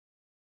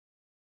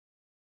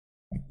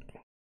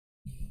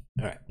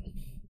All right.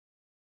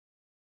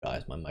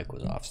 Realized my mic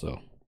was off,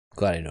 so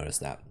glad I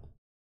noticed that.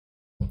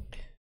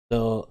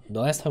 So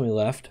the last time we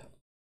left,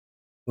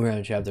 we were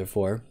on chapter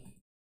 4,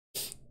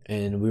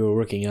 and we were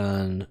working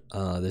on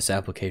this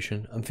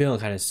application. I'm feeling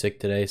kind of sick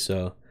today,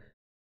 so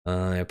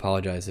I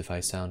apologize if I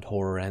sound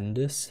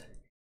horrendous.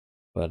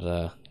 But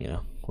you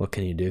know, what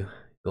can you do?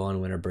 Go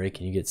on winter break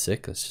and you get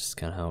sick. That's just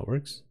kind of how it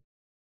works.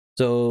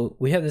 So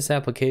we have this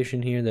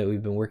application here that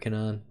we've been working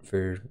on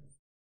for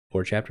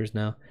 4 chapters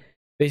now.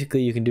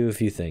 Basically, you can do a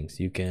few things.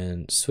 You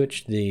can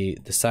switch the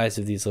size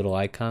of these little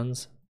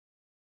icons.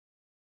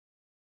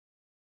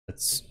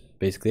 That's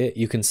basically it.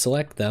 You can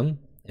select them,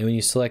 and when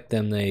you select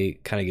them, they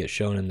kind of get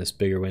shown in this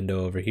bigger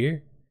window over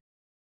here.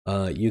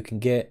 You can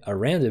get a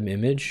random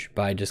image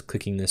by just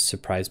clicking this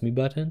surprise me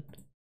button.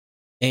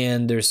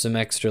 And there's some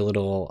extra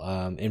little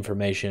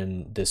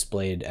information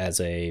displayed as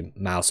a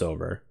mouse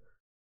over.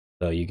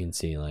 So you can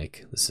see,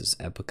 like, this is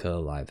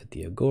Epica live at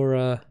the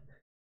Agora,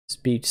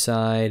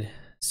 Beachside,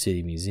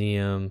 City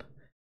Museum,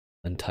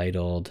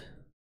 Untitled,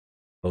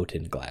 Boat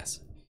in Glass.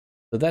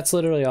 So that's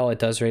literally all it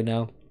does right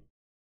now.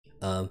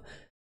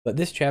 But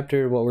this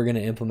chapter, what we're going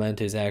to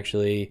implement is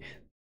actually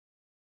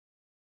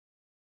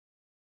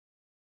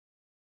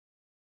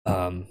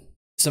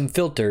some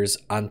filters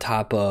on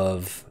top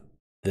of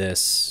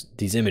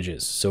these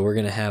images. So we're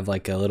going to have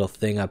like a little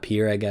thing up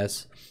here, I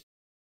guess,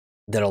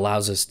 that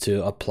allows us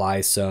to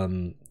apply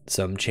some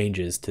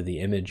changes to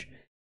the image.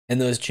 And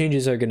those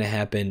changes are going to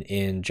happen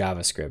in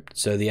JavaScript.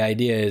 So the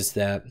idea is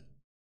that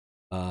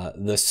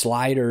the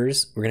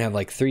sliders, we're going to have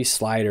like 3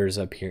 sliders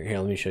up here. Here,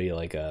 let me show you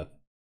like a,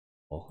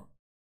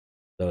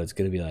 so it's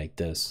going to be like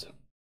this.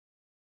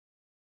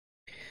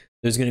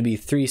 There's going to be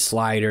 3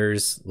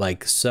 sliders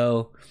like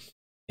so.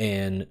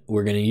 And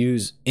we're going to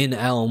use in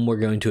Elm, we're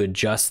going to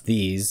adjust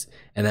these,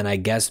 and then I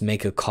guess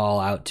make a call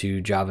out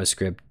to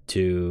JavaScript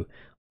to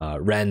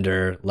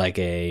render like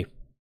a,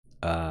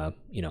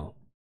 you know,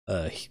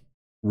 a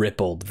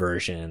rippled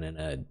version and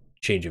a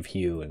change of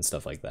hue and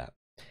stuff like that.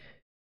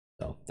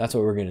 So that's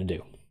what we're going to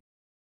do.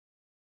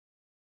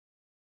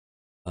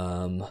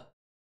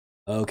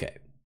 Okay.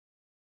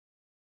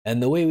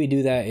 And the way we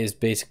do that is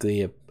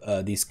basically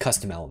these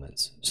custom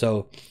elements.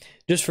 So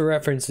just for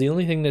reference, the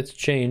only thing that's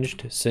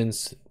changed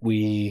since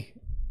we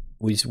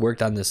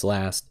worked on this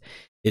last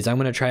is I'm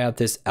going to try out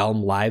this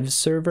Elm Live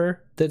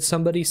server that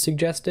somebody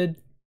suggested.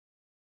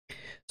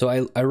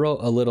 So I wrote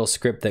a little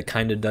script that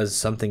kind of does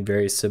something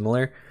very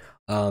similar,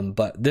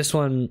 but this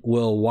one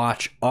will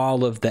watch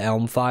all of the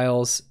Elm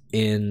files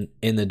in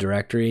the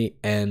directory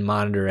and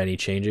monitor any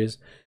changes.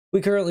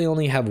 We currently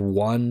only have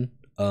 1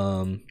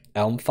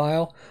 Elm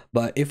file,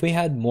 but if we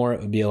had more, it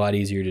would be a lot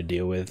easier to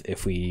deal with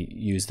if we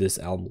use this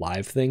Elm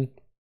Live thing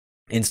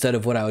instead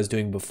of what I was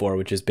doing before,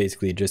 which is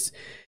basically just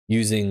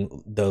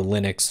using the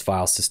Linux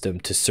file system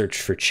to search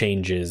for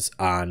changes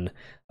on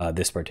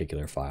this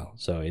particular file.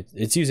 So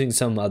it's using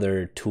some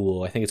other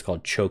tool. I think it's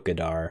called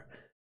Chokidar.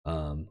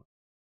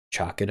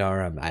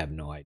 Chokidar, I have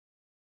no idea.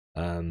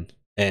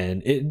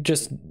 And it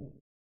just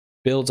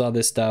builds all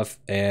this stuff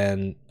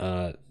and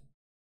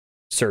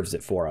serves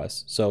it for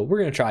us. So we're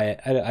going to try it.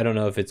 I don't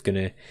know if it's going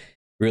to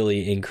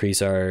really increase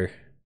the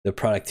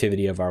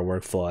productivity of our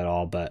workflow at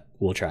all, but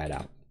we'll try it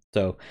out.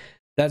 So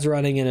that's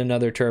running in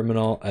another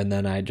terminal, and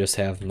then I just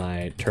have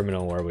my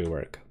terminal where we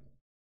work.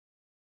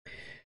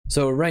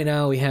 So right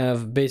now we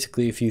have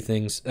basically a few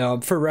things.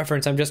 For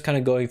reference, I'm just kind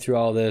of going through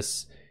all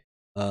this.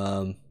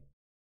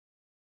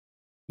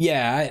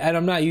 Yeah,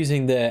 I'm not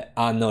using the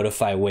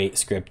onNotifyWait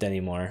script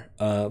anymore.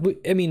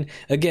 I mean,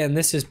 again,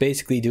 this is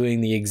basically doing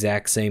the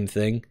exact same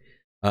thing.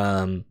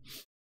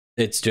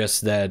 It's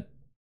just that,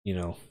 you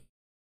know,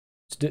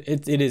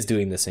 it is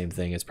doing the same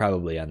thing. It's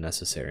probably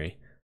unnecessary.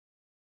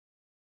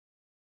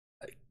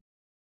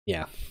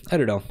 Yeah, I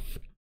don't know.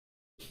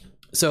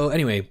 So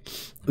anyway,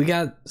 we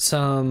got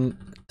some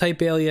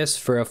type alias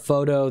for a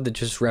photo that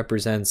just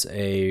represents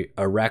a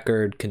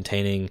record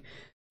containing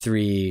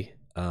 3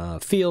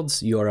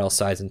 fields: URL,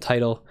 size, and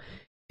title.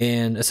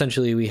 And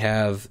essentially we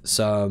have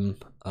some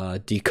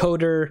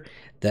decoder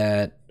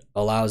that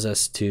allows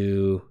us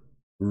to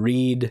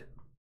read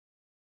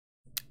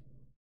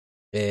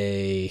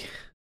a,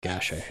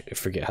 gosh, I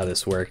forget how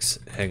this works.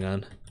 Hang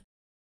on.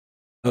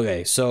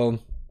 Okay, so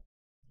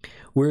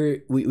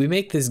we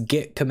make this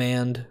get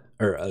command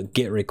or a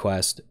get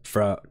request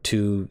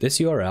to this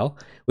URL,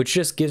 which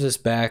just gives us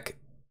back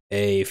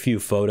a few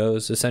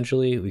photos.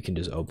 Essentially, we can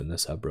just open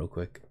this up real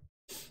quick.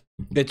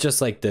 It's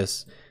just like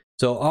this.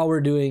 So all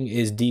we're doing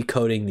is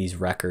decoding these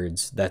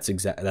records.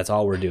 That's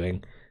all we're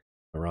doing.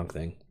 The wrong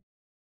thing.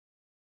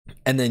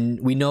 And then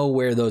we know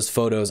where those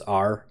photos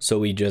are, so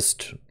we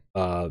just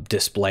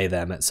display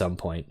them at some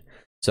point.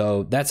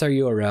 So that's our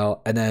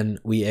URL, and then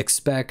we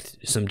expect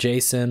some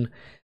JSON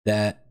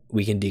that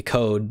we can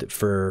decode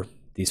for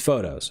these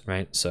photos,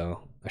 right?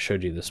 So I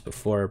showed you this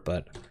before,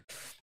 but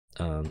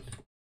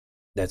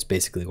that's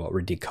basically what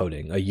we're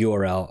decoding: a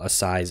URL, a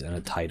size, and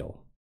a title.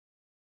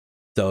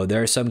 So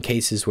there are some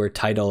cases where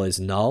title is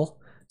null,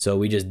 so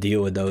we just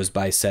deal with those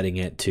by setting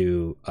it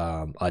to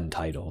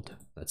untitled.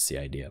 That's the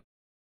idea.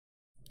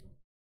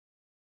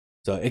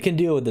 So it can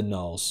deal with the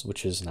nulls,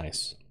 which is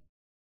nice.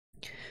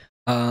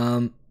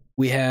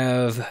 We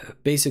have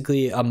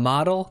basically a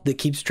model that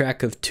keeps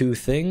track of two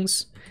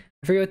things.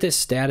 I forget what this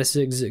status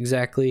is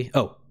exactly.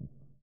 Oh,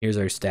 here's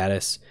our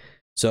status.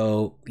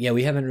 So yeah,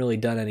 we haven't really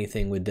done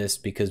anything with this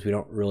because we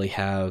don't really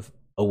have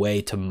a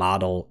way to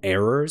model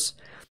errors.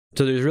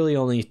 So there's really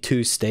only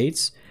two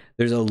states.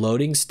 There's a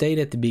loading state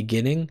at the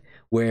beginning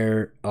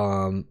where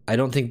I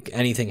don't think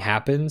anything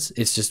happens.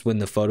 It's just when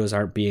the photos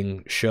aren't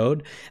being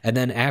showed. And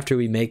then after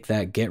we make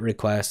that GET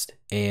request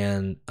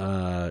and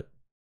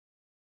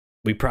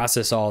we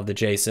process all of the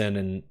JSON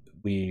and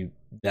we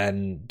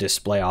then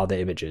display all the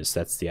images.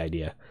 That's the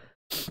idea.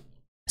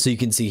 So you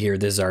can see here,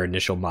 this is our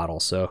initial model.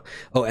 So,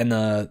 oh,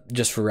 and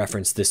just for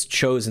reference, this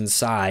chosen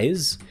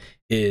size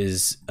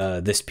is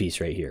this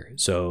piece right here.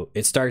 So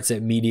it starts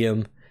at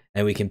medium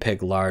and we can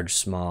pick large,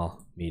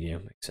 small,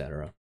 medium,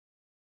 etc.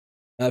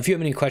 If you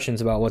have any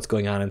questions about what's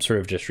going on, I'm sort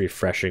of just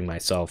refreshing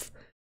myself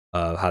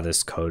how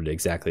this code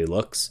exactly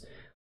looks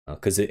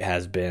because it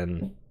has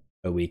been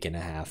a week and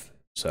a half.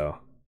 So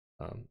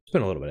it's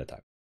been a little bit of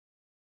time.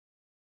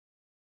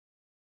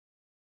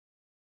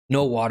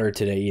 No water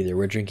today either.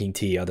 We're drinking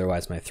tea,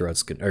 otherwise my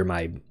throat's gonna, or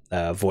my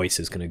voice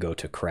is gonna go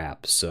to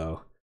crap.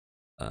 So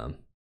we're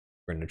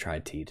gonna try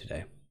tea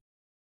today.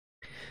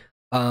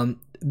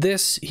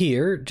 This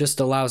here just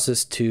allows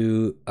us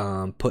to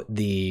put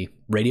the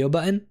radio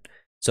button.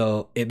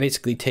 So it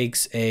basically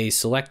takes a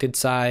selected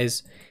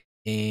size,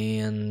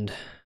 and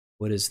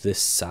what is this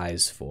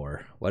size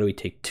for? Why do we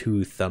take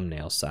two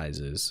thumbnail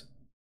sizes?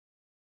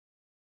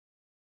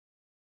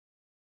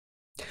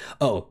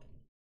 Oh,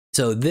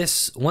 so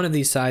this, one of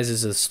these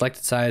sizes is a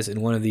selected size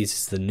and one of these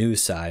is the new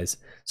size.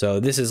 So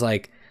this is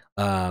like,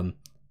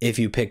 if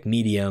you pick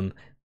medium,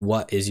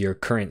 what is your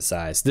current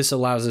size? This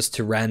allows us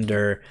to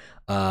render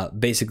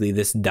basically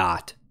this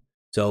dot.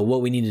 So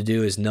what we need to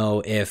do is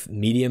know if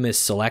medium is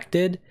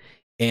selected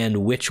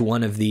and which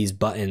one of these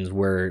buttons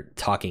we're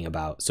talking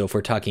about. So if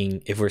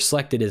we're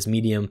selected as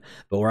medium,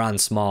 but we're on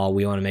small,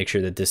 we want to make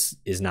sure that this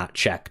is not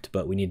checked,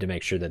 but we need to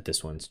make sure that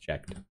this one's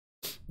checked.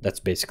 That's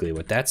basically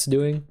what that's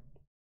doing.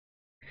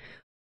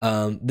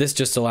 This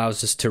just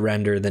allows us to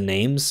render the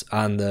names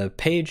on the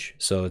page.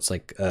 So it's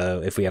like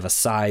if we have a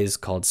size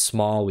called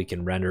small, we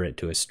can render it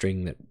to a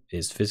string that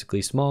is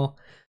physically small.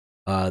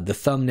 The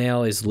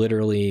thumbnail is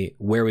literally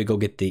where we go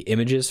get the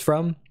images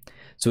from.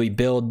 So we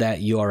build that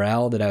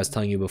URL that I was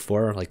telling you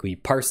before. Like we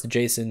parse the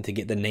JSON to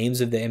get the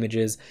names of the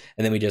images,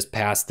 and then we just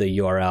pass the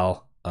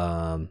URL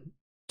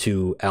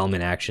to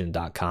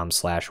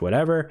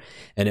elementaction.com/whatever,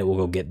 and it will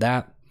go get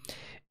that.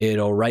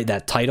 It'll write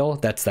that title.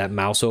 That's that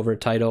mouse over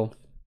title.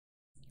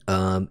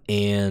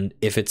 And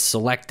if it's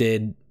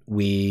selected,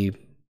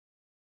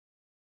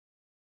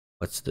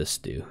 what's this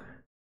do?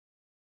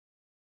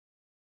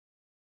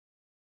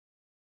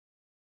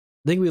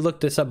 I think we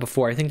looked this up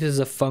before. I think this is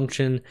a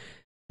function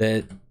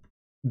that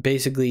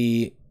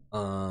basically,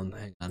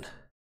 hang on.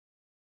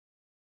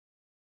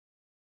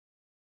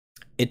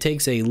 It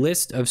takes a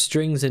list of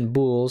strings and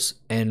bools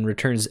and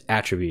returns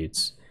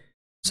attributes.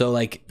 So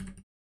like,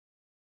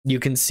 you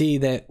can see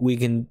that we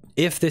can,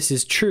 if this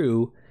is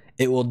true,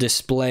 it will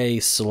display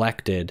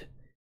selected.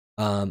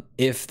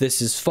 If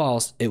this is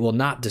false, it will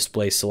not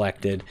display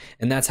selected.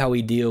 And that's how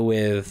we deal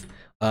with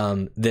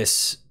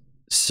this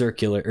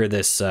circular or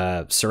this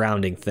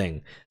surrounding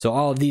thing. So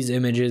all of these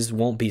images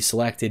won't be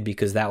selected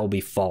because that will be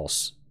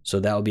false.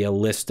 So that will be a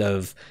list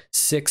of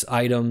 6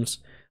 items,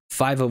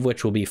 5 of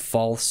which will be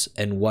false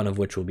and 1 of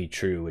which will be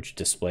true, which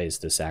displays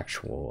this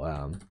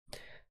actual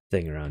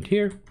thing around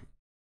here.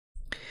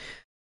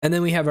 And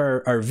then we have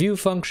our view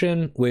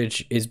function,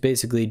 which is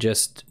basically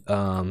just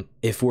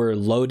if we're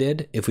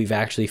loaded, if we've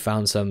actually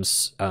found some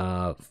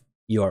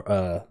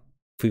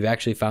if we've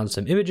actually found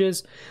some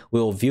images,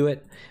 we'll view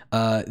it.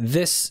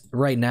 This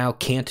right now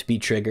can't be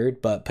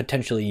triggered, but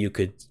potentially you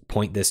could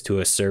point this to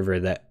a server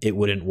that it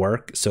wouldn't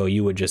work. So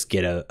you would just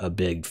get a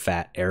big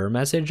fat error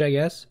message, I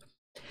guess.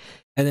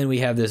 And then we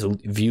have this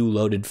view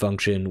loaded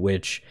function,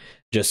 which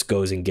just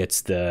goes and gets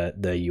the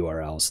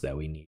URLs that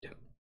we need.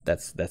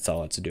 That's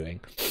all it's doing.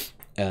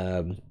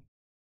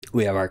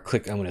 We have our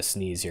click. I'm gonna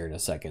sneeze here in a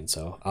second,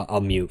 so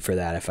I'll mute for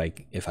that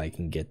if I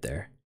can get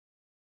there.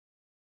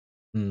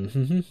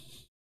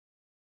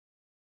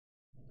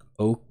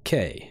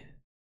 Okay.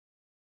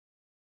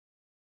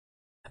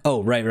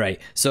 Oh,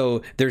 right.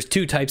 So there's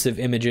 2 types of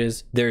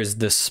images. There's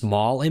the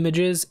small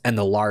images and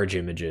the large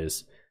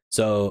images.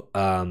 So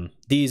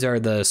these are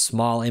the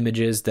small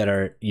images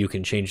that you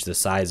can change the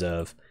size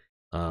of,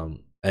 and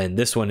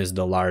this one is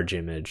the large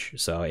image.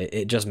 So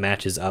it just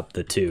matches up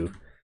the 2.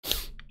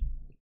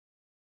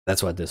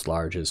 That's what this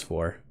large is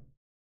for.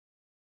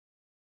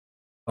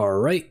 All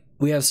right,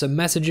 we have some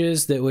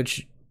messages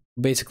which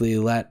basically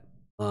let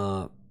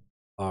our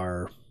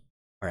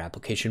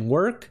application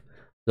work.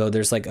 So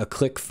there's like a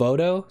click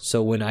photo.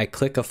 So when I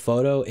click a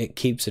photo, it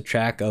keeps a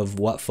track of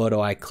what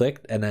photo I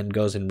clicked and then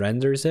goes and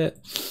renders it.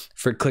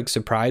 For click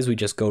surprise, we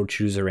just go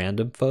choose a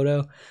random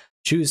photo.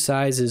 Choose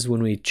size is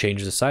when we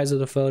change the size of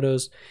the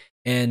photos.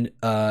 And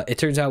it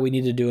turns out we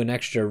need to do an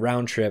extra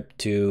round trip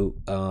to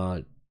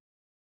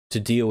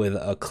deal with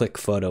a click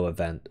photo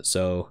event.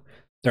 So,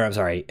 or I'm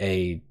sorry,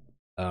 a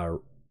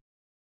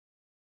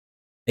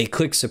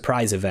click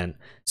surprise event.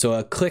 So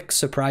a click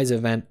surprise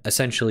event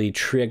essentially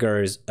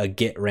triggers a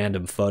get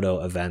random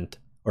photo event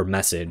or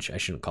message. I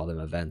shouldn't call them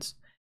events.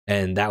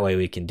 And that way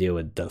we can deal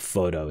with the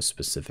photo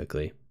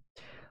specifically.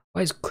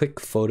 Why is click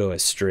photo a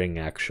string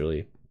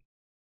actually?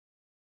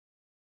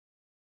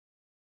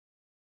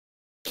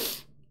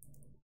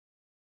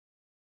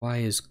 Why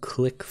is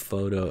click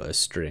photo a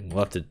string?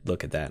 We'll have to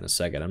look at that in a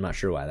second. I'm not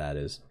sure why that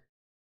is.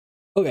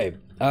 Okay,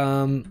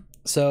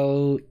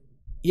 so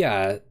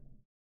yeah,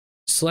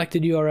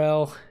 selected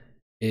URL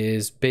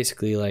is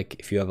basically like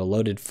if you have a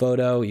loaded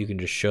photo, you can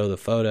just show the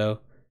photo.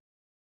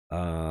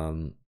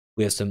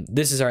 We have some,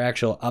 this is our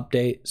actual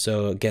update.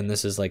 So again,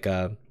 this is like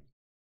a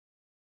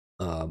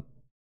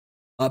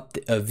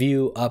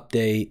view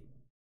update,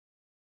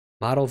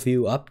 model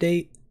view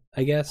update,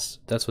 I guess.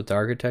 That's what the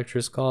architecture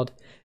is called.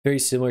 Very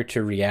similar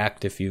to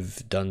React if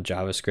you've done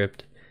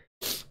JavaScript.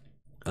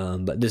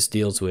 But this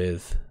deals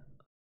with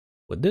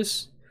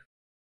this.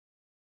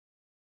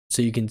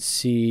 So you can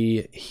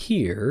see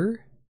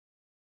here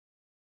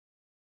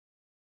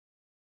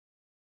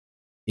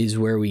is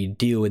where we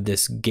deal with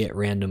this get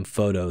random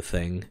photo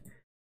thing.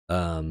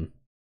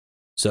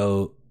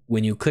 So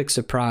when you click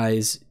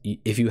surprise,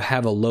 if you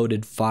have a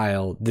loaded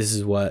file, this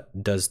is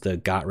what does the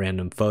got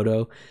random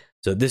photo.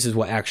 So this is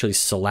what actually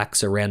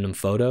selects a random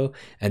photo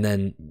and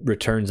then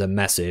returns a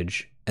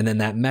message. And then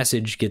that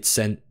message gets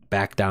sent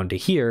back down to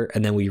here.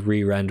 And then we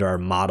re-render our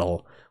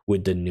model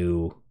with the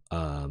new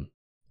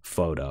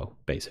photo,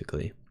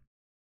 basically.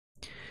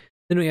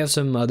 Then we have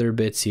some other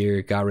bits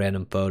here. Got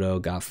random photo,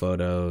 got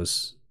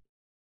photos,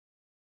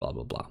 blah,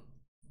 blah, blah.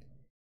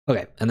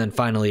 Okay, and then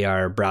finally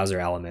our browser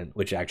element,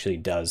 which actually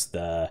does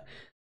the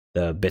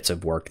bits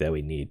of work that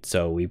we need.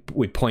 So we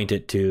point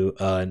it to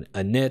a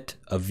init,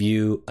 a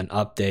view, an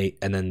update,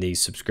 and then these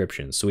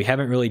subscriptions. So we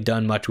haven't really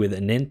done much with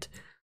init.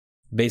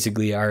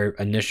 Basically, our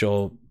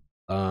initial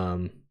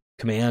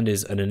command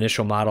is an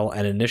initial model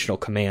and initial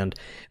command.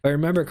 If I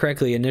remember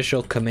correctly,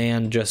 initial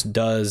command just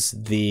does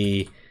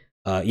the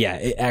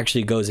it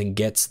actually goes and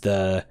gets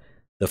the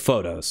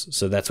photos.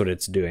 So that's what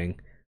it's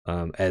doing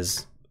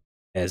as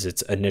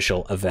its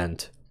initial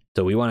event.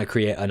 So we want to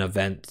create an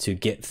event to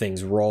get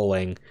things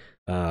rolling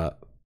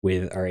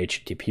with our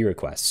HTTP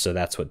requests. So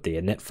that's what the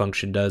init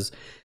function does.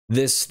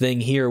 This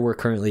thing here we're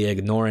currently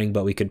ignoring,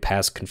 but we could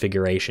pass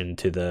configuration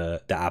to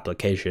the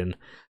application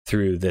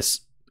through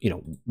this,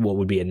 what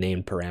would be a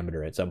named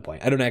parameter at some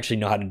point. I don't actually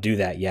know how to do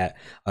that yet.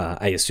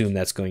 I assume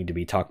that's going to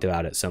be talked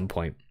about at some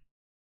point.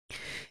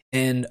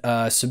 And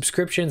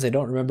subscriptions, I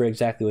don't remember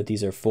exactly what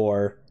these are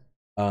for.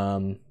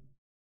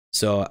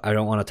 So I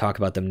don't want to talk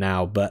about them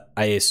now, but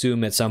I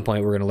assume at some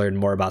point we're going to learn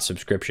more about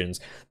subscriptions.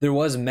 There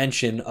was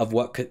mention of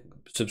what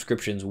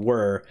subscriptions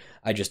were.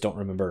 I just don't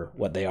remember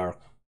what they are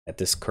at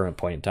this current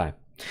point in time.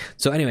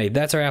 So anyway,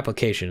 that's our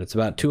application. It's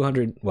about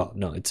 200, well,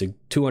 no, it's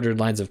 200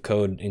 lines of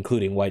code,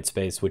 including white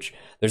space, which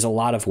there's a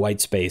lot of white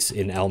space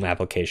in Elm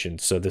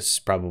applications. So this is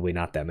probably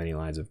not that many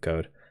lines of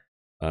code.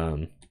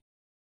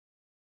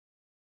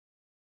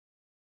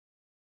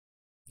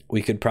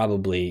 We could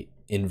probably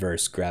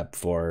inverse grep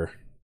for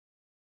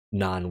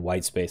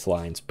non-white space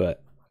lines,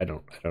 but I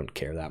don't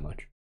care that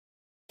much.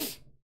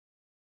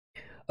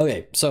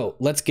 Okay, so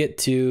let's get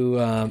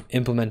to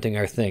implementing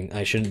our thing.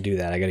 I shouldn't do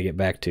that. I got to get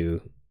back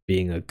to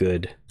being a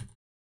good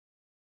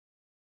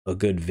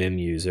Vim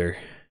user.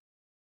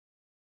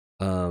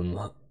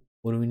 What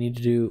do we need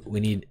to do? We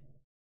need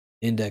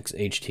index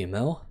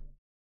HTML,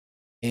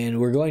 and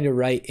we're going to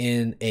write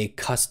in a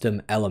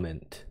custom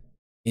element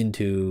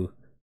into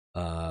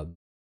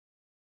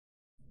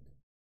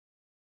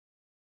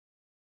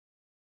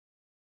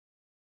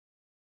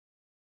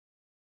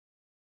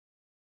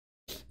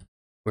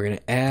we're going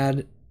to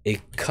add a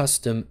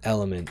custom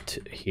element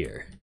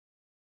here.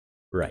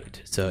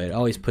 Right. So it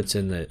always puts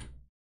in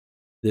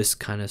this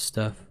kind of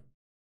stuff.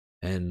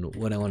 And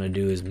what I want to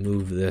do is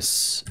move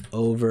this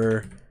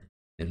over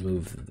and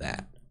move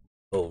that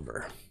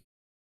over.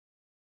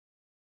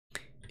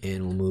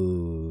 And we'll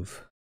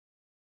move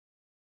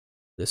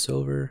this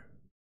over.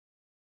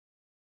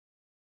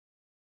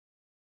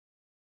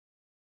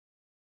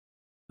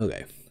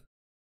 Okay.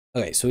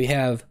 Okay, so we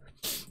have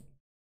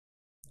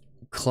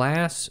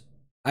class.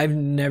 I've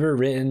never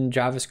written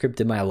JavaScript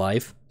in my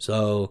life,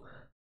 so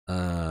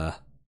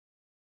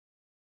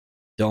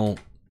don't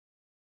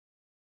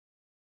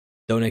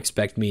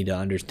expect me to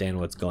understand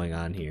what's going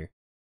on here.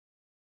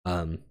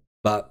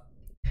 But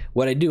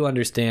what I do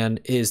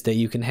understand is that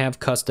you can have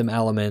custom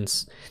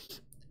elements,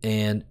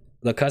 and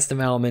the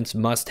custom elements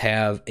must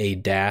have a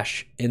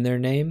dash in their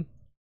name.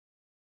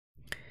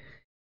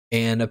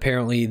 And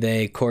apparently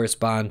they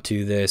correspond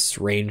to this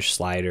range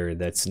slider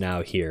that's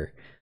now here.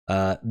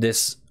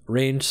 This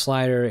range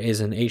slider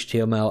is an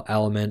HTML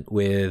element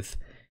with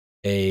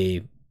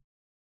a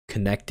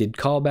connected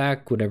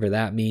callback, whatever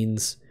that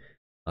means.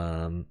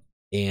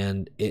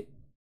 And it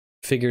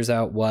figures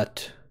out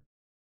what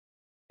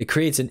it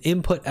creates an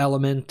input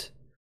element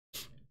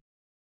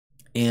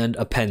and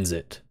appends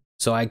it.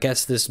 So I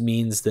guess this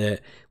means that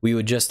we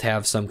would just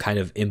have some kind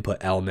of input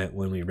element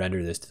when we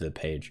render this to the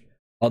page.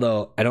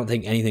 Although I don't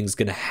think anything's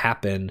going to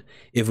happen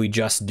if we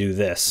just do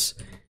this.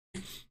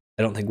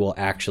 I don't think we'll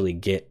actually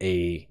get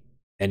any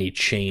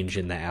change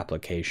in the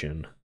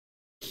application.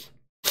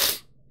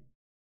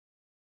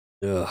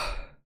 Ugh.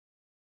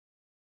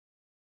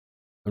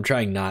 I'm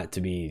trying not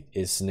to be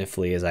as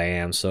sniffly as I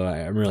am, so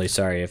I'm really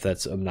sorry if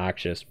that's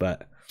obnoxious,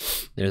 but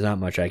there's not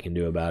much I can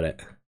do about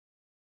it.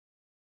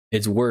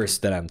 It's worse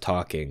that I'm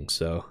talking,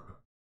 so.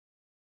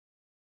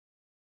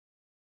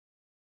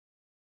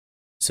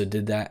 So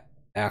did that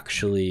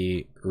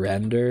actually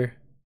render?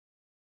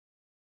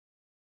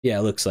 Yeah,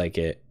 it looks like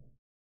it.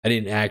 I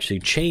didn't actually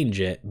change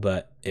it,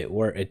 but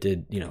it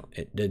did, you know,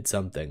 it did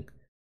something.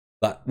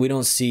 But we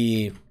don't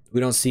see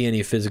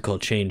any physical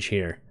change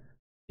here.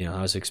 You know,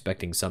 I was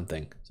expecting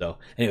something. So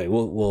anyway,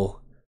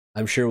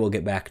 I'm sure we'll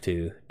get back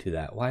to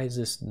that. Why is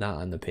this not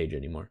on the page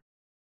anymore?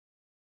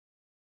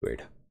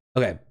 Weird.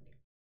 Okay.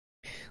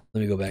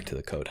 Let me go back to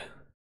the code.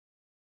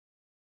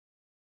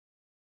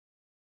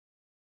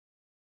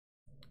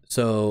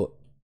 So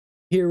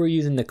here we're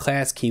using the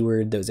class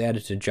keyword that was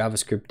added to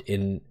JavaScript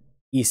in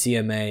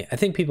ECMA. I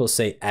think people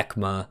say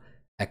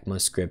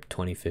ECMAScript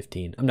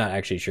 2015. I'm not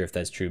actually sure if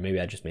that's true. Maybe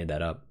I just made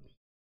that up.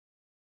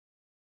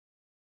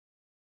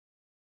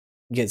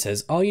 It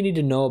says, all you need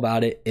to know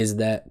about it is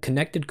that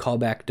connected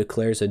callback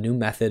declares a new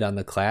method on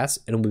the class,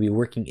 and we'll be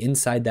working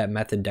inside that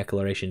method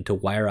declaration to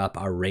wire up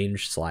our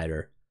range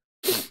slider.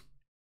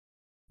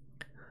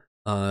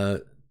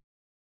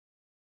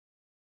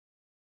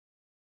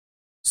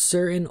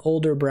 Certain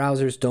older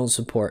browsers don't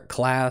support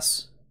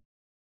class,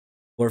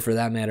 or for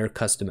that matter,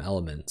 custom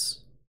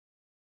elements.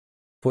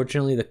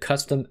 Fortunately, the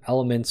custom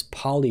elements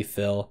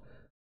polyfill,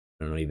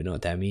 I don't even know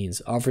what that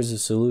means, offers a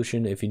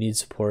solution if you need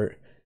support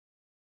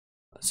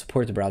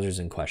the browsers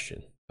in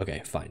question.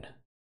 Okay, fine.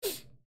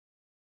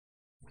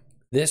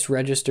 This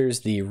registers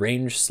the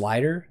range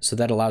slider, so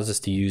that allows us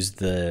to use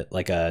the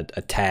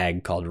a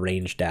tag called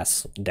range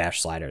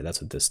dash slider.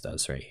 That's what this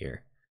does right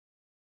here.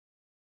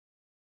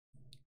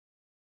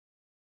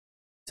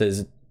 It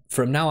says,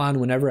 from now on,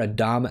 whenever a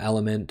DOM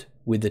element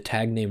with the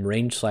tag name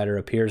range slider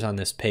appears on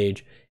this page,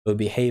 it will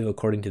behave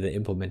according to the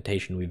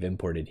implementation we've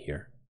imported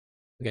here.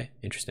 Okay,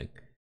 interesting.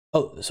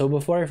 Oh, so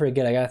before I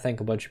forget, I gotta thank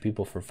a bunch of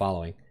people for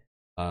following.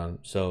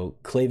 So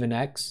Claven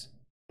X,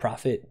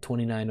 Prophet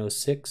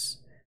 2906,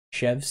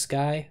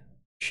 Shevsky,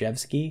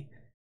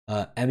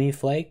 Emmy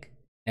Flake,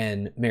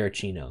 and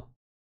Maricino.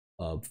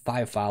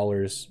 5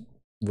 followers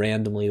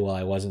randomly while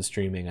I wasn't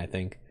streaming, I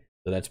think.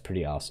 So that's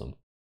pretty awesome.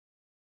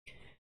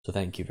 So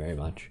thank you very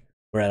much.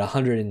 We're at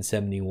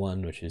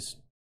 171, which is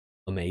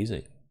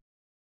amazing.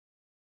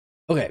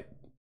 Okay.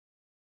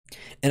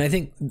 And I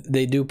think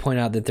they do point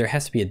out that there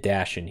has to be a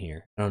dash in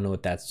here. I don't know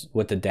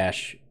what the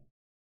dash,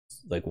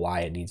 like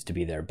why it needs to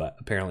be there, but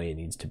apparently it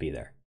needs to be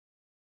there.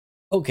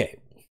 Okay.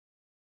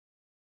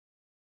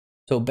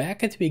 So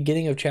back at the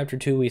beginning of chapter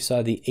 2, we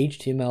saw the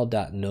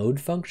html.node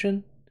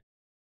function.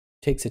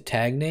 It takes a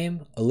tag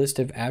name, a list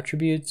of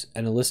attributes,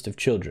 and a list of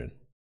children.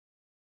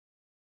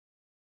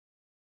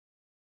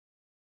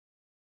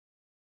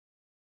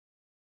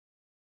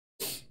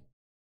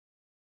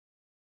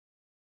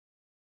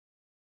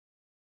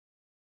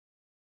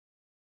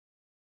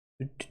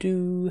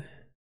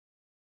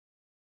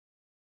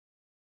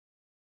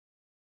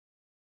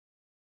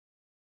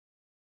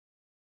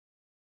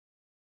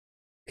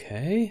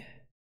 Okay.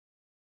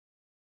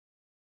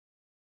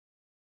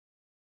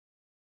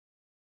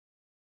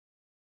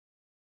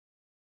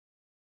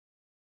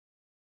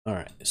 All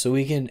right, so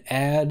we can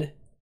add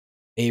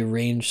a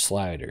range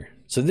slider.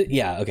 So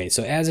yeah, okay,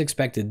 so as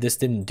expected, this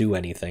didn't do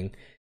anything.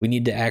 We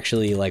need to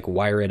actually like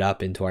wire it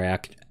up into our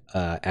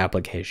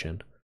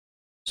application.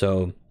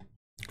 So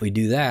we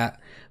do that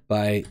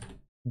by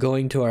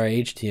going to our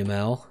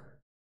HTML,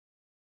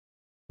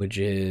 which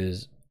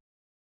is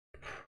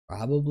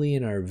probably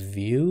in our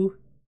view.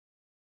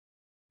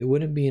 It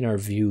wouldn't be in our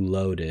view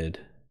loaded.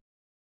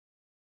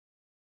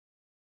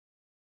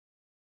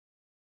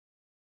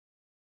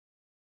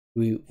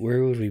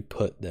 Where would we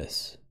put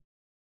this?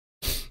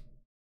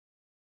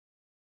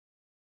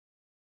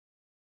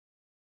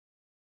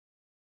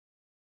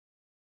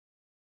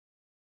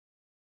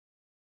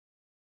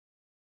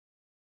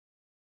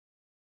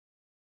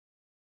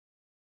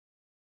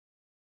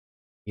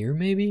 Here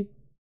maybe?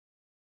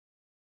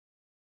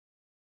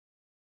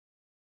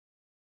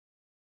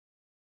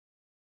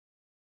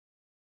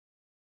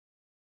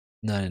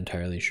 Not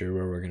entirely sure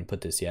where we're gonna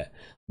put this yet,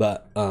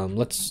 but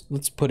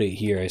let's put it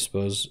here, I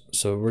suppose.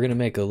 So we're gonna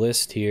make a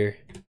list here,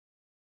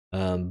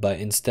 but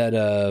instead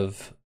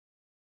of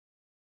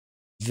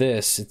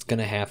this, it's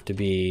gonna have to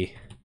be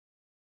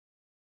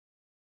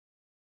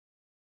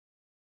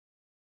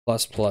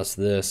plus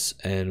this,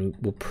 and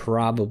we'll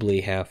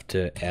probably have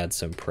to add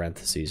some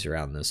parentheses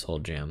around this whole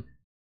jam.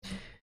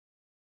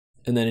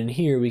 And then in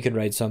here we could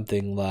write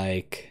something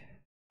like,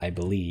 I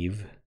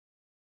believe,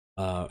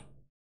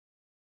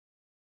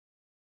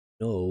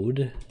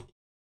 node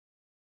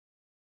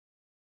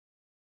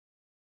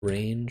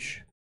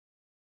range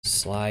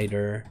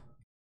slider.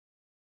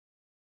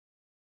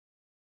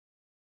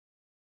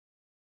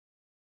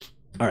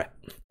 All right,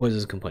 what is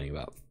this complaining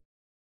about?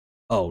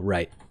 Oh,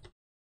 right.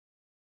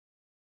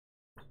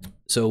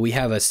 So we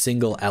have a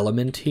single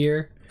element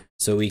here,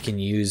 so we can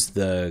use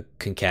the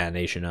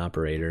concatenation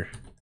operator.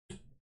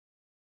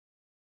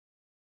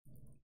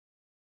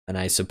 And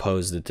I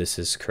suppose that this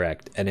is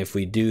correct. And if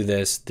we do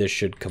this, this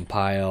should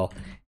compile,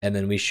 and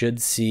then we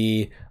should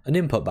see an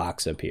input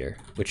box up here,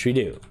 which we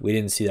do. We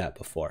didn't see that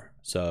before.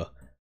 So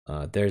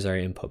there's our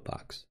input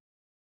box.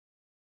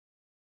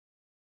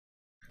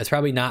 It's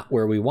probably not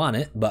where we want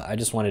it, but I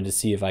just wanted to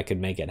see if I could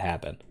make it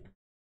happen.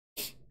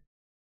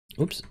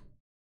 Oops.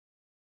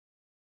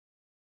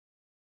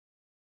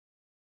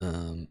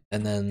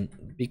 And then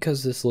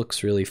because this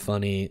looks really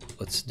funny,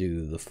 let's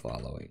do the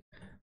following.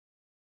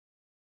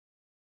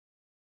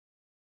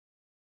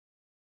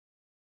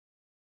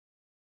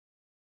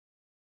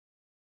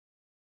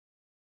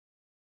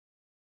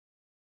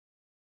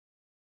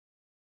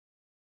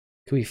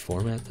 Can we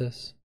format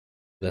this?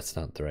 That's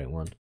not the right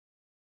one.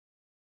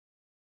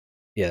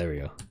 Yeah, there we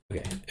go.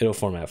 Okay, it'll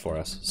format for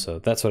us. So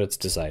that's what it's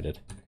decided.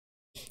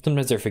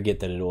 Sometimes I forget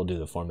that it will do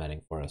the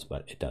formatting for us,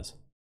 but it does.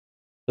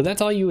 So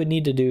that's all you would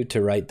need to do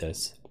to write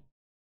this.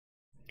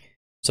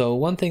 So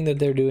one thing that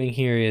they're doing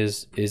here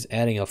is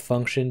adding a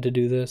function to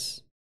do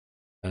this.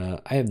 I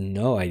have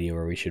no idea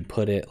where we should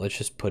put it. Let's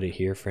just put it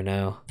here for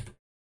now.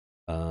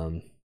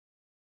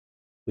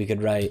 We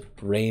could write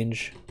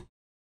range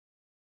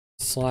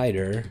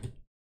slider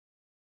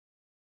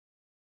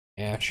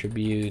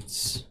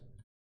attributes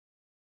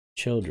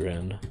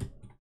children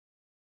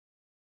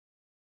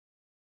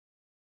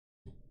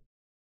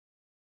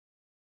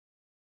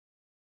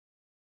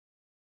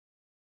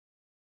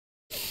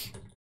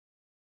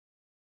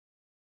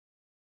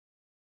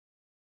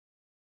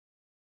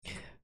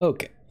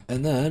okay,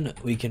 and then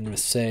we can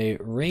say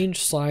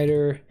range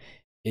slider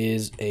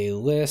is a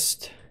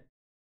list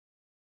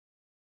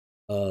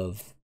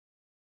of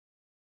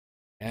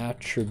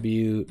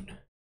attribute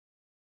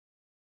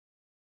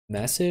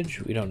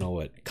message. We don't know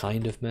what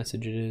kind of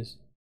message it is.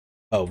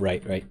 Oh,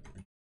 right.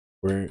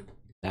 We're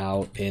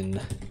now in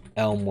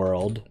Elm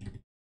world.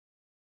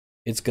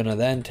 It's gonna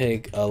then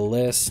take a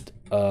list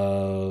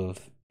of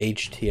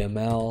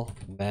HTML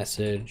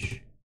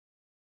message,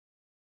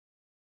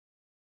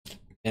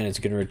 and it's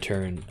gonna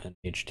return an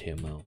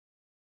HTML.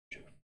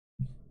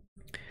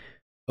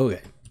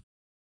 Okay.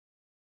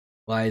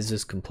 Why is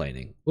this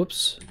complaining?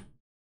 Whoops.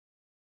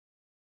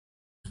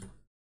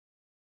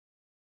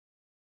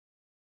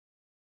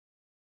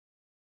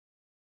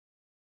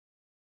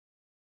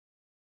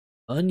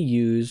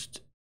 Unused.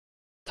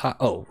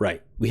 Oh,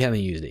 right. We haven't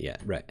used it yet.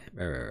 Right.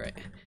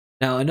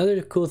 Now,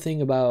 another cool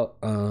thing about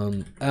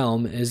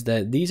Elm is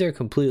that these are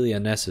completely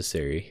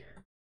unnecessary.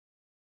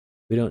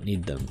 We don't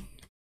need them.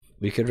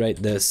 We could write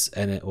this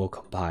and it will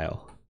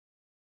compile.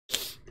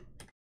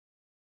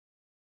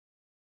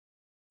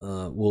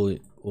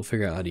 We'll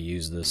figure out how to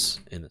use this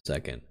in a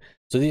second.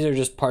 So these are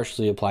just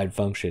partially applied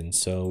functions.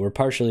 So we're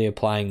partially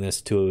applying this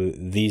to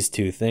these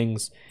two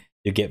things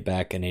to get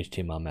back an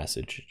HTML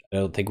message. I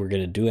don't think we're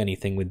going to do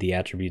anything with the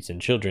attributes in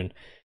children.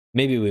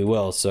 Maybe we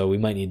will, so we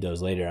might need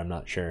those later, I'm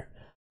not sure.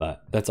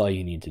 But that's all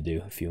you need to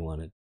do if you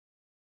wanted.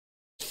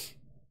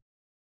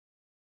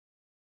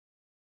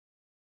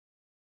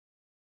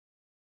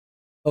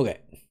 Okay,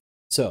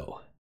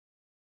 so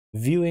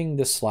viewing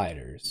the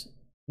sliders.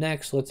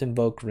 Next, let's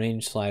invoke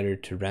range slider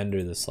to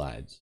render the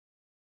slides.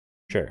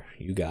 Sure,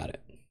 you got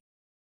it.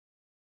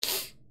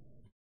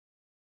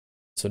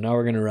 So now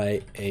we're going to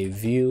write a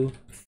view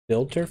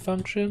filter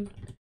function.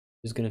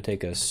 It's going to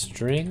take a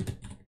string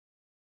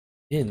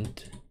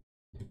int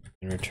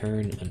and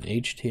return an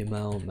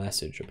HTML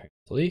message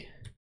apparently.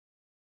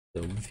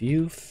 So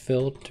view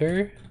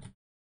filter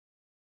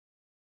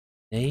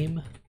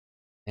name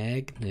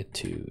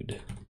magnitude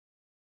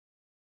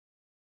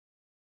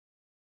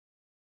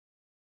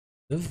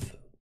of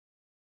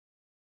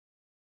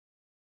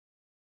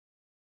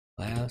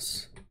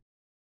class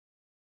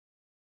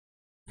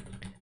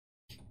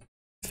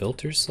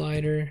filter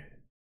slider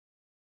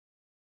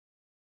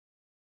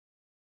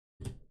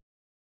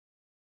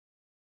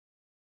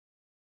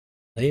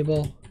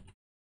label.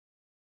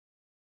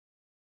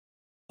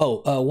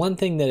 Oh, one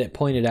thing that it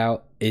pointed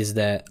out is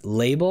that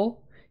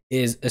label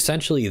is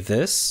essentially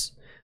this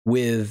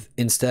with,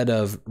 instead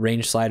of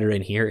range slider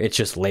in here, it's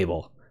just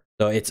label.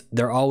 So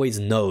they're always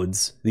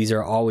nodes. These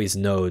are always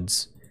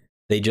nodes.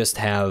 They just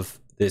have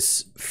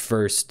this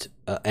first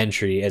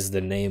entry as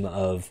the name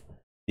of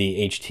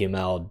the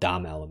HTML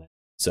DOM element.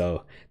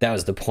 So that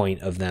was the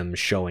point of them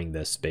showing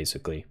this,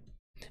 basically,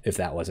 if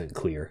that wasn't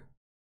clear.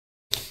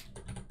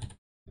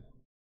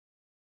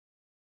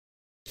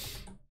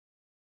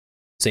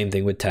 Same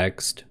thing with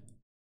text.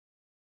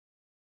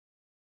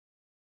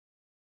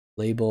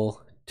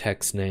 Label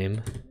text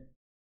name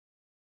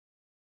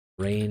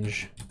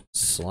range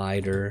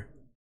slider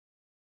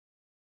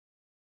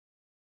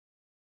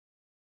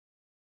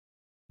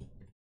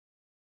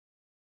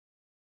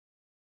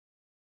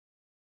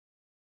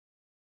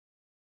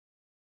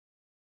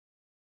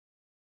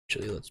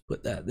Actually, let's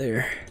put that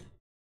there.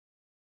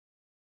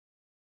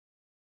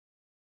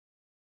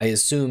 I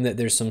assume that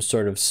there's some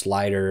sort of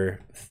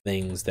slider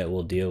things that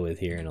we'll deal with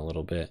here in a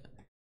little bit.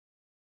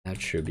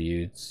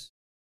 Attributes.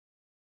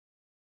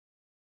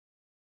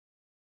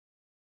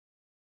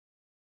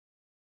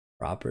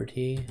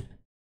 Property.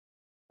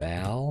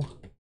 Val.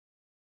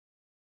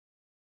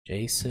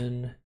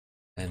 JSON.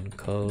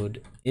 Encode.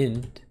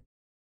 Int.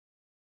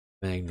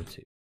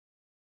 Magnitude.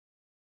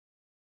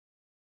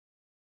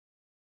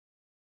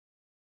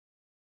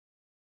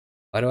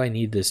 Why do I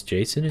need this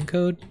JSON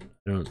encode?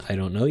 I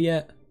don't know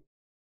yet.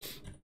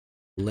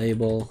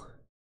 Label.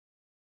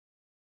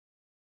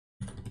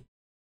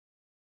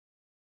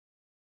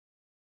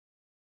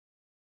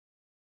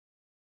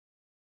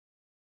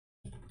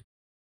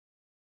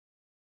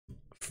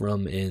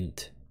 From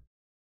int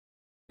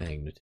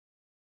magnitude.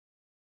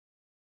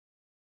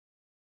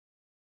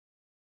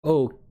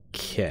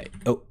 Okay.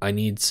 Oh, I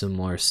need some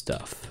more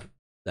stuff.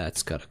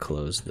 That's gotta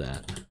close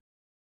that.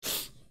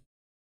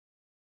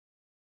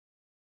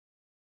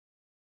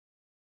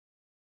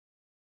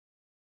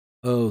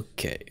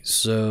 Okay,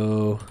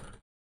 so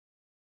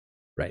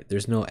right,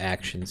 there's no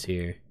actions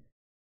here.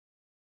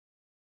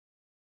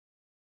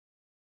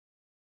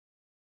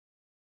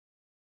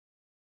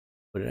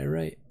 What did I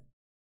write?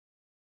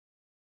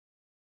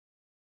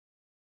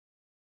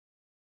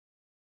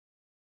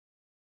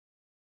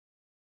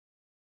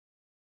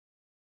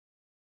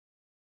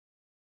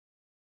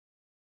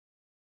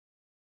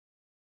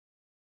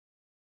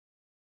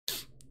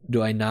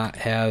 Do I not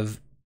have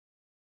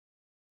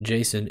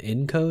JSON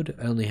encode?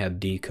 I only have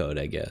decode,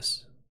 I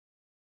guess.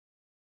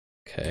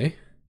 Okay.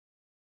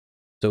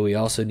 So we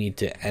also need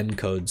to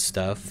encode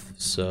stuff,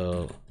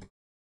 so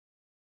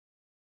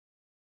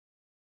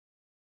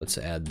let's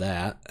add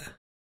that.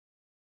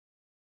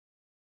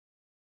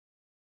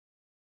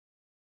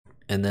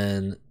 And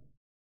then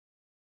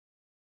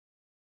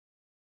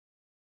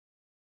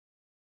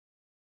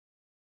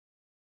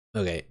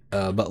okay,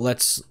 but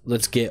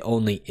let's get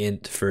only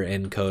int for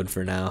encode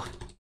for now.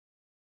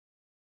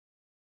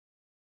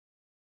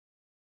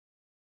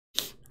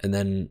 And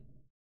then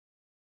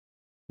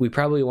we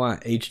probably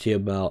want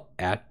HTML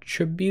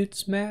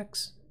attributes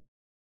max.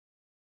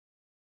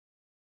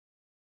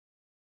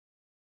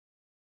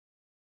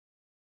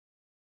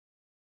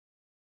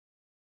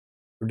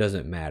 Or does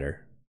it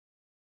matter?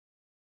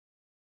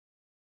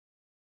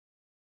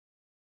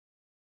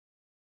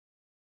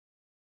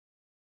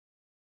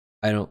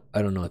 I don't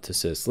know what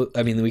this is.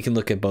 I mean, we can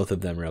look at both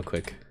of them real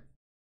quick.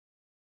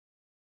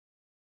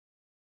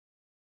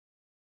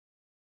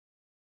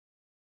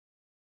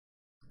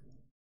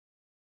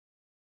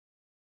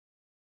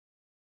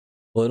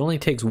 Well, it only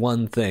takes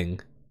one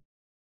thing.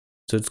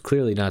 So it's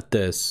clearly not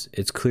this.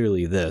 It's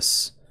clearly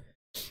this.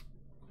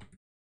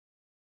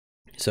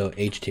 So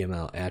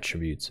HTML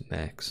attributes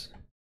max.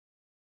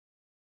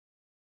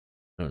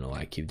 I don't know why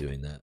I keep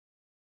doing that.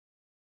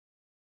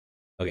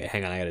 Okay,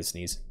 hang on, I gotta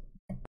sneeze.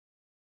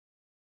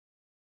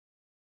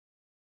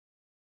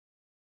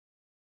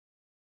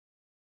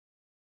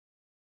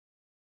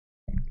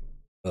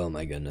 Oh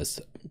my goodness.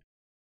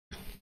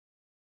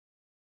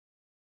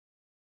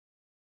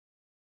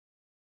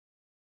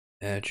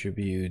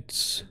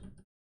 Attributes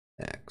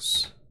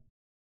X.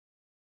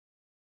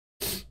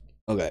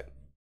 Okay.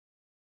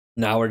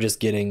 Now we're just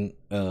getting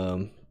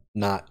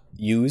not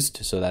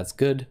used, so that's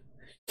good.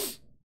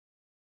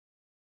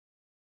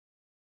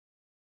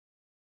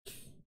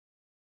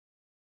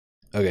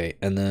 Okay,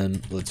 and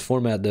then let's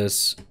format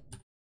this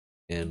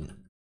and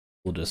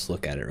we'll just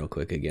look at it real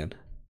quick again.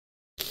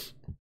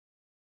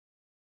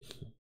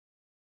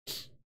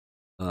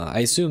 I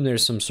assume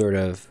there's some sort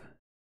of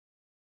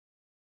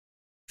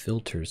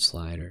filter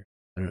slider.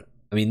 I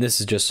mean, this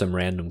is just some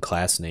random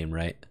class name,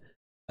 right?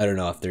 I don't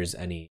know if there's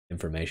any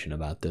information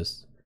about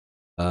this.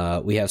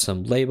 We have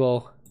some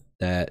label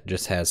that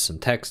just has some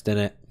text in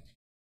it.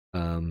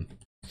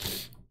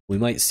 We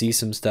might see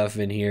some stuff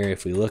in here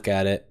if we look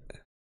at it.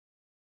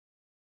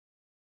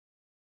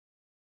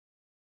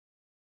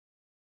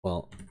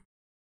 Well,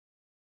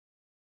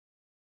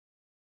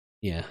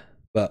 yeah,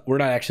 but we're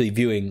not actually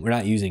viewing, we're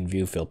not using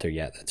view filter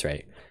yet. That's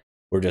right.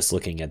 We're just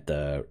looking at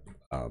the,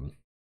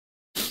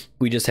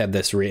 we just have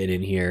this written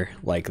in here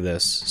like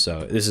this.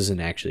 So this isn't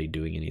actually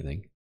doing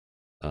anything.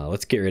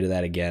 Let's get rid of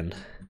that again.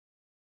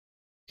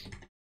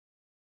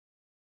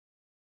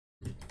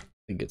 I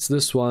think it's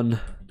this one.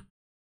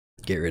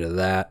 Get rid of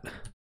that.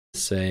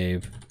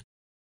 Save.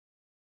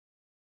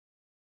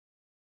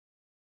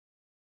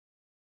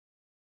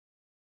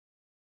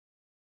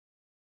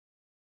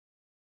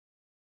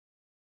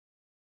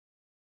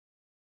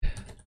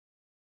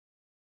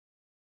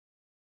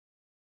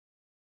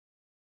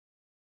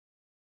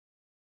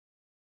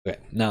 Okay,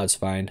 now it's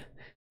fine.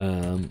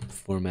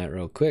 Format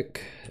real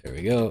quick. There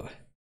we go.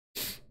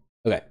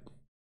 Okay.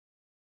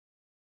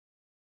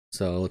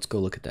 So let's go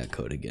look at that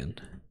code again.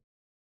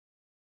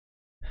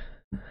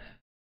 So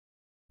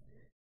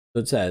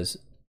it says,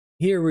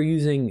 here we're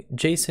using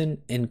JSON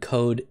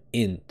encode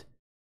int,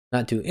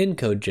 not to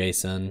encode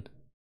JSON,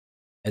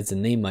 as the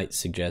name might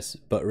suggest,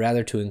 but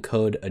rather to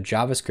encode a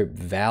JavaScript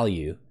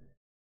value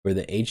for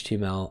the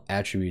HTML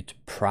attribute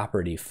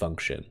property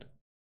function.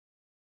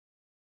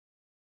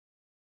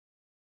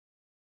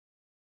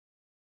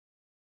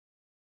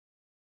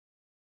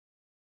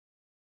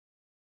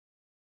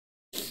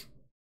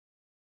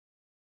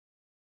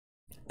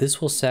 This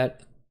will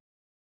set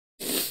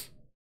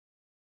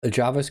a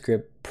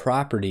JavaScript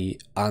property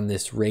on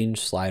this range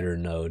slider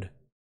node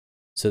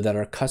so that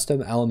our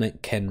custom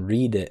element can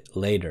read it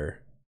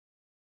later.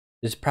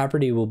 This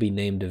property will be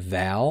named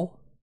val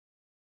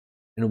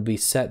and will be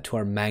set to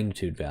our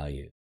magnitude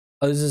value.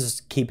 Oh, this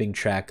is keeping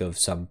track of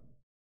something.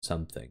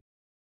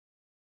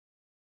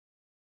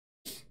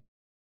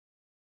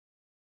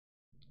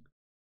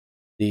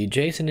 The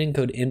JSON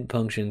encode int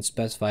function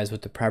specifies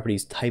what the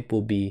property's type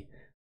will be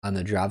on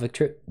the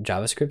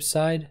JavaScript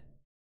side.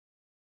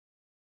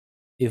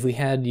 If we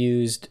had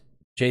used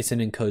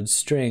JSON encode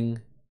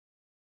string,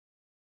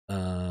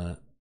 the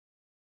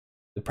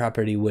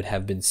property would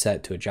have been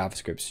set to a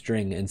JavaScript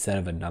string instead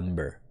of a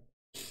number.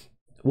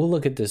 We'll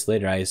look at this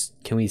later.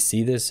 Can we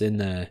see this in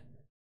the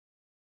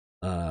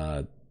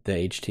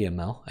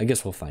HTML? I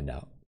guess we'll find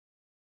out.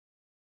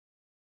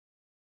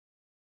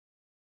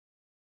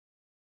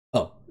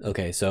 Oh,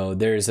 okay. So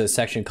there's a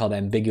section called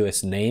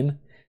ambiguous name.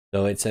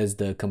 So it says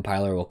the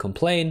compiler will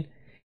complain,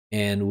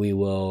 and we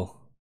will,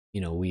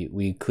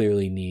 we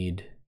clearly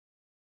need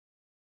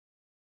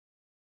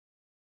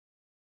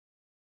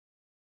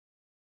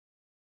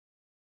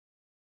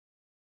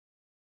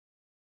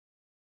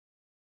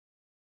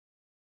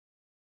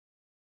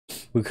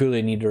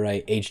to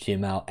write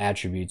HTML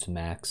attributes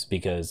max,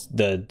 because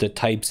the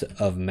types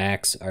of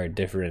max are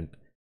different.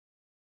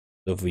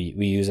 So if we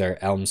use our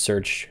Elm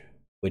search,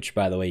 which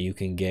by the way you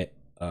can get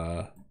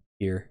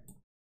here,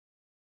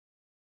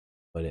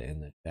 put it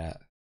in the chat.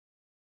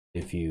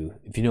 If you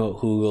know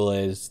what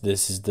Hoogle is,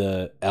 this is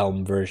the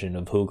Elm version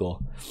of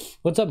Hoogle.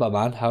 What's up,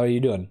 Aman? How are you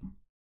doing?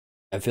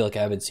 I feel like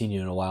I haven't seen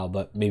you in a while,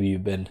 but maybe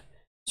you've been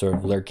sort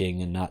of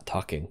lurking and not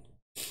talking,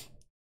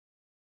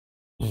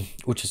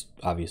 which is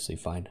obviously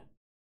fine.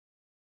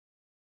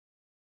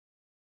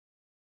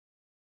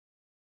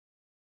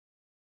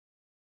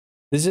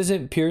 This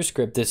isn't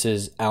PureScript, this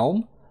is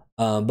Elm,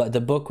 but the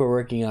book we're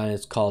working on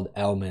is called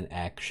Elm in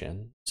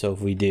Action. So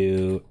if we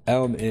do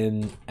Elm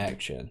in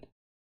Action,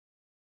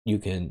 you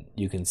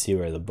can see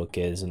where the book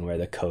is and where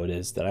the code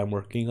is that I'm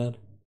working on.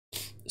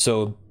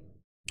 So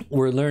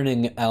we're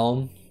learning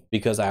Elm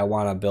because I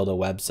want to build a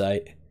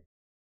website.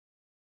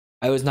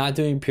 I was not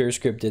doing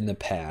PureScript in the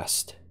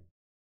past.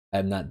 I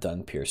have not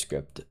done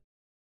PureScript.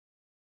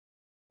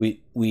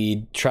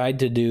 We tried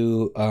to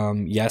do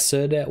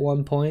Yesod at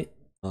one point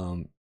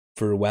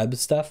for web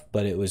stuff,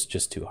 but it was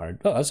just too hard.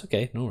 Oh, that's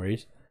okay, no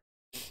worries.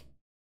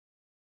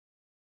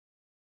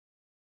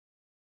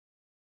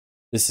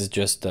 This is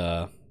just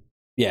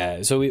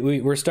yeah, so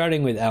we're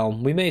starting with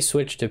Elm. We may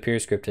switch to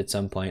PureScript at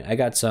some point. I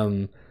got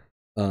some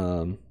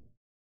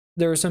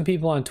there were some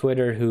people on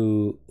Twitter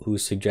who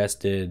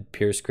suggested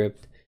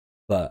PureScript,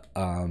 but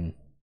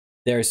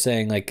they're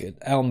saying like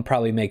Elm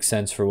probably makes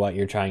sense for what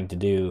you're trying to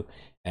do,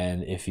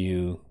 and if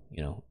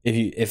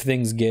if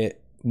things get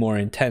more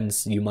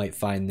intense, you might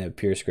find that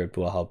PureScript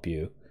will help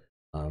you.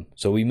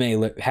 So we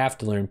may have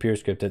to learn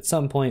PureScript at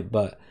some point,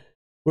 but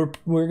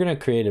we're gonna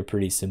create a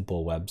pretty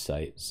simple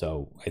website,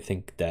 so I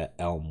think that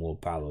Elm will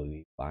probably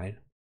be fine.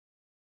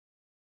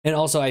 And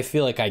also, I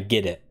feel like I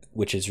get it,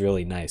 which is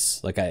really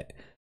nice. Like I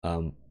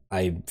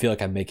feel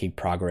like I'm making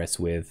progress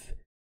with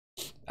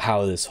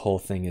how this whole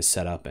thing is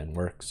set up and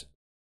works.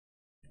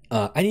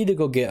 I need to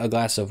go get a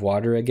glass of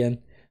water again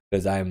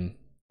because I'm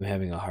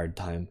having a hard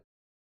time.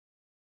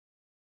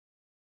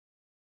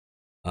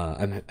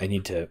 I'm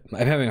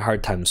having a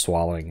hard time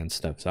swallowing and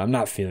stuff, so I'm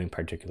not feeling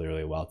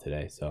particularly well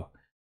today. So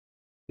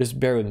just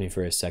bear with me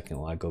for a second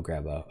while I go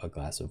grab a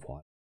glass of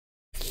water.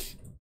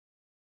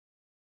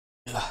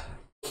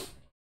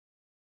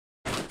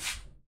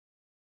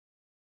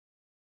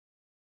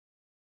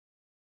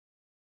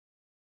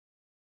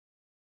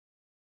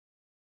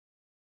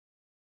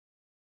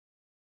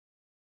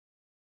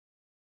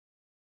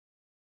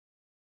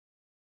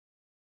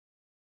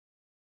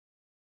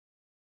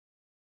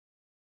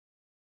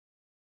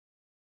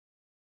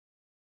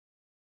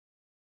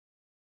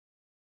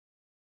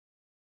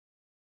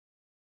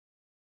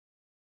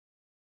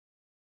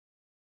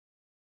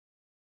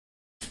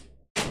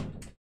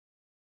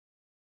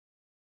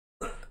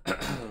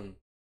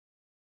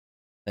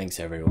 Thanks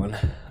everyone.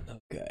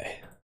 Okay,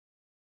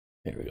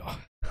 here we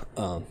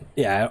go.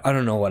 Yeah, I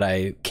don't know what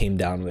I came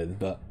down with,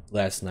 but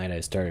last night I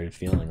started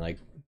feeling like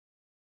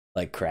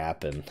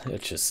crap, and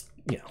it just,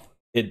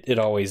 it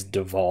always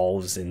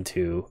devolves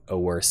into a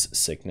worse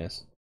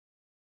sickness.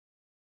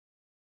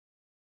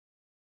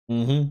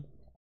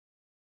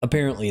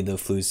 Apparently the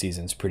flu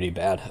season's pretty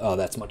bad. Oh,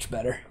 that's much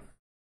better.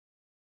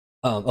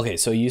 Okay,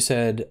 so you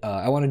said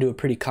I want to do a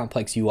pretty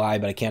complex UI,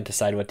 but I can't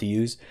decide what to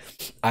use.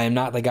 I am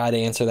not the guy to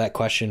answer that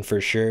question for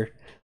sure.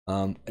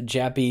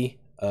 Jappy,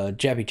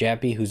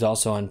 who's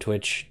also on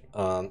Twitch,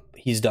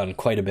 he's done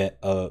quite a bit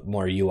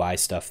more UI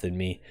stuff than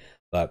me.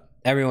 But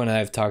everyone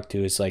I've talked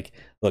to is like,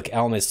 look,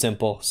 Elm is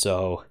simple,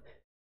 so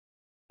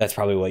that's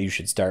probably what you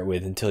should start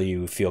with until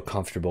you feel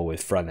comfortable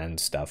with front end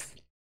stuff.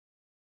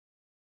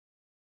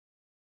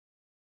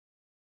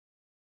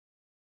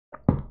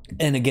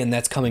 And again,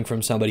 that's coming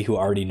from somebody who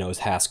already knows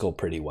Haskell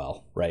pretty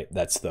well, right?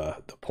 That's the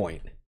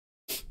point.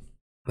 If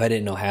I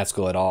didn't know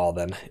Haskell at all,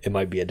 then it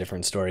might be a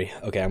different story.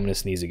 Okay, I'm going to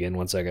sneeze again.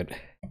 1 second.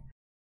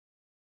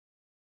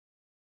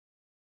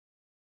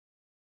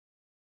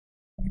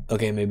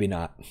 Okay, maybe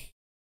not.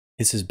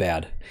 This is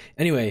bad.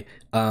 Anyway,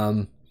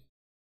 it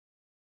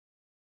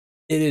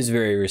is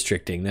very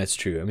restricting. That's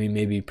true. I mean,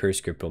 maybe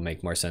PureScript will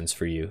make more sense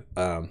for you.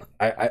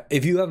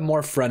 If you have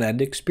more front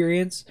end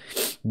experience,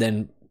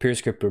 then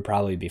PureScript would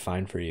probably be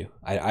fine for you.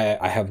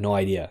 I have no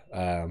idea.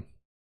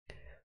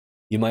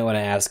 You might want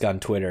to ask on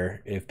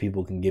Twitter if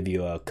people can give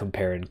you a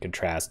compare and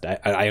contrast.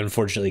 I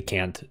unfortunately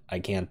can't. I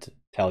can't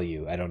tell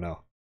you. I don't know.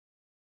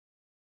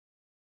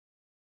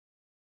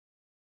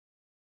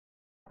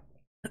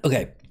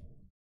 Okay.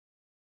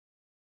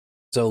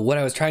 So what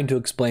I was trying to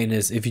explain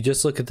is if you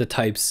just look at the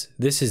types,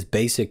 this is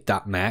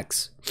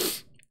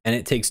basic.max, and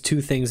it takes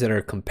two things that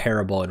are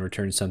comparable and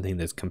returns something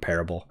that's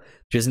comparable,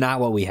 which is not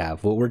what we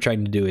have. What we're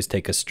trying to do is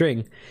take a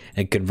string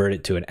and convert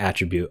it to an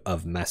attribute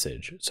of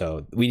message.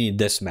 So we need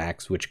this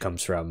max, which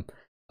comes from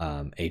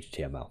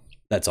HTML.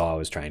 That's all I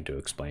was trying to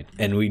explain.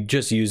 And we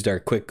just used our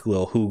quick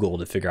little Hoogle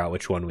to figure out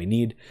which one we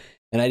need.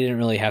 And I didn't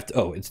really have to,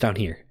 oh, it's down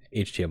here,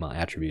 HTML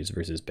attributes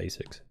versus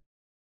basics.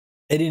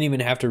 I didn't even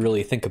have to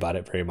really think about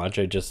it very much.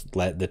 I just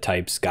let the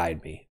types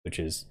guide me, which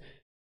is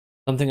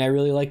something I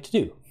really like to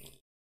do.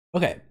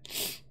 Okay.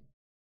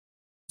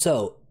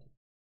 So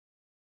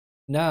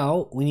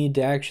now we need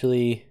to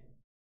actually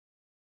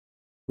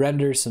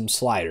render some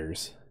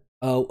sliders.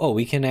 Oh,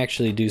 we can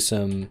actually do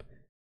some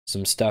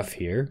stuff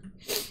here.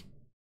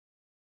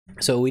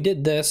 So we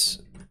did this,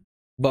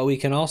 but we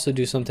can also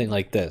do something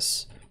like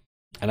this.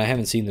 And I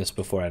haven't seen this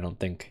before, I don't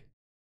think.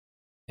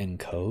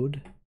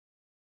 Encode.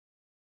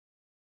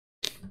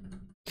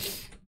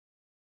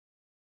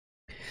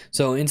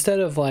 So instead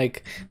of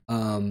like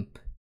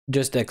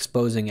just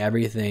exposing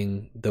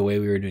everything the way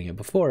we were doing it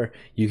before,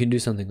 you can do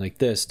something like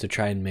this to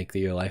try and make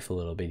your life a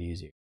little bit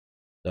easier.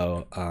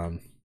 So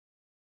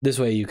this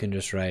way you can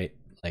just write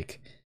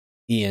like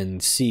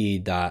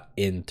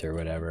enc.int or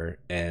whatever,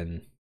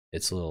 and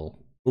it's a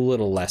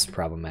little less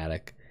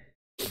problematic.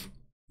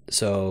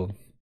 So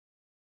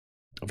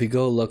if we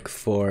go look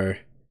for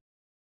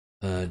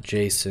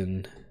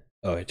JSON,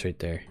 oh, it's right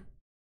there.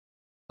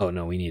 Oh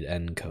no, we need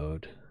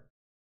encode.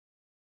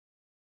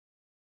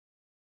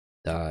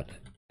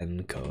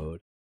 .encode.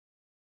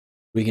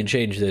 We can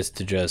change this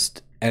to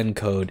just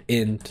encode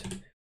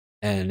int,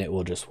 and it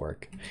will just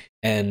work.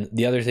 And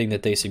the other thing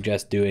that they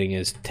suggest doing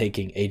is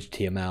taking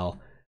HTML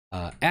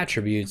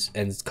attributes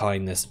and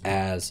calling this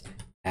as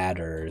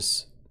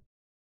adders.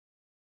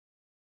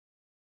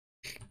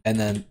 And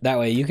then that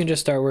way you can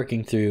just start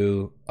working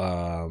through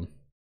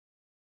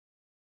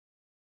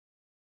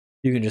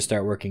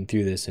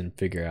this and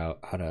figure out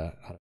how to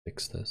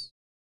fix this.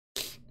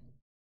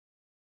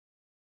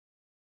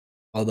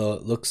 Although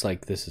it looks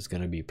like this is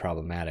going to be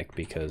problematic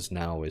because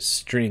now with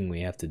string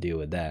we have to deal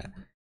with that.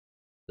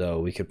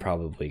 So we could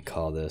probably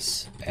call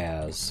this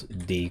as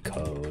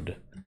decode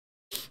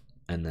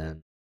and then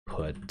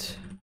put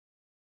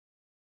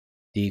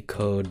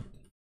decode.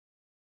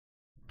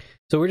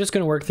 So we're just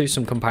going to work through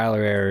some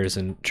compiler errors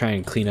and try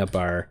and clean up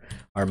our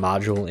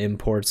module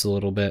imports a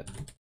little bit.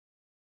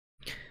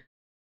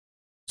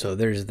 So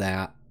there's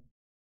that.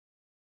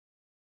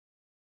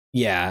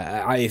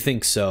 Yeah, I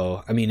think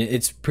so. I mean,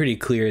 it's pretty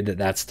clear that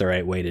that's the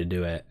right way to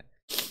do it.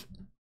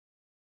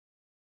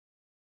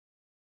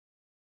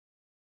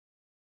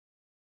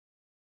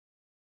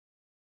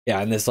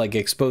 Yeah, and this like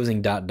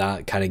exposing ...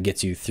 kind of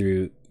gets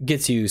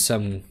you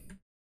some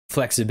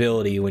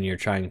flexibility when you're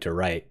trying to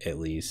write, at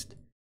least.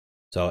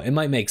 So it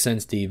might make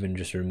sense to even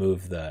just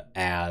remove the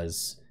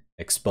as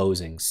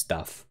exposing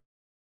stuff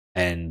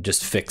and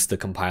just fix the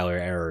compiler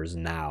errors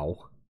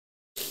now.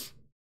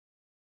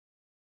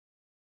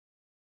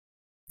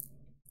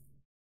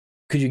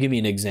 Could you give me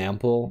an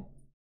example?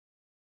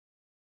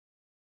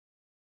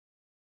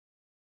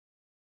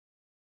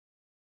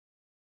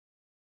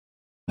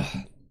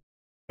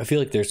 I feel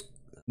like there's,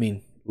 I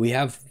mean, we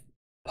have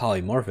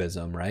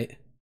polymorphism, right?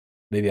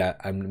 Maybe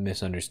I'm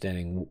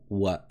misunderstanding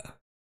what,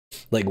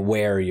 like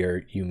where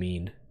you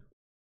mean.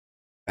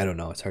 I don't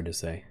know, it's hard to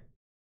say.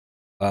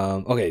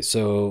 Okay,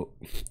 so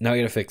now we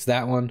gotta fix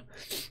that one.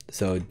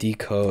 So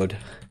decode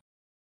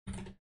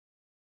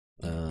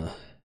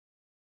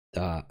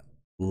dot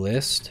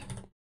list.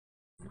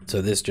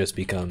 So this just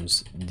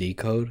becomes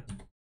decode.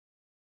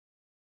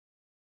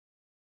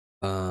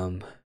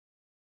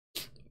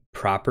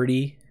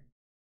 Property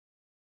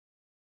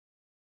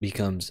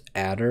becomes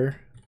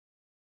adder.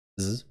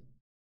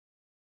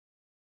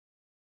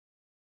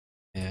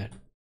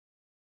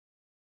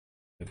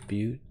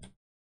 Attribute.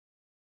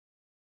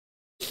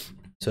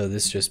 So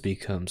this just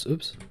becomes,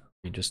 oops, let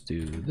me just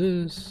do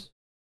this.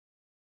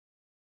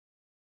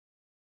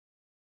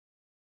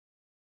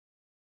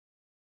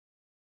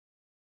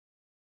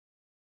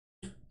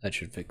 That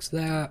should fix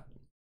that.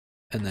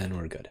 And then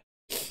we're good.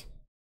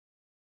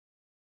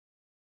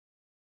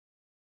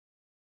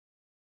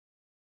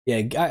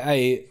 Yeah,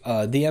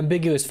 the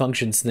ambiguous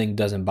functions thing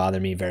doesn't bother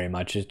me very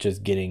much. It's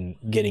just getting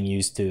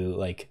used to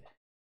like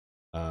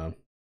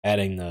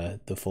adding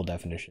the full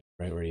definition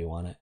right where you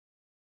want it.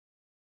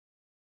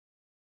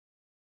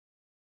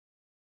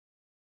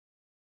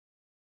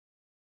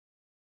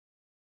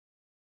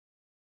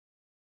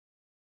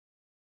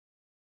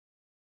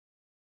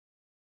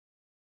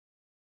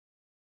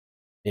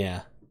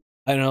 Yeah.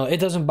 I don't know. It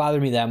doesn't bother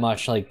me that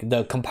much. Like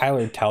the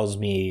compiler tells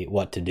me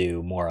what to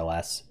do more or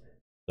less.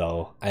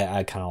 So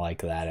I kind of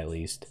like that at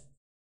least.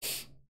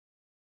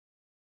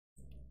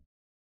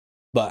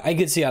 But I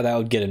could see how that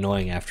would get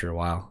annoying after a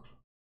while.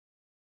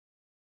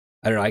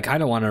 I don't know. I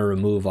kind of want to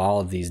remove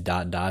all of these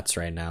dots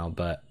right now,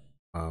 but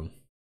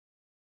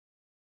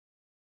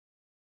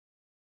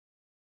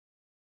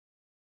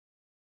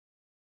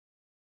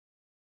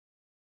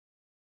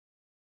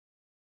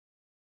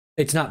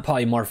it's not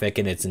polymorphic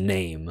in its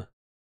name.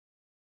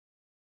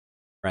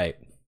 Right.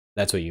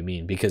 That's what you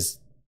mean because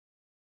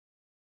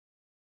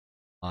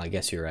I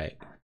guess you're right.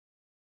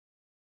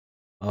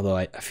 Although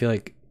I feel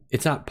like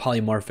it's not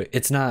polymorphic.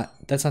 It's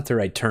not, that's not the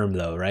right term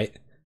though, right?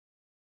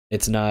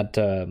 It's not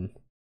because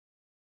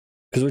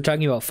we're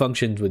talking about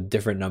functions with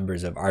different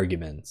numbers of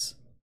arguments,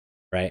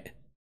 right?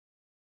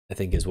 I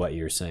think is what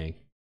you're saying.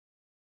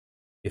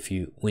 If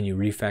you, when you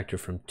refactor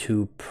from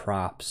 2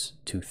 props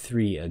to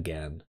 3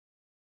 again.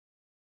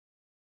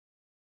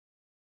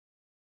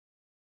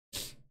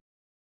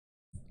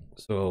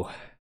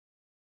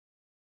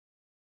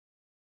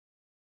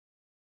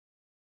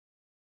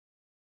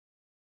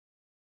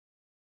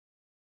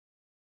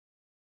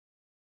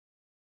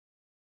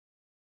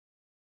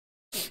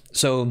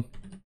 So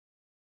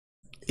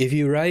if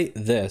you write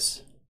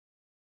this,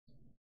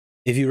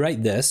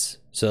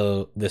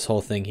 so this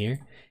whole thing here,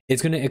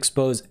 it's going to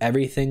expose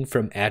everything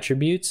from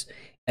attributes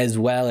as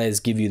well as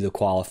give you the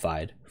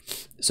qualified.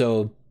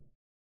 So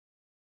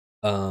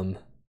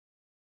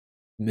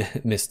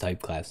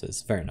mistype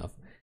classes, fair enough.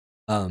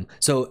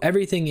 So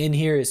everything in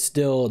here is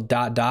still ...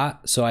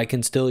 so I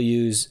can still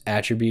use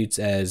attributes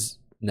as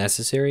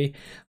necessary,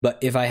 but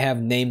if I have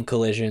name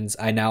collisions,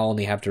 I now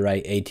only have to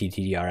write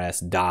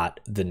attdrs dot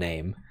the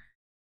name.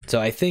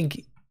 So I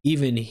think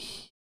even,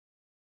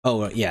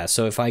 oh yeah,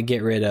 so if I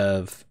get rid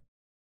of,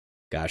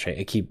 gosh,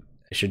 I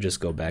should just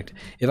go back to,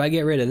 if I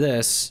get rid of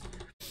this,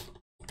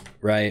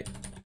 right,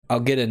 I'll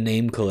get a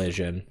name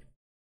collision,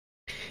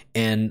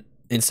 and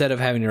instead of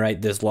having to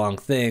write this long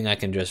thing, I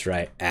can just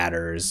write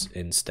adders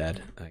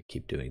instead. I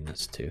keep doing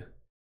this too.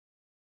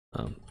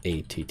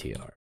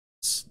 ATTR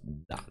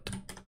dot.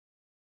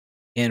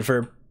 And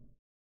for,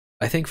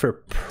 I think for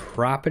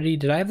property,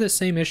 did I have the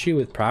same issue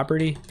with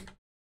property?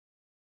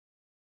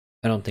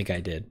 I don't think I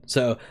did.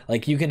 So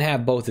like you can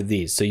have both of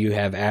these. So you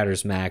have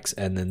adders max,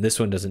 and then this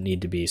one doesn't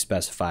need to be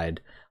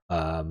specified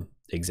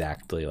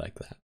exactly like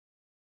that.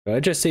 So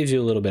it just saves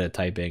you a little bit of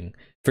typing.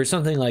 For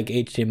something like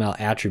HTML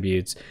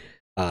attributes,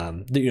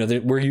 you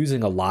know, we're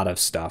using a lot of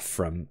stuff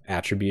from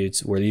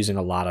attributes. We're using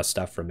a lot of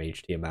stuff from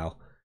HTML.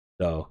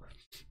 So,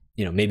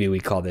 you know, maybe we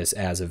call this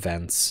as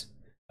events.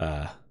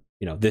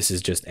 You know, this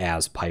is just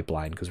as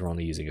pipeline because we're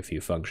only using a few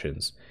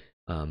functions.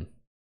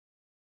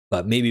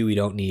 But maybe we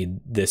don't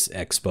need this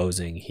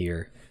exposing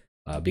here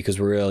because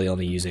we're really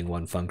only using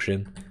one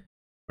function.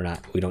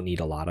 We don't need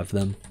a lot of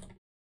them.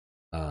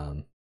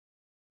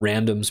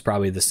 Random's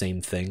probably the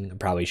same thing. I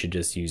probably should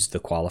just use the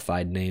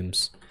qualified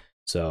names.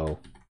 So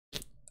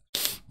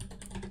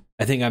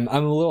I think I'm a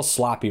little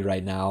sloppy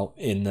right now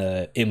in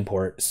the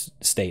import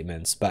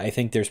statements, but I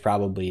think there's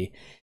probably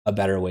a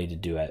better way to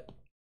do it.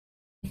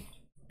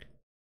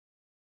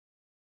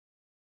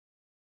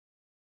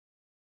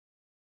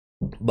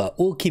 But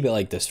we'll keep it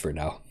like this for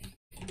now.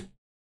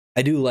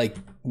 I do like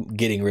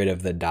getting rid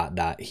of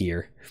the ...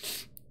 here.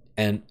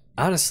 And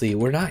honestly,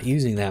 we're not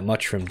using that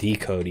much from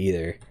decode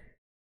either.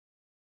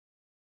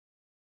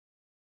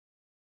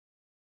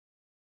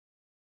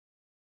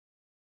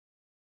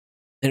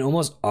 And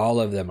almost all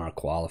of them are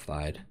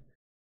qualified.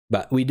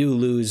 But we do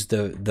lose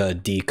the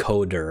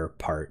decoder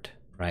part,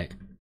 right?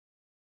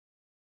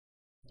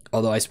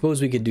 Although I suppose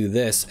we could do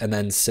this and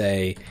then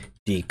say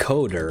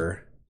decoder,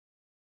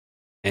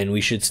 and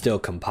we should still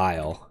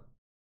compile.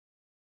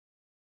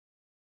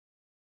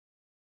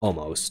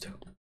 Almost.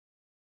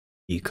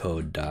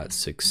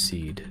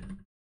 Decode.succeed.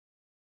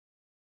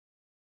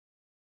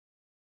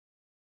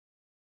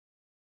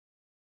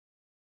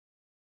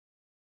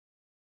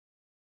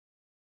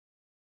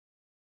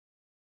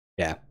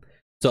 Yeah.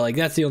 So like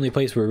that's the only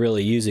place we're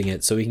really using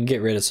it, so we can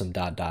get rid of some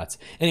dots.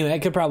 Anyway, I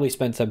could probably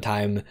spend some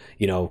time,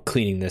 you know,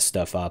 cleaning this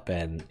stuff up,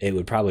 and it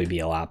would probably be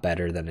a lot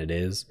better than it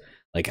is.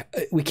 Like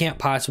we can't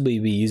possibly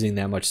be using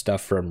that much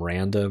stuff from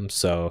random,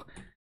 so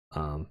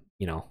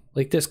you know,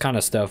 like this kind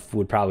of stuff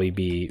would probably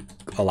be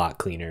a lot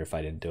cleaner if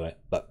I didn't do it.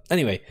 But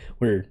anyway,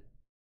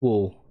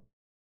 we'll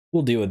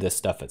deal with this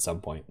stuff at some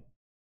point.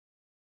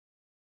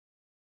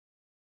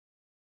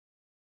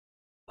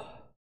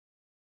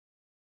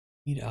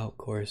 Read out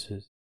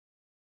courses.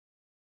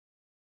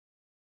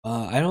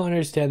 I don't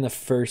understand the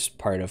first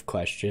part of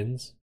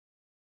questions.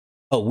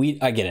 Oh,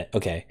 I get it.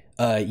 Okay.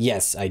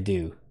 Yes, I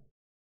do.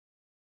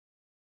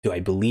 Do I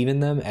believe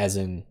in them as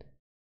in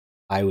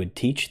I would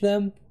teach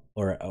them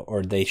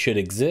or they should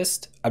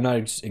exist? I'm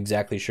not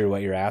exactly sure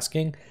what you're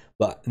asking,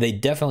 but they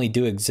definitely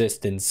do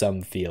exist in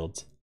some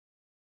fields.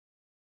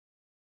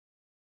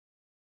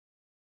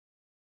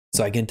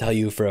 So I can tell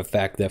you for a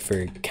fact that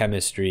for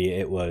chemistry,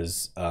 it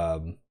was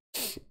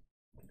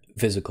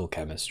physical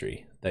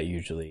chemistry that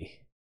usually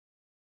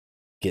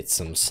gets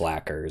some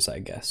slackers, I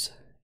guess,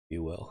 if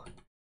you will.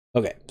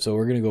 Okay, so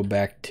we're gonna go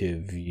back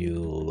to view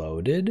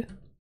loaded.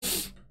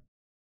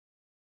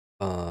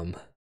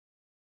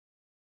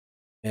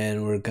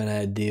 And we're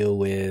gonna deal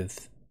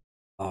with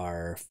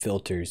our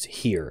filters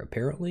here,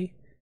 apparently.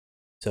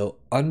 So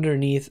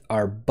underneath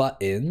our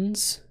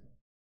buttons,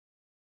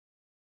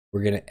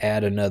 we're gonna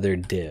add another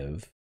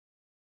div.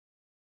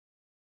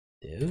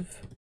 Div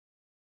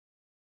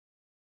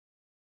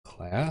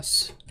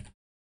class.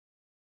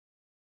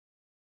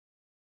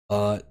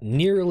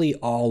 Nearly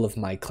all of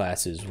my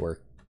classes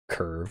were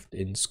curved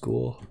in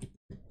school.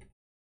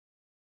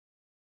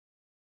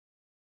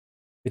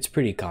 It's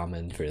pretty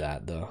common for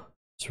that though.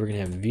 So we're gonna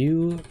have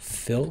view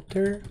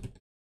filter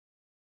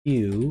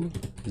view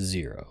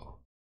 0.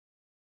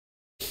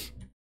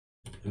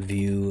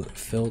 View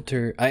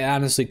filter. I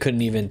honestly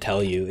couldn't even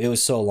tell you. It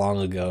was so long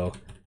ago.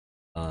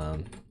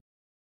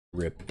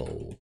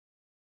 Ripple.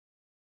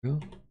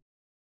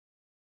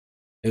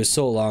 It was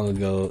so long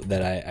ago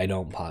that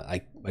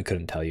I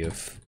couldn't tell you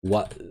if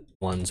what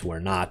ones were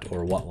not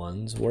or what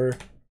ones were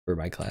for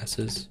my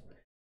classes.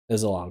 It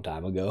was a long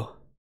time ago.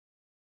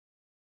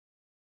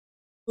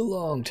 A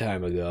long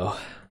time ago.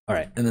 All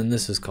right, and then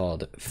this is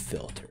called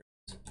filters.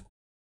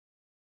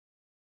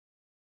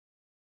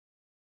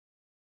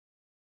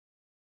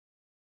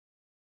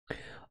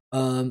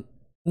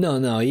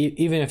 No,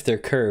 even if they're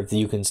curved,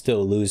 you can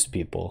still lose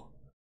people.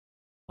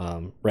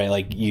 Right,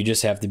 like you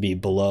just have to be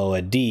below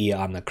a D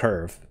on the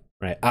curve,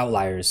 right?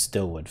 Outliers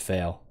still would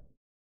fail.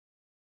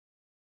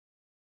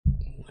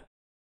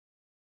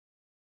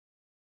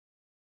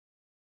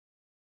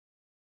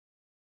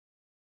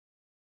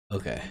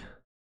 Okay.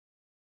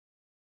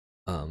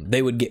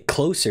 They would get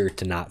closer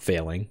to not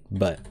failing,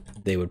 but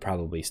they would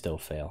probably still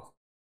fail.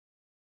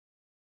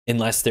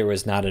 Unless there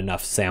was not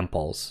enough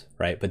samples,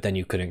 right? But then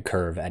you couldn't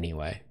curve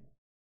anyway.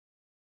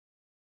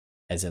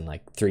 As in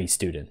like 3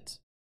 students.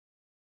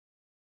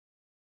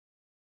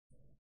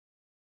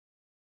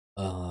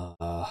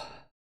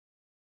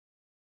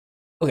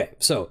 Okay,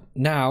 so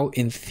now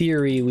in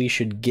theory we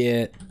should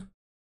get,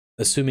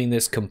 assuming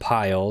this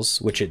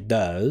compiles, which it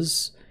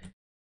does,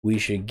 we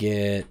should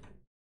get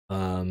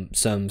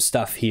some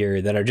stuff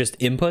here that are just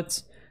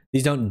inputs.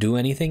 These don't do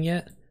anything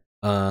yet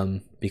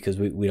because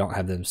we don't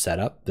have them set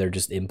up. They're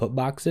just input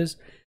boxes.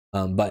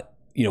 But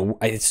you know,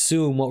 I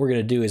assume what we're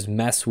gonna do is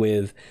mess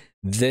with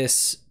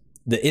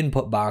the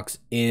input box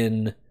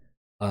in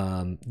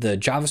the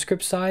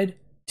JavaScript side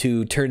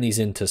to turn these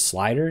into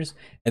sliders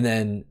and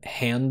then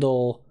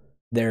handle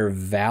their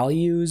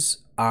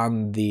values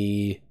on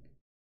the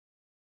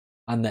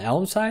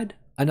Elm side.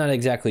 I'm not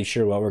exactly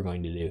sure what we're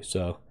going to do,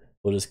 so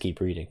we'll just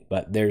keep reading.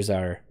 But there's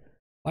our,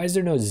 why is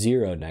there no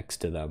 0 next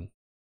to them?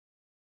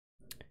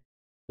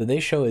 So they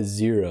show a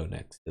 0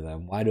 next to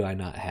them. Why do I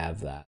not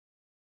have that?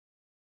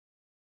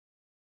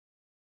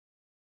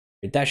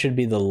 That should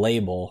be the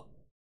label,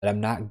 but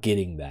I'm not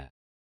getting that.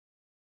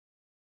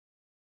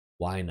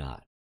 Why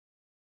not?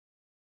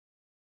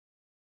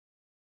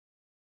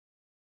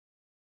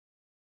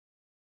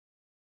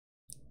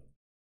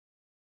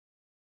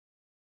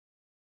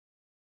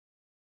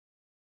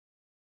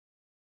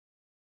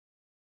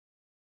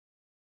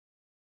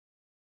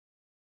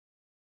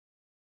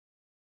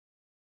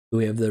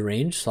 We have the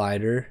range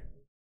slider,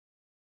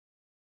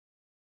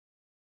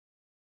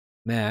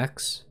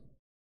 max,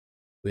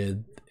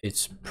 with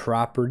its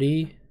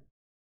property.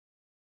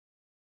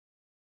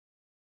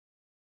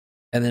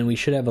 And then we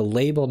should have a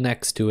label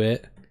next to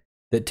it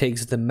that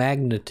takes the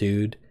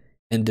magnitude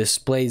and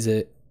displays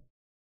it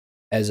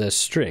as a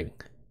string.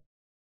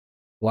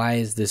 Why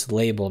is this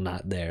label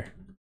not there?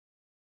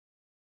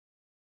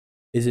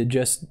 Is it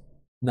just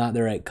not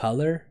the right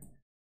color?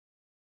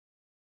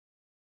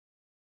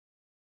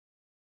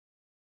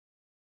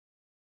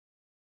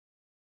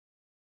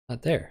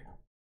 Not there.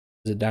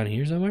 Is it down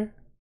here somewhere?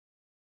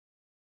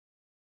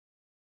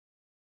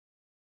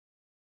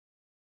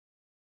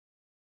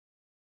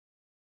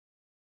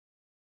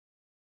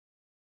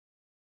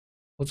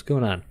 What's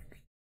going on?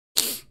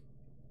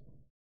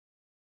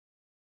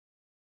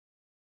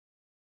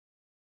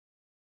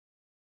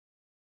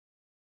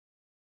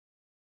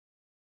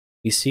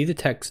 We see the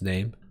text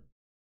name.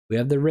 We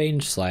have the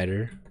range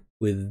slider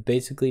with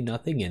basically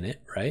nothing in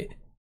it, right?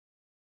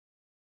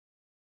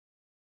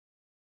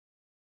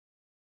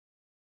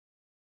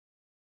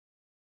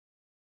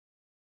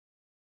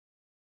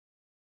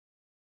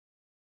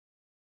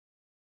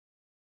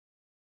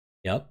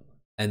 Yep.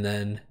 And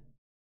then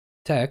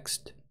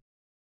text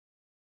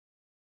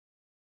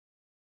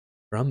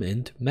from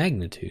int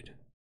magnitude.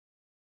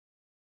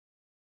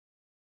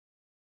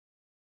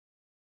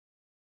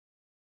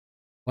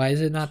 Why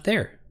is it not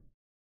there?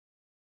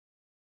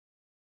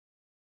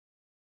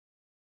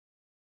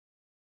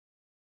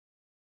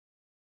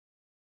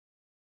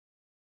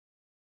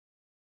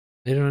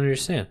 I don't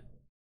understand.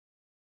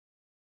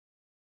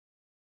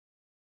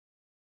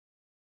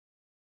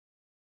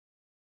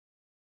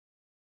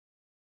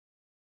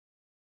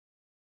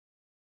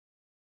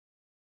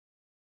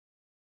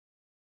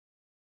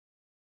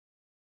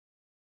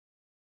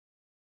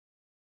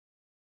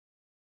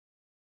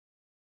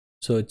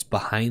 So it's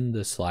behind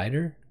the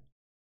slider?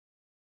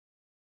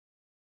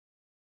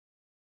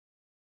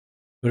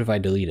 What if I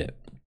delete it?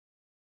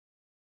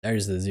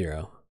 There's the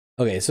 0.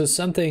 Okay, so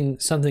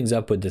something's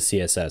up with the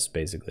CSS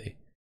basically.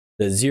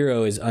 The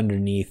 0 is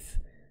underneath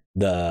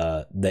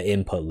the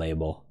input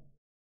label.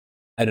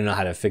 I don't know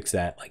how to fix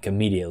that like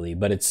immediately,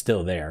 but it's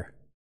still there.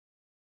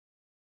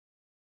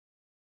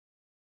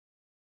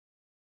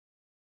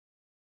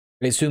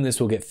 I assume this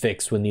will get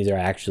fixed when these are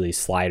actually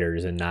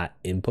sliders and not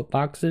input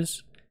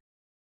boxes.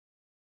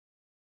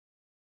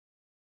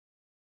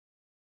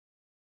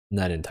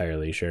 Not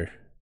entirely sure.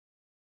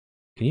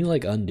 Can you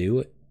like undo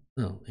it?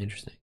 Oh,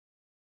 interesting.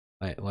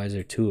 Why is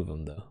there 2 of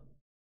them though?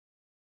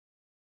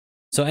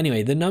 So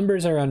anyway, the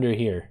numbers are under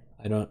here.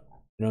 I don't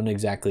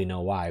exactly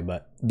know why,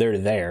 but they're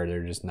there.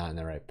 They're just not in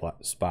the right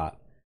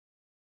spot.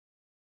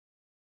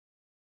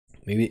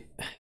 Maybe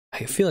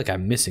I feel like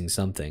I'm missing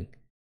something.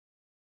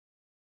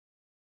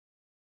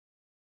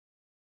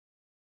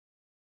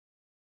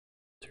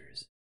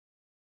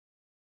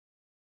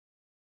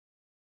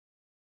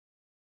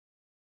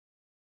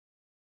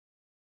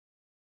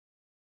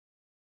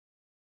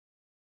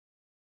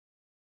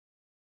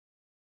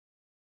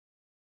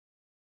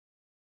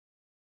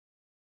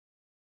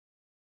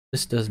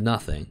 This does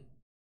nothing.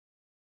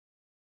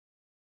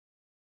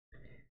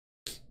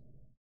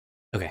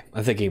 Okay,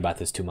 I'm thinking about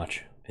this too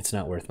much. It's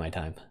not worth my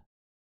time.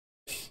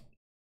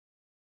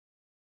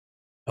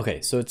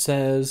 Okay, so it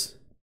says,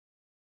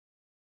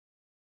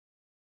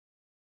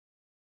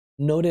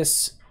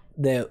 notice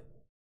that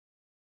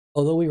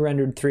although we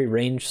rendered 3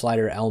 range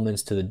slider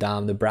elements to the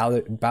DOM, the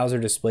browser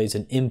displays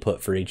an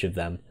input for each of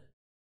them.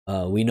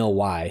 We know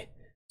why.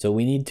 So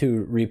we need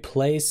to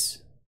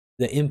replace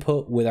the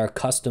input with our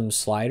custom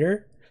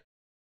slider,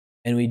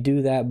 and we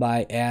do that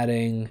by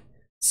adding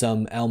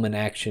some element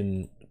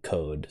action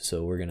code.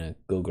 So we're gonna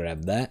go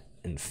grab that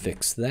and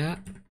fix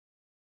that.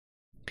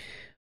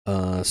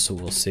 So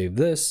we'll save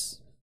this.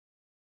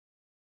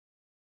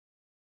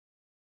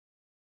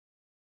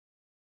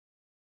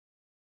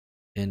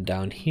 And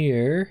down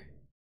here,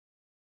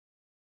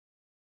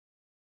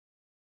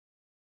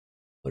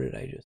 what did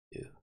I just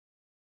do?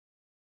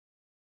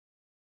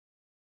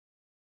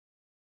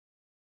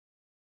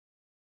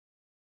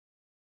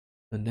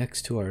 So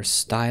next to our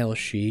style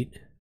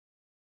sheet,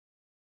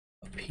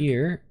 up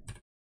here,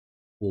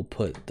 we'll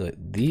put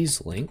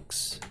these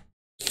links.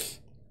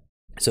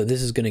 So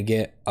this is gonna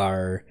get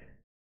our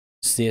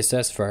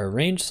CSS for our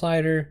range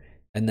slider,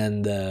 and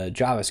then the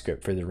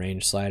JavaScript for the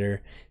range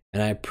slider.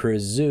 And I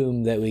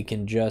presume that we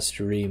can just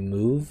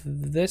remove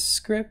this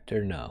script,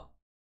 or no?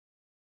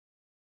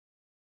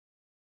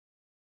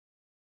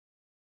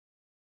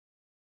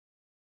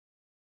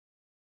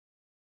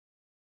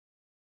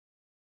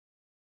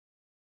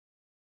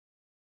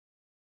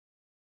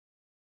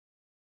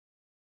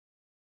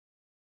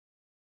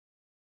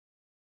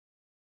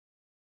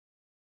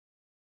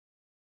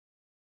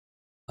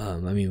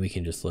 I mean, we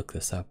can just look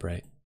this up,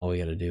 right? All we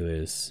gotta do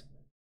is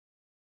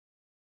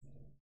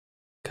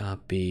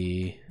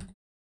copy.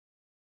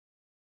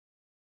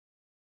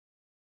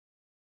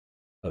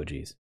 Oh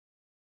geez,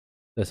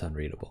 that's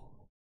unreadable.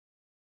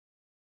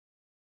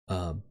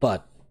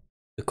 But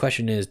the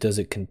question is, does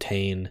it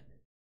contain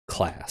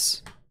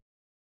class?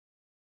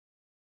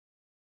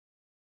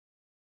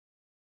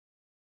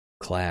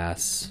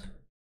 Class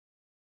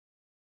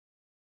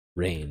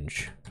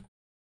range.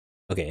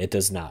 Okay, it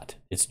does not.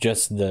 It's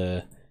just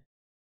the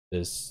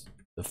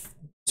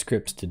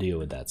scripts to deal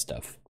with that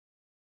stuff.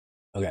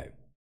 Okay.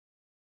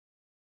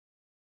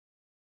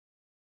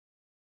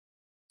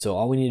 So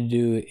all we need to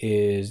do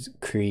is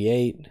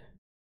create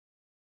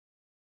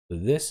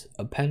this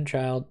append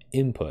child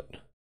input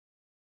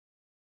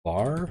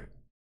var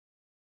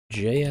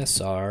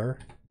JSR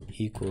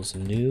equals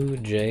new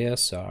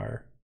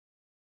JSR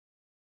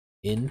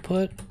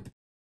input.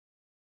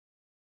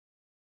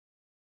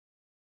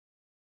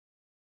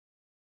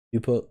 You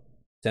put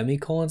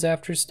semicolons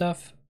after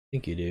stuff? I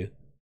think you do.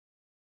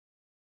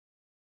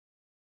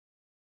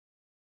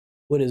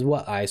 What is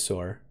what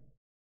eyesore?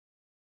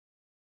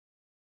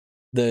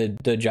 The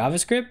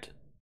JavaScript?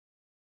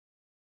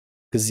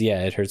 Because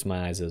yeah, it hurts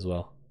my eyes as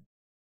well.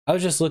 I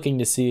was just looking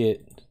to see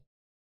it.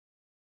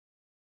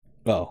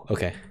 Oh,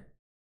 okay.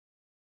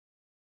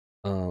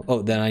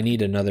 Oh, then I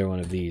need another one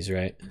of these,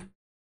 right?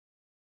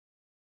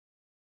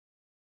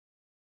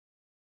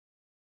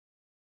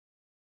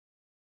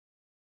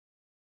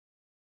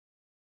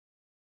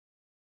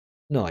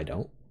 No, I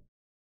don't.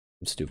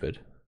 I'm stupid.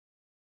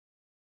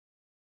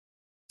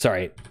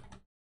 Sorry.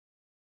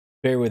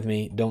 Bear with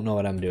me. Don't know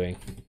what I'm doing.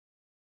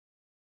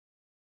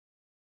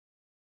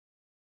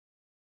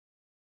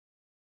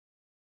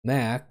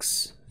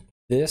 max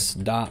this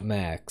dot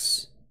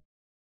max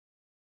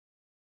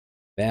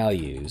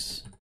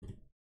values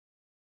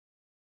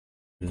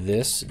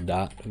this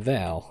dot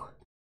val.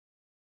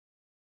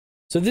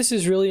 So this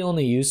is really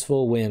only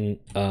useful when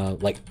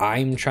like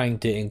I'm trying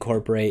to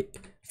incorporate,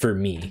 for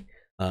me,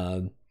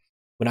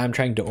 when I'm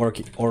trying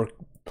to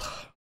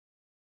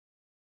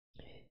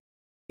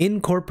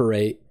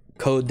incorporate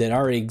code that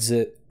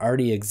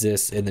already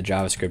exists in the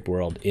JavaScript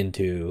world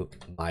into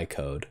my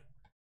code.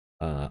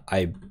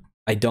 I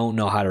don't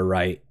know how to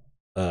write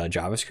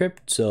JavaScript,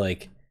 so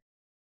like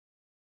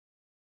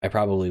I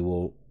probably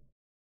will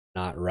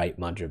not write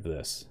much of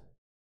this.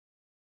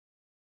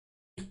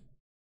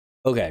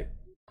 Okay,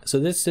 so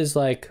this is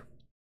like,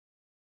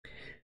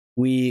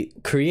 we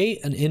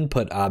create an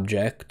input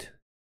object,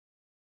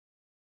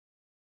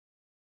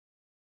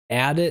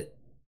 add it,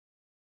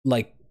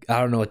 like, I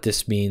don't know what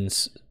this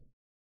means,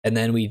 and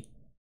then we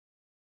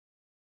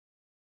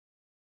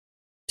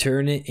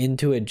turn it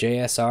into a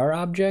JSR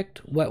object?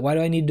 Why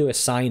do I need to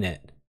assign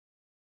it?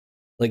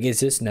 Like, is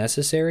this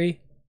necessary?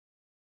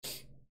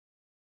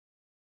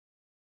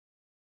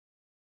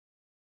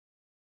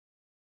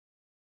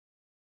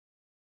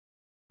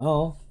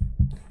 Oh.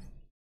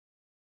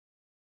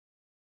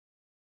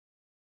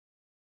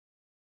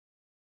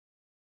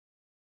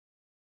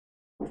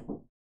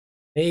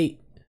 Hey.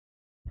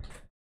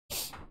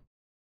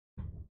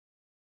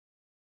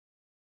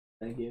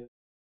 Thank you.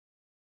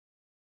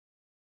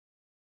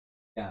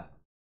 Yeah.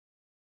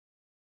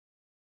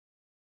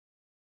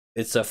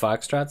 It's the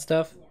Foxtrot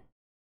stuff?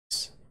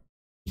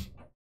 Yeah.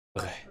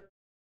 Okay.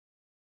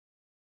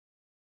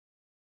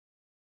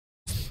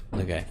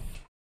 Okay.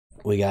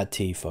 We got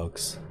tea,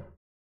 folks.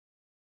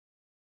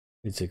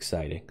 It's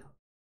exciting.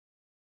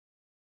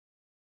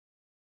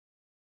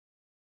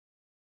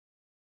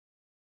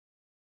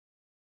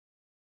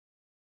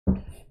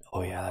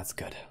 Oh yeah, that's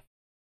good.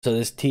 So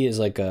this tea is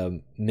like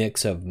a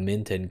mix of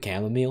mint and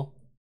chamomile,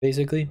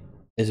 basically.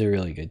 It's a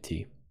really good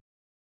tea.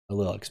 A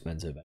little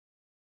expensive.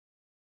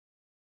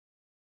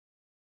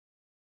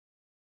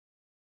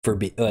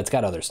 Oh, it's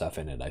got other stuff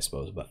in it, I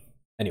suppose, but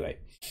anyway.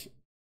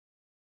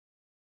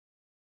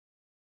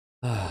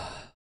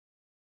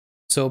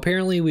 So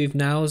apparently we've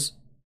now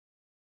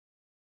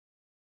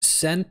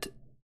sent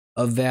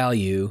a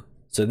value.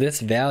 So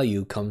this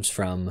value comes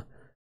from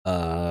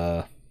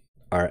our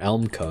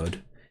Elm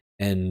code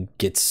and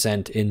gets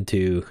sent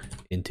into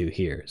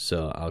here.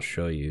 So I'll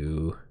show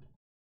you.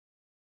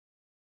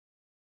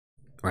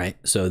 Right,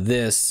 so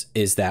this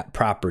is that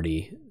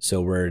property.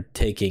 So we're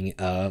taking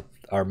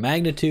our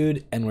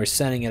magnitude and we're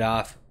setting it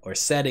off, or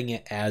setting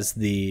it as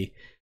the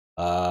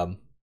a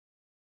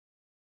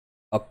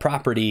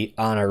property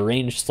on our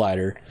range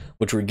slider,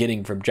 which we're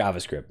getting from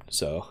JavaScript.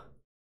 So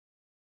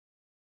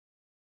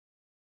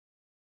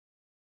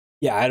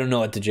yeah, I don't know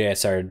what the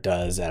JSR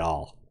does at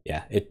all.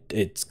 Yeah,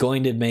 it's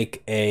going to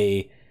make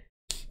a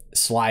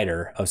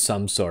slider of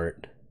some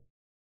sort.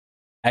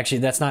 Actually,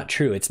 that's not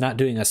true. It's not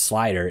doing a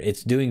slider.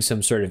 It's doing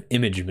some sort of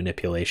image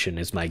manipulation,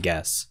 is my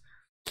guess.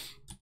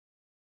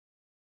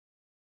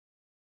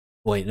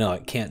 Wait, no,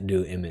 it can't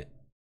do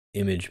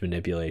image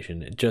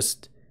manipulation. It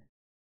just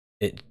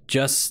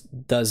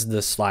does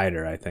the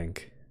slider, I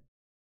think.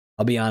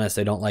 I'll be honest,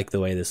 I don't like the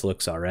way this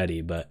looks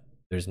already, but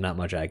there's not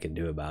much I can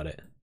do about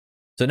it.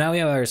 So now we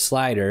have our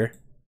slider.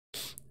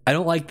 I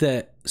don't like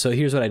so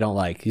here's what I don't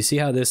like. You see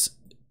how this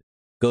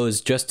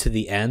goes just to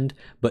the end,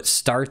 but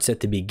starts at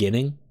the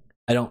beginning?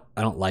 I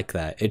don't like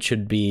that. It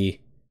should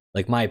be,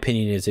 like, my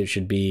opinion is it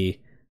should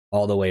be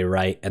all the way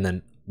right, and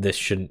then this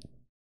shouldn't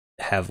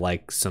have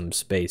like some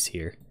space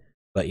here.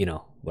 But you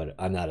know,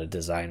 I'm not a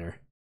designer.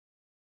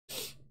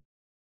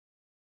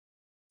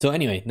 So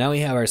anyway, now we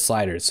have our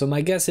sliders. So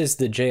my guess is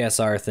the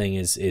JSR thing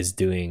is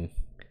doing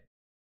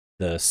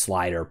the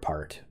slider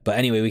part. But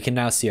anyway, we can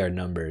now see our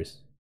numbers.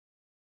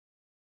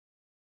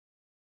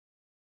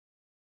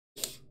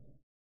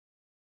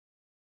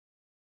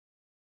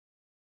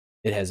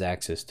 It has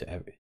access to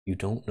every. You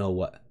don't know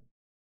what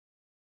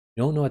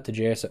the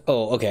JSR.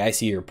 Oh, okay, I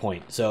see your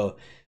point. So,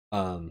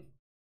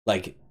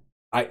 like,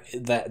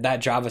 that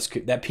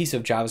JavaScript, that piece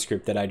of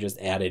JavaScript that I just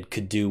added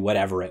could do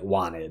whatever it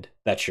wanted.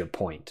 That's your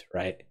point,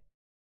 right?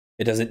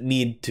 It doesn't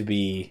need to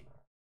be.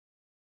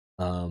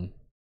 I'm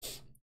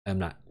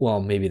not.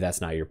 Well, maybe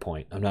that's not your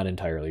point. I'm not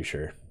entirely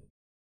sure.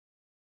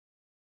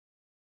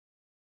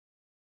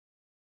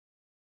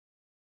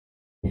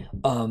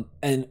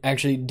 And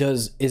actually,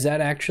 is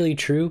that actually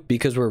true?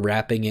 Because we're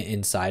wrapping it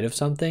inside of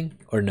something,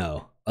 or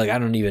no? Like,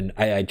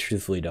 I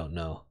truthfully don't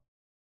know.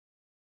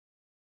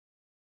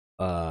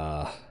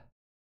 I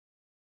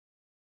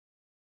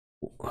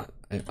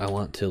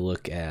want to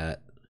look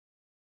at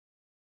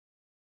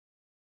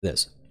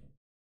this.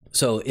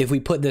 So if we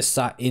put this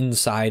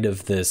inside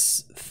of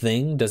this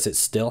thing, does it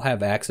still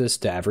have access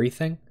to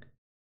everything,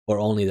 or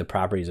only the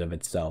properties of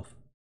itself?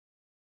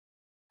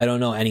 I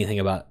don't know anything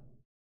about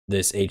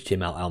this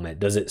HTML element.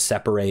 Does it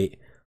separate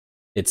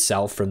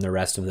itself from the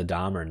rest of the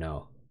DOM, or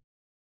no?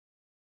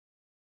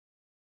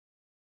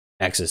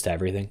 Access to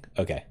everything?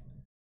 Okay.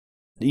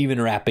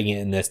 even wrapping it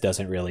in this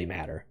doesn't really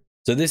matter.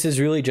 So this is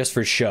really just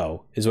for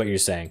show, is what you're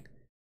saying.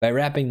 By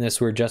wrapping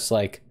this, we're just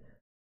like,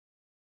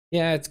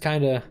 yeah, it's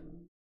kind of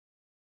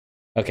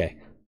okay.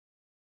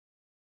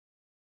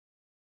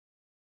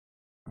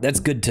 That's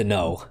good to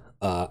know.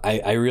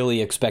 I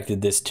really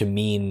expected this to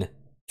mean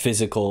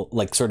physical,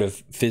 like sort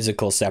of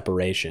physical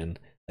separation.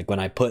 Like when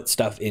I put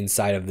stuff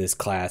inside of this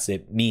class,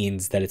 it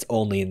means that it's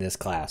only in this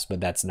class, but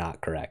that's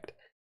not correct.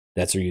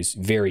 That's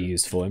very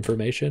useful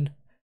information.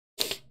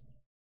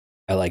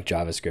 I like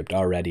JavaScript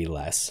already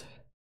less.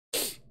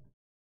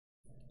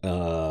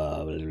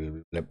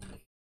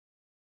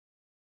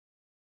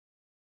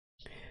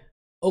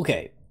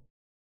 Okay.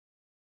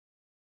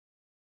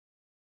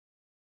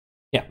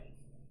 Yeah.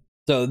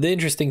 So the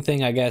interesting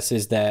thing, I guess,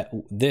 is that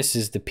this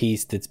is the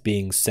piece that's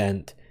being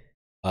sent,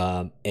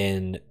 or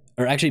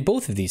actually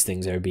both of these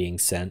things are being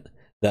sent,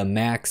 the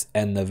max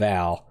and the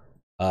val,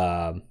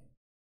 so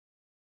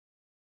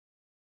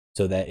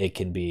that it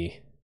can be,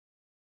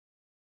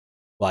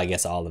 well, I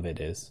guess all of it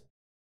is.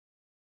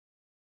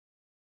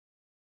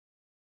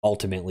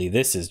 Ultimately,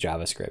 this is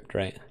JavaScript,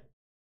 right?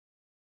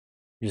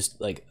 Just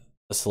like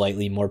a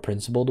slightly more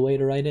principled way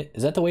to write it.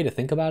 Is that the way to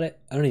think about it?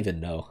 I don't even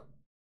know.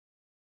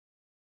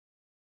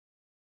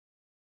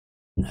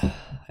 I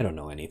don't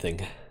know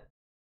anything.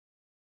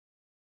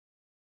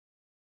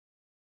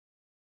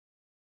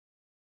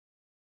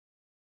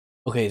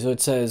 Okay, so it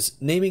says,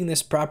 naming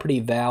this property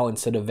val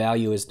instead of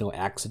value is no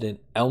accident.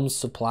 Elm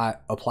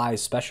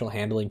applies special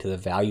handling to the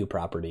value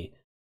property,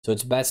 so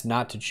it's best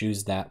not to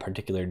choose that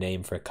particular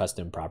name for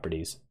custom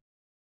properties.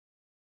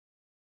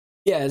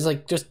 Yeah, it's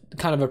like just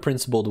kind of a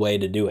principled way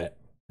to do it.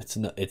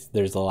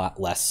 There's a lot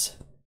less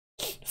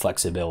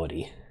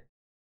flexibility.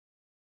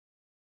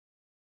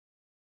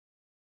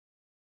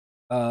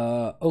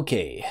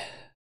 Okay.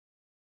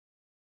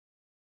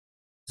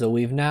 So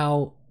we've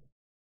now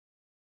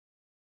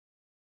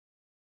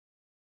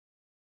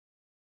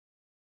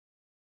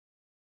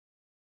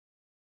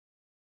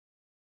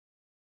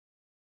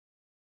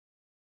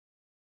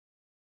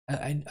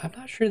I'm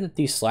not sure that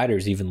these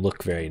sliders even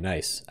look very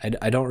nice.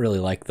 I don't really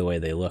like the way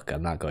they look,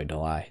 I'm not going to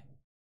lie.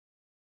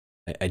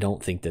 I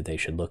don't think that they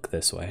should look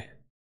this way.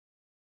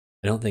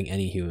 I don't think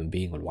any human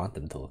being would want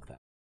them to look that way.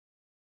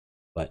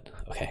 But,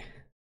 okay.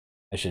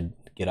 I should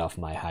get off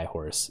my high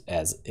horse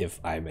as if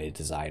I'm a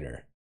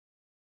designer.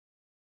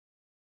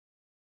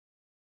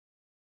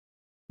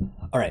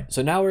 Alright,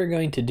 so now we're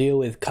going to deal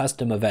with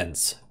custom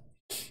events.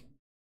 If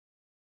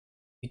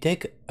you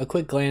take a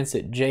quick glance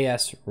at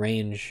JS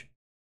range,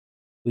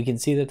 we can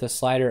see that the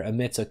slider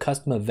emits a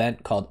custom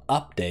event called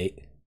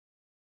update.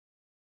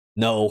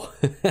 No,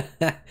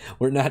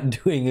 we're not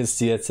doing a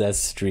CSS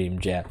stream,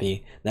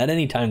 Jappy. Not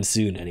anytime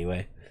soon,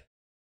 anyway.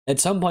 At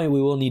some point,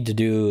 we will need to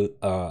do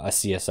a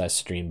CSS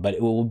stream, but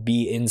it will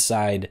be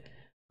inside.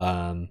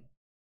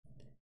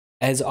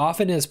 As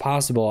often as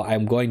possible,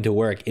 I'm going to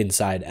work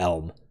inside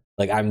Elm.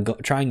 Like, I'm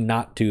trying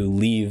not to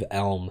leave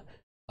Elm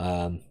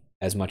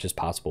as much as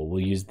possible.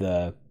 We'll use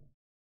the,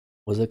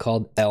 what's it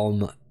called?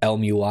 Elm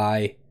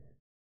UI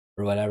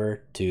or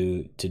whatever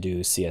to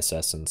do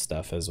CSS and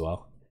stuff as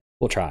well.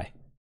 We'll try.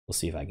 We'll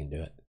see if I can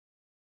do it.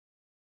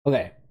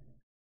 Okay.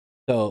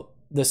 So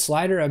the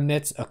slider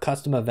emits a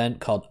custom event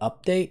called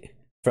update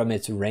from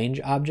its range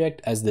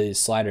object as the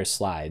slider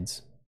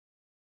slides.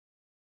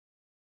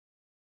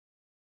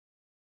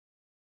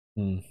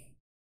 Yeah,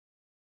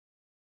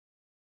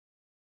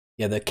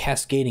 the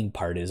cascading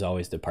part is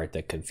always the part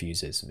that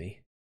confuses me.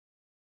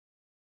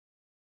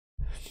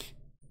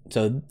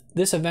 So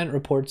this event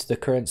reports the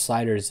current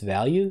slider's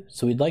value,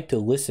 so we'd like to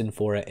listen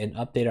for it and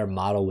update our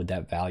model with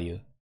that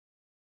value.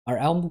 Our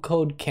Elm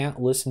code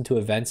can't listen to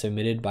events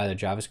emitted by the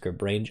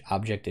JavaScript range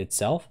object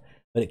itself,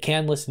 but it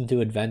can listen to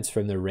events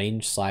from the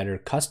range slider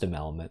custom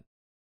element.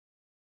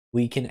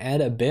 We can add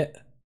a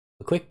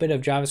quick bit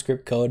of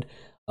JavaScript code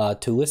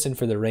to listen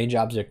for the range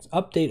object's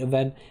update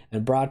event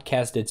and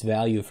broadcast its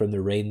value from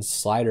the range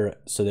slider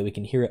so that we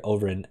can hear it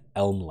over in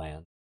Elm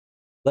land.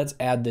 Let's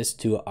add this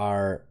to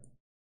our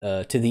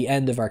to the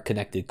end of our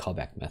connected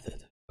callback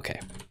method. Okay,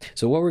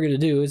 so what we're going to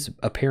do is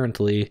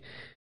apparently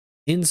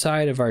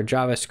inside of our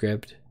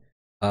JavaScript,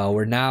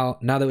 we're now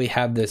that we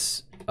have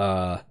this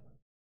what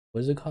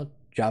is it called,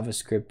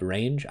 JavaScript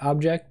range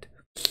object.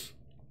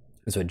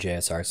 That's what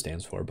JSR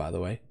stands for, by the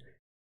way.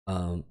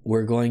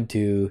 We're going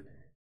to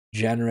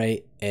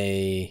generate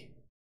an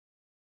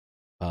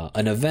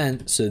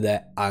event so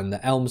that on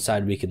the Elm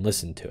side we can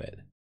listen to it.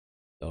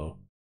 So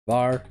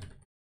var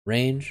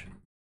range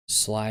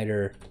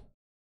slider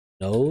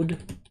node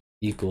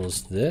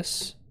equals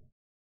this.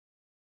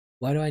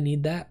 Why do I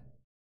need that?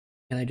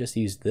 Can I just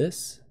use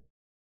this?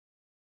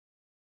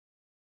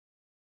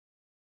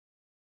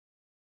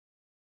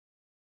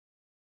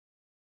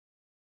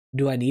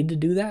 Do I need to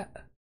do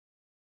that?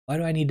 Why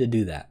do I need to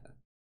do that?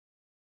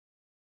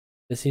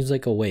 This seems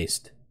like a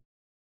waste.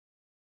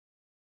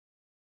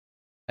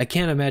 I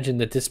can't imagine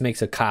that this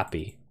makes a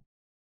copy.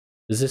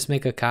 Does this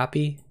make a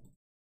copy?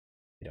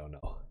 I don't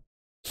know.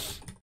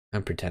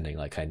 I'm pretending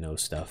like I know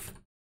stuff.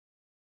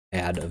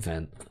 Add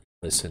event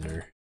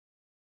listener.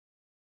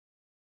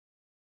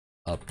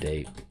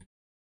 update.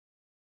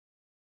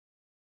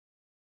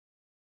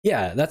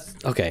 Yeah, that's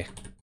okay.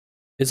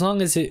 As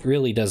long as it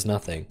really does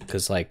nothing,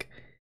 because like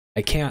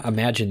I can't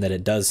imagine that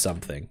it does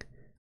something.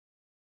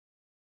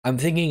 I'm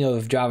thinking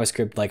of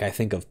JavaScript like I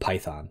think of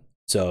Python.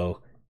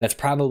 So that's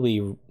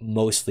probably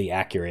mostly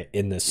accurate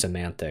in the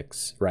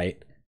semantics,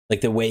 right?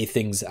 Like the way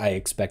things I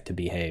expect to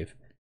behave.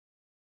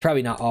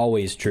 Probably not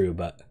always true,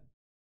 but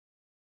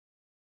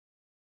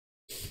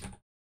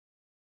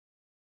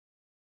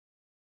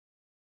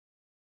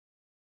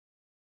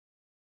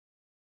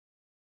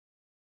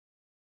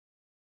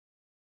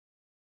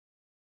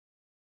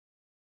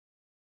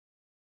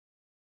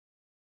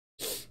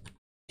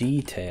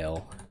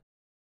detail.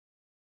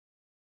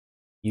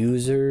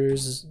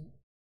 Users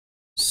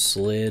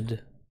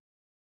slid.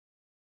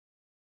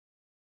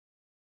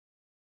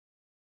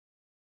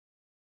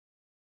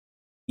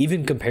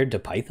 Even compared to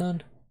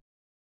Python?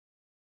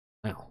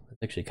 Wow,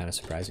 that's actually kind of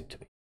surprising to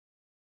me.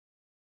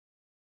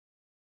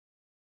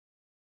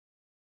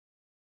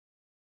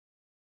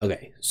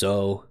 Okay,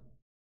 so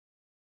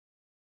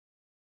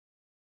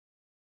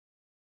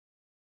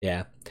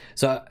yeah.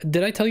 So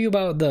did I tell you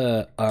about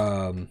the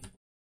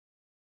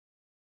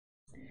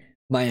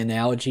my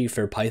analogy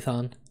for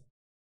Python?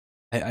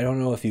 I don't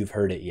know if you've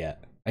heard it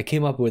yet. I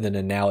came up with an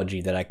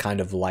analogy that I kind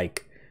of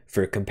like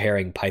for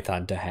comparing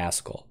Python to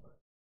Haskell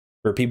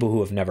for people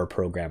who have never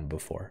programmed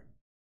before.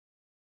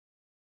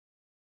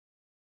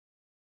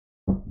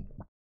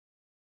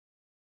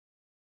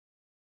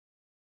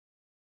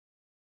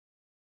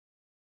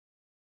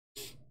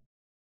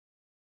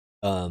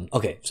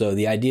 Okay, so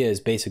the idea is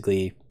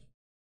basically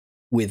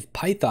with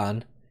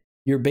Python,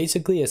 you're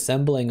basically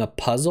assembling a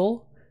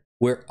puzzle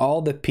where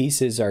all the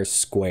pieces are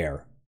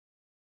square,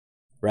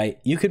 right?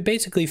 You could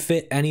basically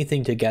fit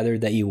anything together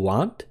that you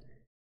want,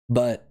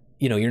 but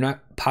you know, you're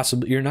not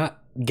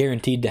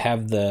guaranteed to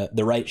have the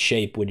right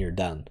shape when you're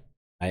done,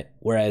 right?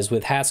 Whereas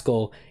with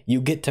Haskell,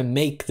 you get to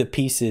make the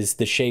pieces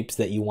the shapes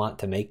that you want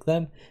to make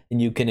them,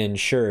 and you can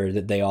ensure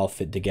that they all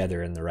fit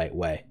together in the right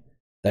way.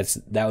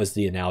 That was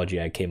the analogy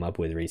I came up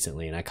with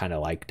recently, and I kind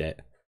of liked it.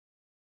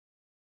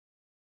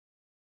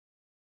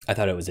 I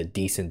thought it was a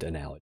decent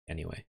analogy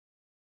anyway.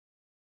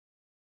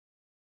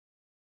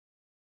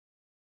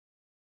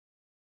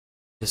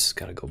 This has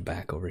got to go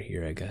back over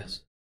here, I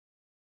guess.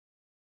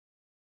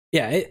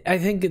 Yeah, I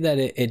think that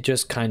it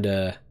just kind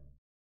of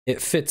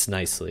it fits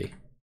nicely.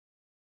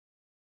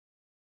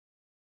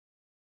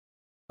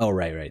 Oh,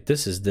 right.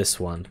 This is this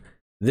one.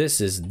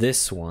 This is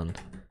this one.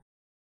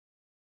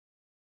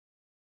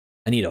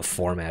 I need a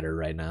formatter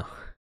right now.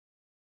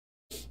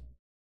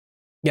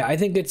 Yeah, I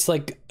think it's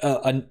like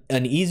an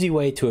easy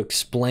way to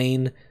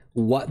explain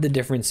what the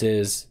difference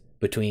is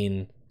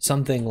between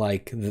something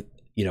like,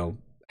 you know,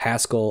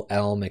 Haskell,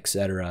 Elm,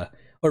 etc.,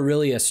 or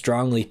really a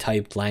strongly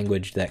typed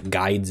language that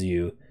guides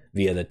you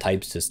via the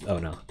type system.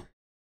 Oh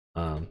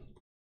no,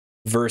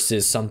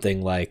 versus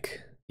something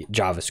like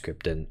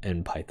JavaScript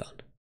and Python.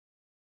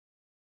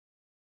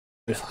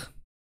 Ugh.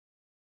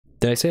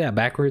 Did I say that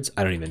backwards?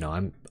 I don't even know.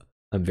 I'm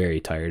very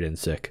tired and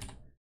sick.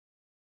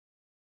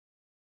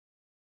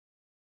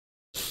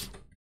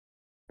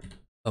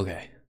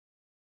 Okay.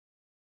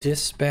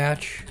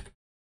 Dispatch.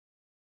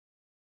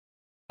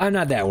 I'm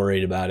not that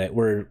worried about it.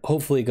 We're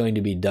hopefully going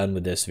to be done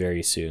with this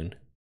very soon.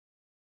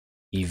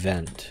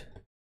 Event.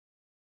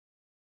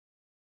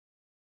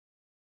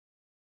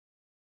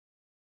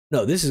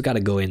 No, this has got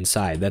to go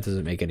inside. That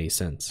doesn't make any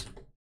sense.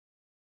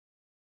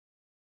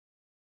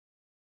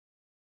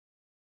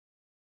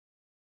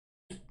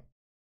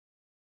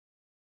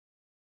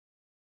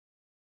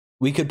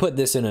 We could put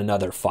this in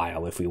another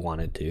file if we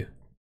wanted to.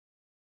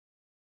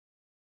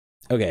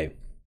 Okay.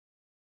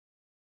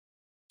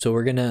 So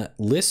we're going to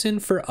listen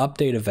for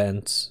update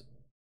events,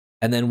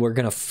 and then we're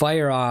going to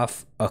fire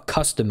off a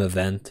custom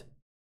event.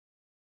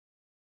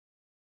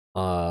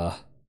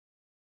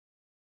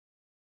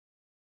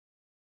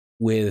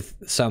 With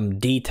some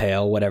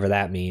detail, whatever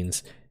that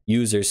means,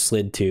 user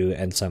slid to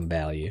and some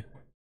value.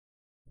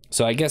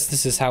 So I guess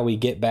this is how we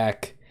get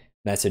back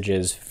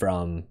messages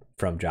from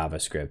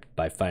JavaScript,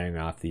 by firing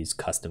off these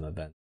custom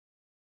events.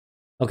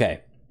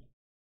 Okay.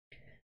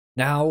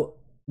 Now,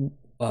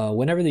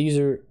 whenever the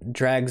user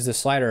drags the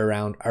slider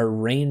around, our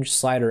range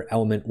slider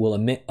element will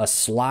emit a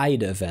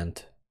slide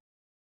event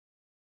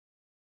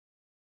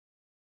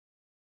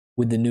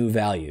with the new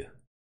value.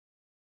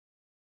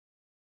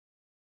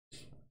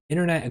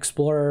 Internet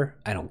Explorer,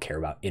 I don't care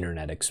about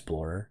Internet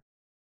Explorer.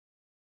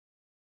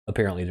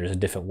 Apparently there's a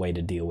different way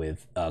to deal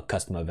with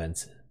custom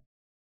events.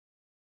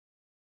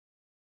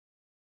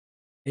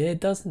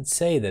 It doesn't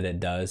say that it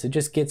does, it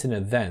just gets an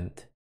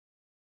event.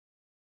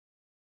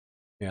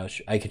 Here,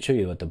 I can show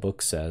you what the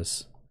book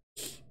says.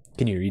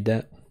 Can you read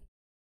that?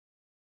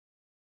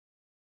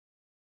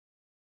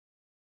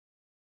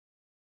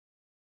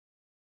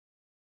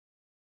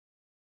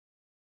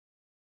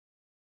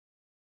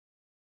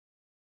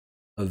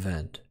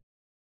 Event.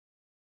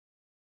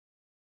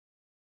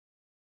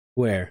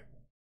 Where?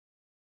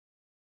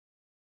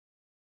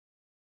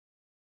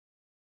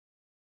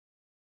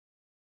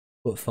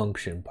 What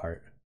function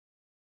part?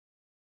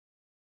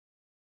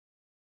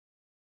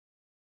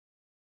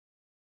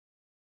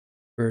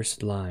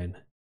 First line.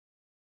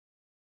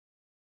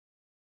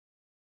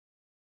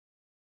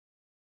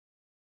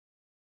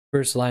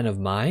 First line of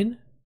mine?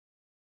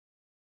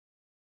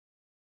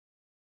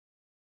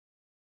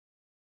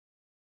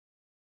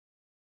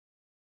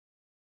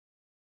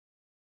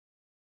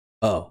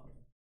 Oh,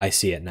 I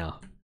see it now.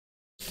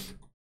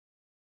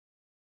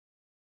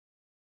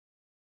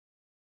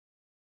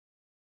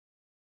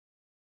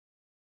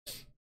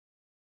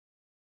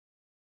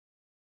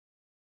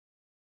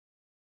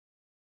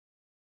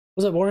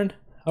 What's up, Warren?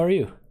 How are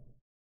you?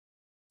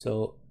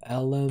 So,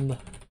 lm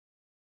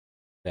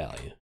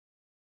value.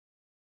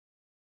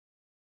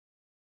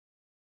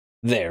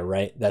 There,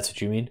 right? That's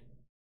what you mean?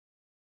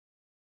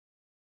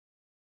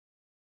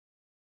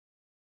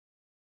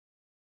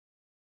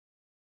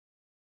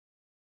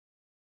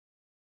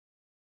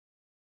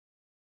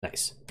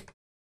 Nice.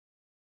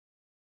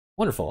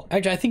 Wonderful.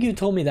 Actually, I think you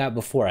told me that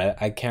before.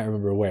 I can't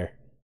remember where.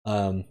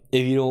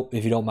 If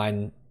you don't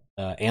mind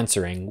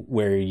answering,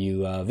 where are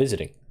you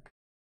visiting?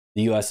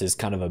 The U.S. is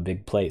kind of a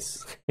big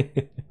place.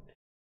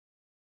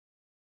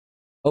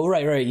 Oh,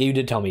 right. You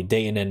did tell me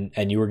Dayton,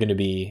 and you were going to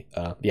be.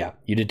 Yeah,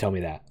 you did tell me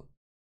that.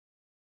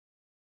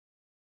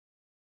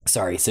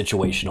 Sorry,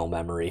 situational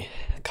memory,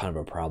 kind of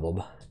a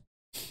problem.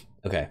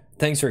 Okay,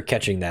 thanks for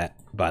catching that,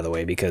 by the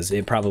way, because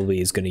it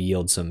probably is going to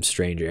yield some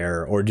strange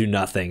error or do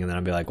nothing, and then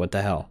I'll be like, what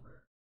the hell?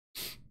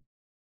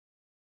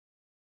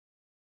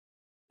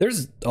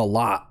 There's a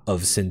lot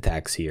of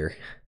syntax here.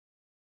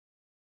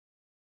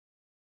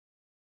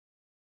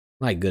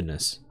 My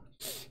goodness.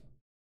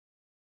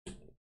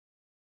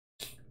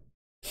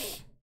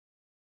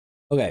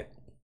 Okay.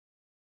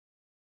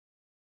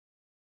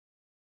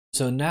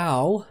 So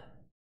now...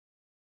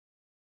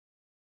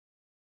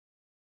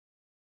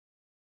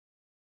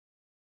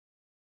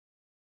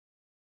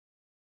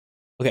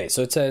 Okay,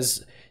 so it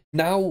says,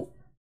 now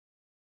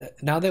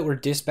that we're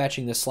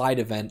dispatching the slide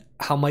event,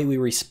 how might we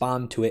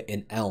respond to it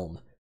in Elm?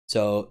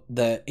 So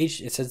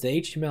it says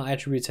the HTML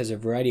attributes has a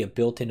variety of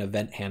built-in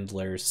event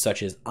handlers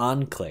such as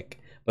onClick,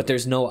 but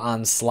there's no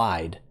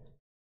onSlide.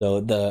 So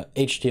the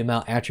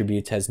HTML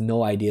attributes has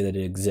no idea that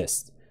it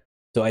exists.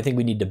 So I think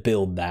we need to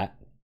build that.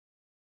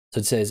 So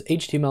it says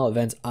HTML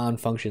events on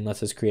function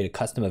lets us create a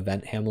custom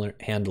event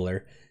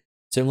handler,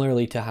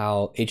 similarly to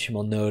how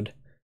HTML node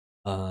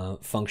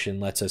function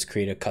lets us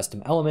create a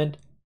custom element.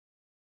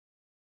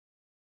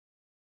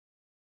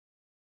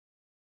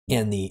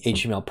 And the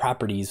HTML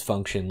properties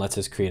function lets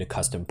us create a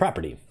custom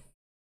property.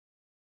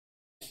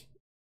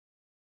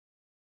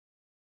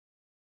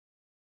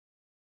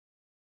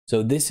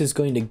 So this is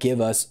going to give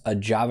us a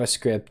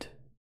JavaScript.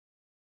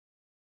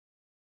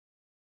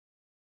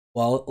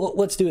 Well,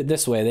 let's do it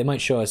this way. They might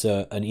show us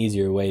an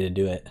easier way to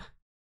do it.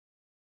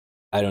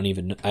 I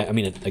mean,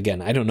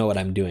 again, I don't know what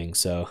I'm doing,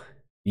 so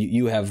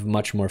you have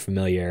much more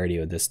familiarity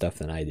with this stuff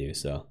than I do,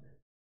 so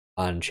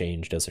on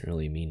change doesn't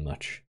really mean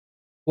much.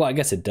 Well, I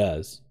guess it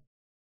does.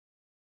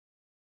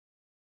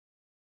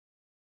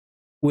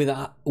 With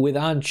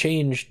on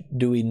change,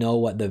 do we know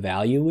what the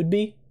value would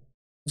be?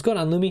 What's going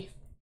on, Lumi?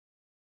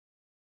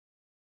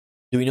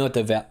 Do we know what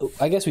the value?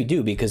 I guess we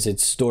do because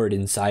it's stored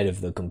inside of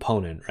the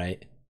component,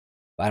 right?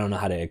 I don't know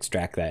how to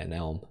extract that in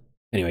Elm.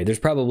 Anyway, there's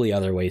probably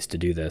other ways to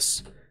do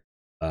this.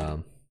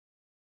 How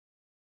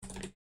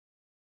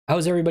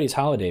was everybody's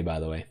holiday, by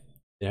the way?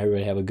 Did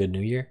everybody have a good New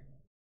Year?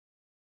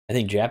 I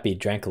think Jappy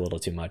drank a little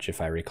too much,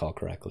 if I recall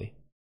correctly.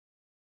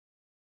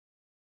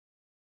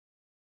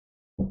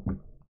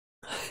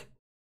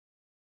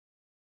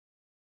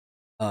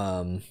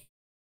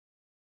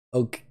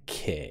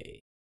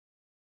 Okay.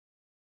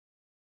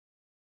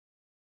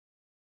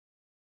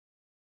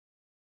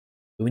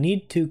 We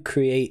need to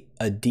create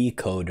a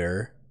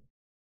decoder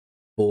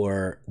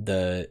for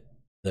the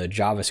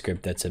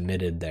JavaScript that's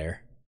emitted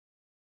there.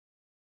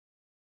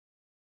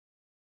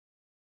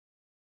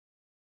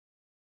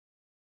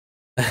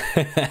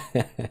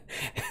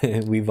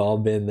 We've all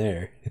been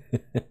there.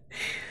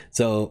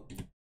 So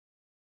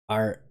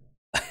our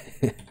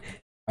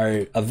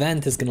our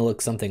event is going to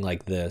look something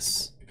like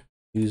this.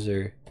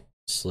 User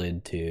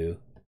slid to,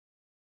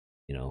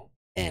 you know,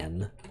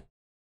 n.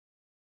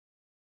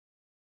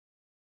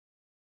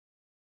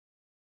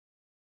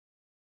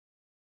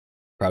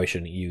 Probably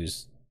shouldn't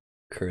use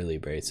curly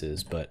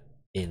braces, but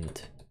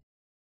int.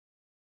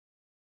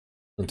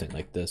 Something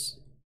like this.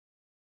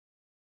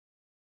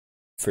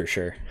 For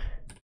sure.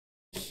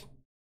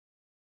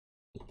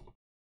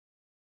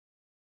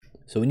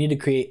 So we need to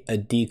create a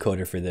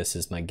decoder for this,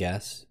 is my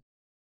guess.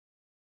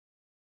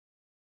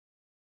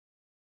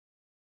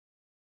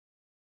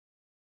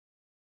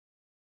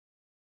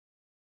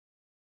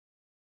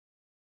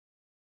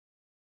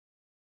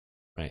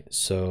 Right,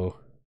 so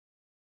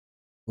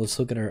let's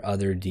look at our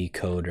other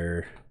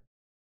decoder.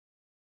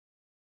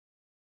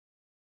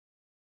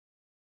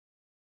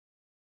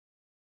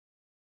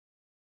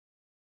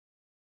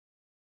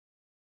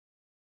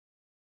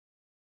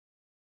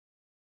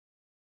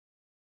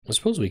 I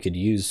suppose we could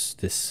use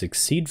this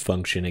succeed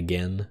function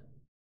again.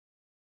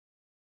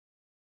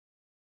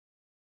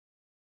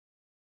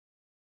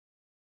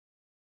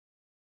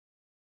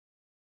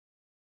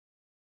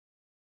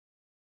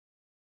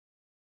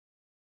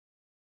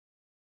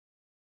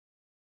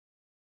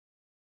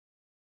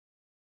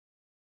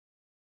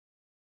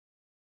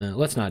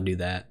 Let's not do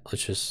that.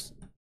 Let's just,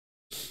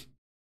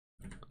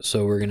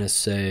 so we're gonna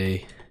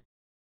say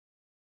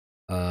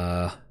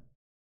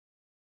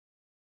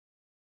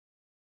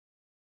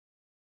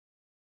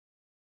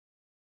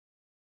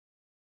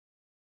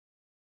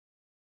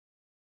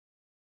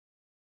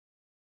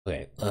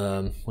okay,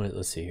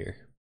 let's see here.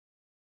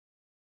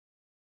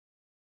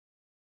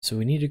 So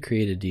we need to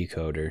create a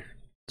decoder.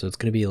 So it's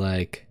gonna be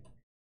like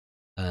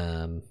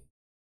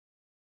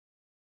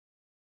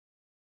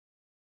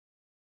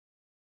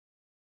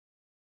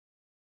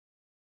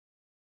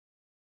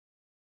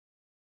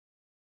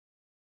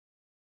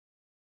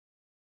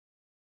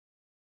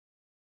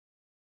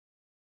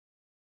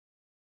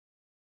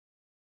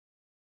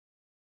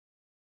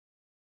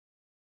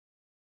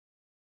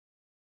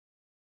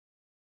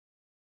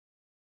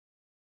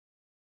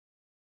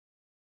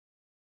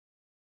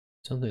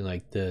something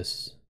like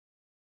this.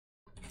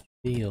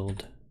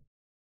 Field.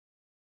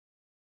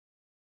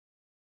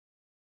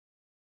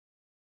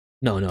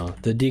 No,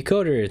 the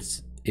decoder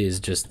is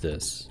just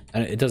this.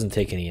 It doesn't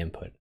take any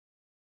input.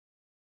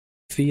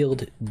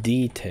 Field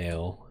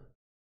detail.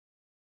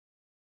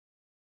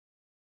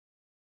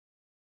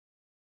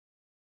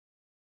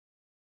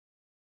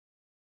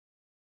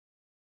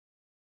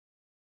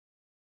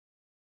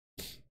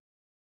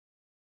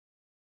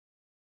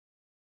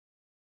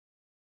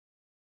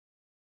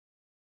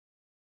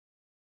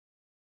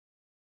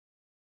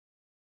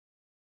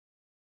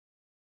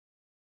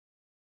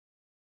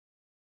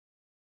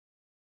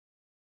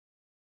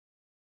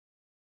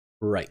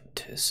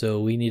 Right. So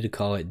we need to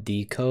call it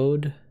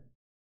decode.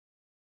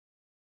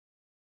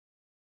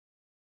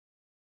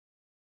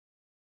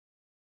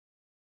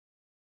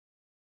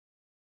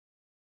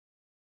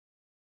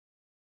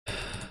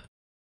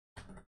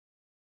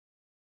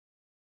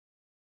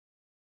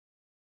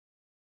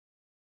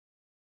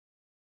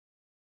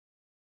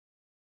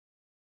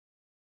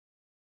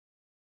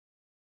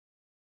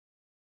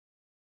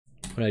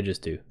 What did I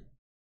just do?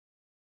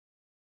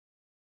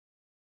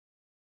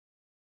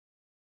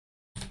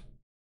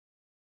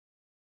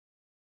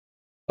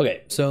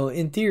 Okay, so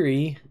in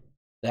theory,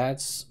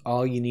 that's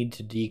all you need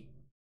to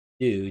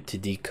do to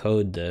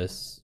decode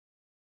this.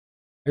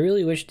 I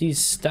really wish these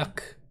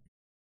stuck.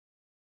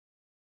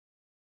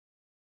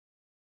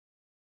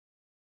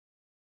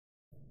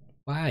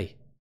 Why?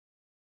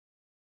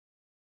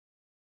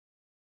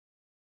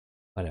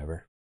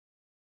 Whatever.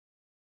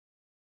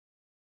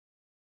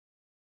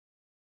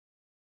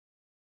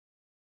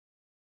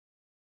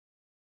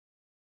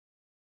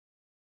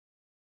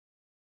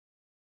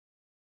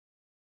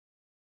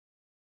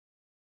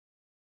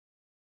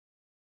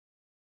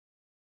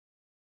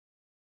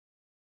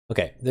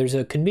 Okay, there's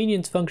a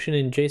convenience function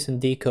in JSON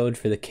decode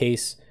for the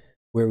case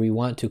where we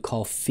want to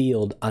call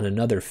field on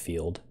another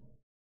field.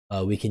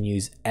 We can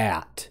use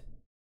at.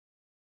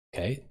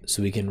 Okay,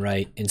 so we can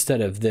write,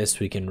 instead of this,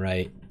 we can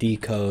write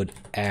decode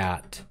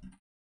at,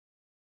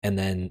 and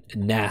then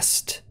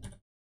nest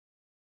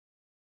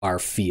our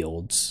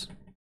fields,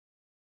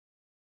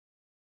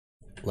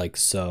 like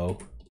so.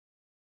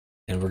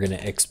 And we're going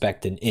to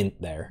expect an int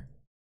there,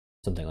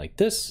 something like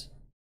this.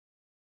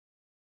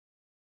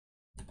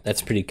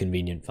 That's a pretty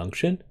convenient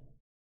function.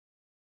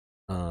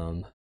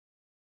 Okay,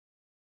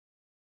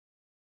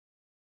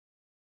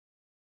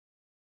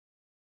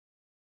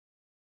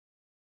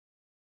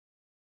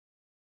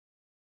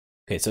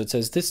 so it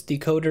says this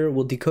decoder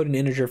will decode an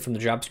integer from the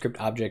JavaScript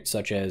object,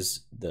 such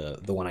as the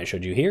one I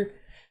showed you here.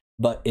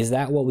 But is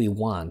that what we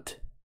want?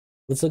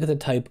 Let's look at the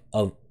type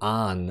of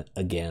on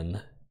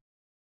again.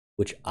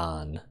 Which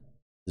on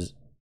is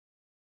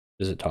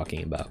it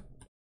talking about?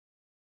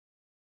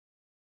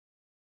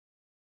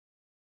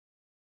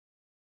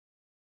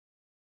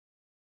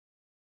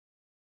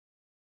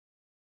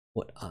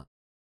 What on?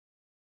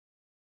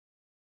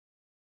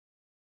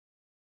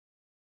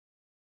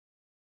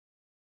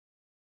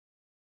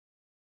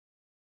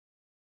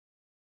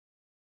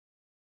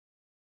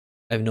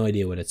 I have no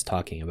idea what it's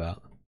talking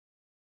about.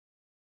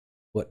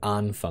 What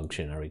on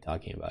function are we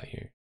talking about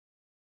here?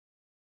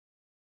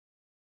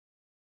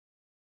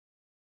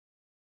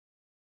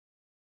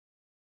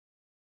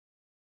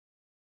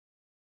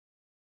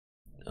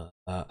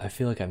 I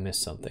feel like I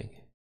missed something.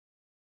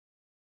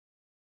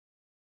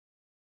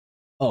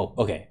 Oh,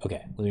 okay.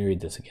 Let me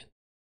read this again.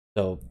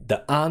 So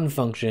the on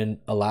function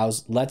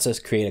lets us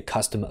create a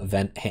custom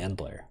event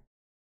handler.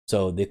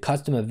 So the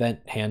custom event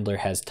handler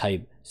has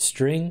type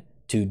string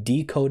to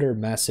decoder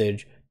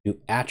message to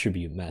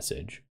attribute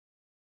message.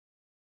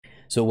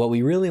 So what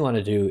we really want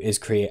to do is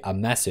create a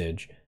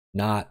message,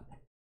 not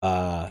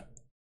we're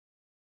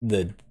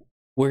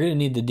gonna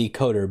need the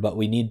decoder, but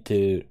we need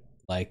to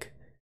like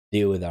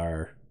deal with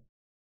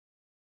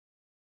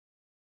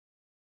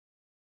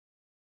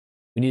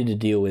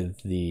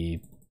the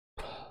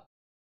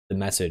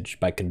message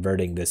by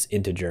converting this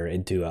integer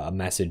into a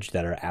message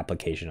that our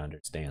application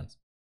understands.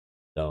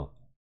 So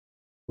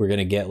we're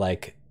gonna get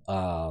like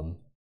a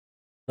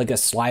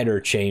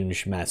slider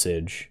change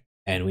message,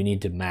 and we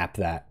need to map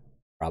that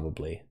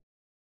probably.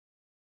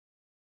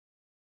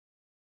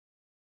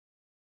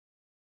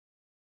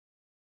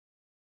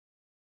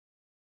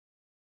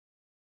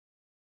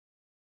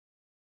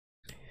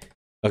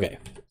 Okay,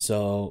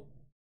 so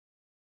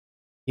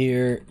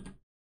here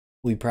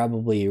we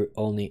probably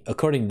only,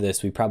 according to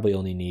this, we probably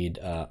only need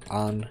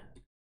on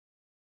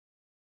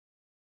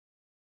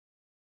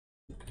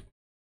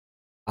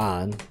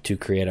to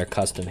create our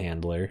custom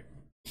handler.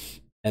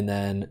 And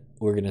then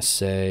we're gonna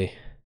say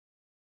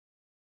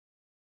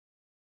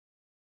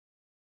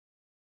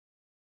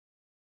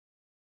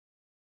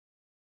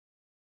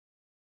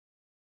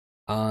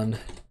on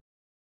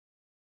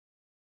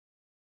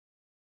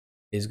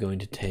is going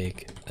to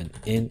take an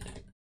int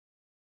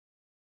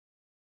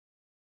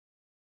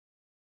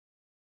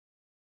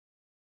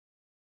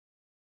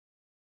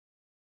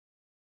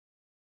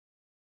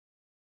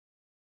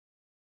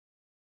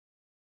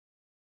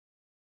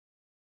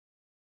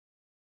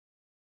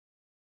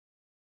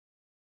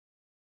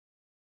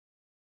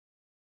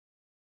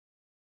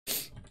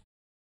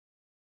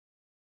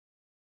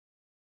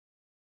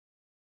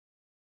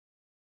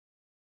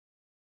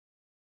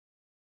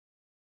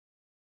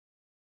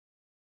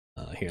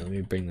here, let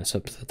me bring this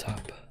up to the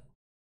top.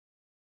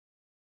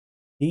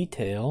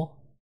 Detail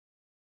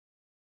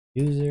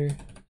user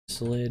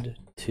slid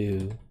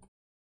to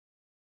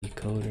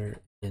decoder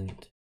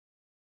int.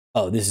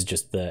 Oh, this is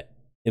just the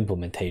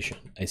implementation.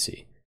 I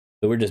see.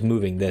 So we're just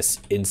moving this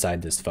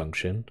inside this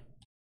function.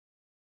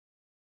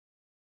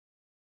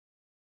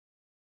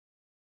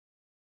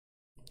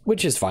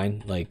 Which is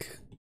fine. Like,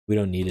 we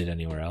don't need it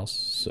anywhere else,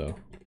 so.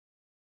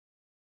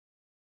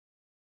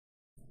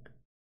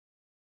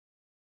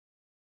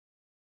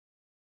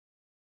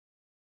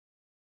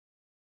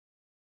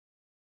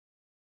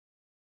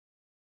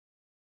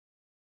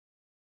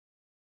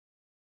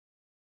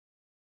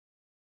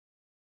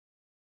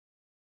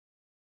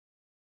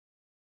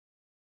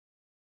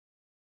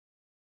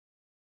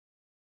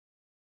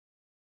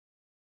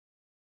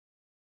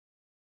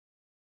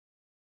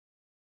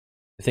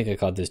 I think I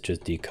called this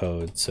just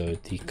decode. So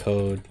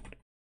decode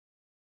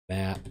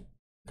map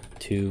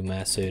to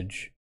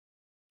message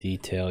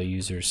detail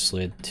user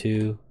slid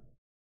to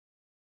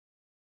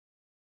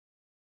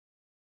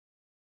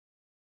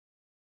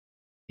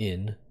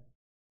in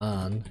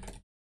on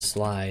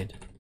slide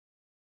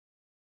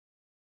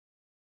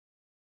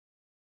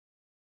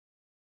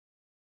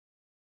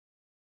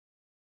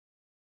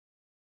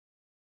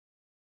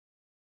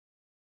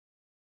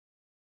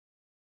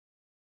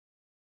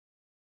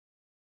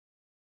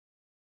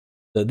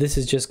So this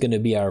is just going to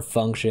be our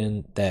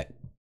function that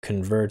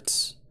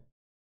converts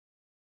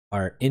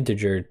our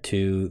integer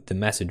to the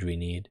message we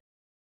need.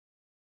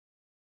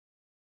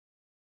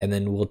 And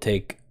then we'll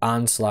take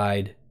on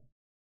slide.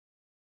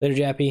 Later,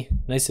 Jappy.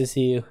 Nice to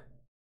see you.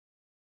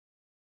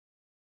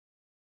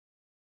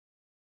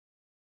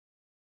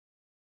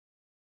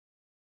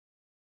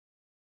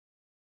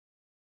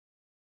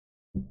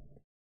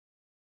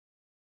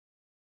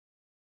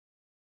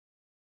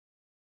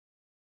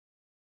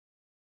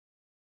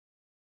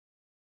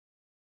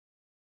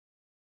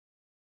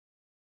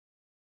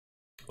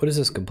 What is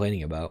this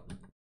complaining about?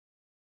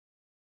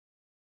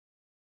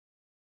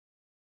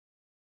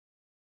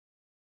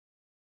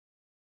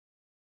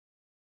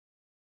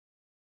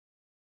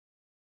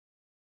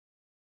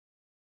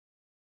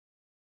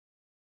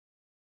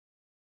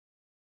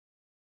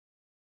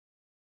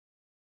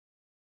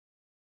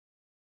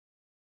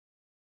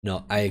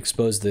 No, I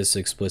exposed this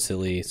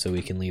explicitly, so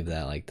we can leave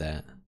that like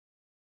that.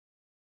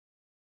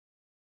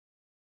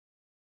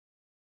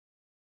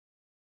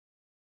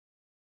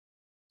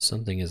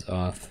 Something is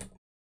off.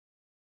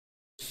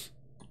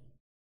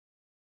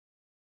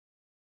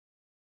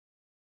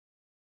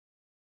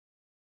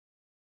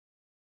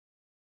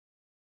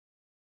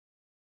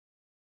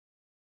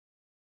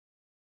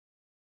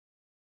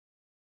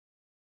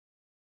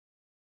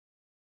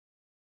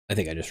 I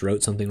think I just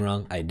wrote something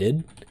wrong. I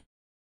did.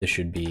 This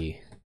should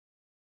be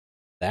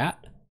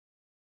that.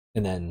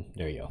 And then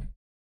there you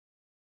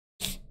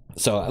go.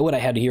 So what I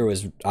had here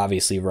was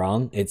obviously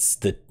wrong. It's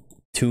the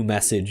to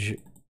message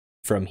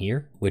from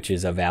here, which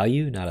is a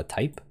value, not a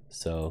type.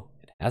 So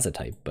it has a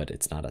type, but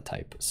it's not a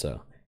type.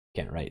 So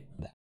can't write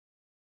that.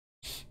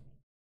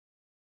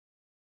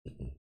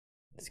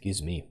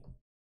 Excuse me.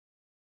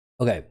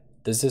 Okay,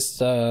 does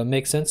this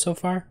make sense so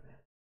far?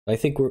 I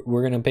think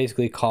we're gonna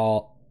basically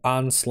call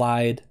on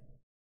slide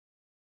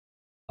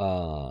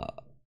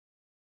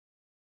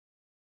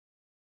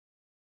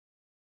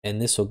and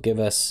this will give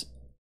us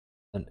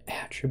an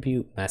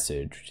attribute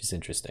message, which is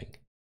interesting.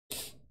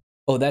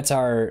 Oh, that's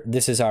our,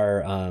 this is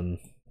our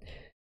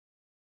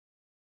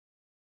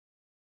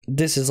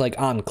this is like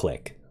on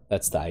click.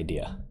 That's the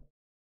idea.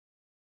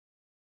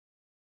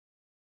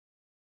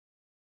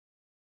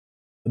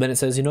 Then it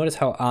says, you notice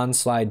how on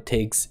slide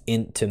takes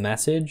int to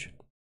message?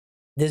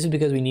 This is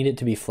because we need it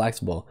to be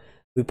flexible.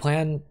 We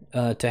plan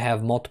to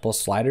have multiple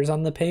sliders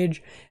on the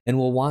page, and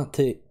we'll want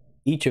to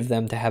each of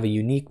them to have a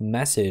unique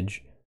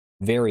message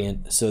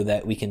variant so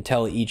that we can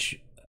tell each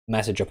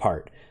message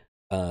apart.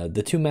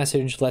 The to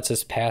message lets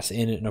us pass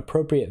in an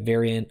appropriate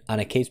variant on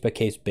a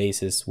case-by-case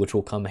basis, which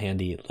will come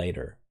handy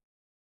later.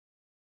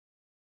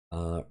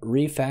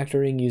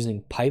 Refactoring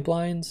using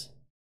pipelines.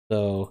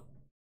 So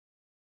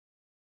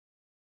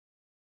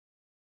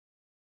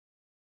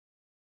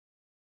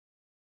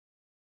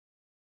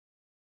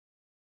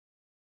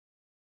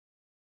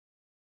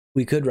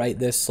we could write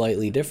this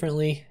slightly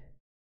differently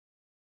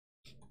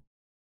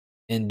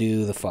and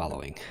do the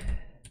following.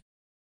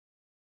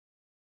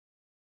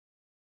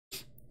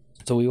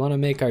 So we want to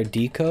make our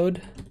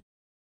decode,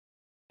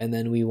 and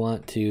then we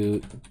want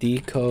to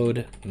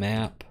decode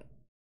map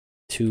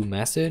to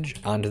message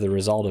onto the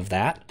result of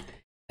that,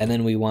 and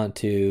then we want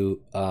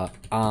to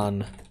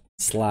on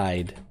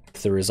slide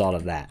to the result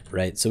of that,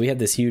 right? So we have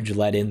this huge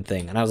let in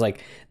thing, and I was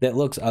like, that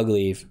looks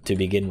ugly to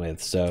begin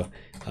with, so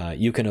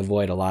you can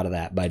avoid a lot of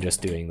that by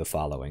just doing the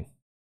following.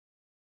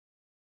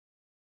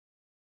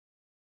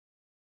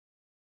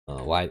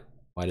 Why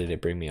did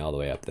it bring me all the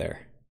way up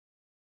there?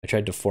 I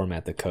tried to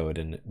format the code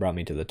and it brought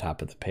me to the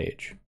top of the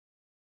page.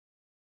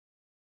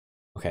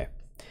 Okay,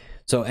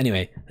 so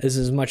anyway, this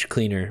is much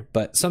cleaner,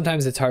 but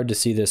sometimes it's hard to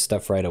see this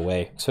stuff right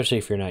away, especially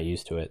if you're not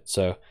used to it.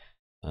 So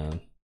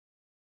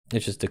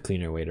it's just a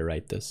cleaner way to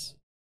write this.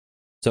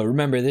 So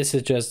remember, this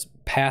is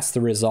just pass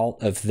the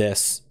result of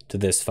this to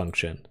this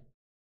function.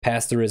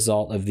 Pass the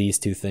result of these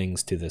two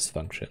things to this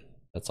function.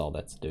 That's all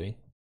that's doing.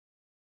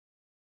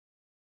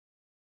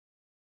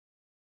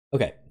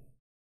 Okay.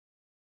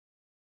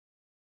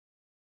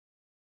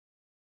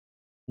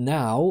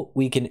 Now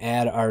we can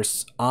add our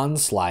on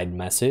slide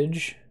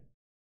message,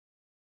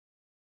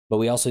 but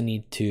we also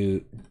need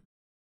to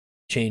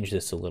change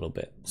this a little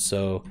bit.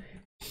 So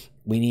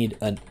we need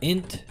an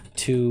int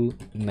to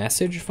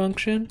message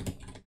function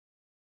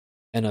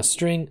and a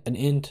string, an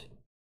int,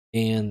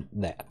 and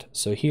that.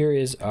 So here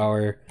is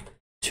our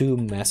to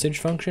message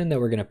function that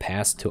we're going to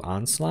pass to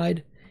on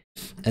slide,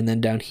 and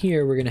then down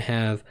here we're going to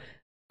have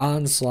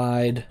on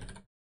slide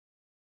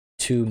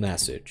to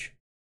message.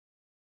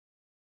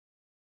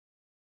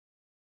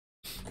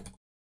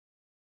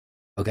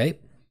 Okay,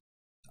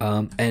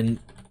 and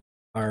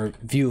our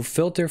view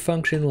filter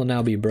function will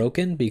now be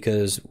broken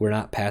because we're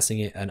not passing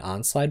it an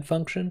on slide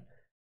function.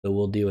 So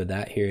we'll deal with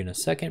that here in a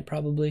second,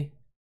 probably.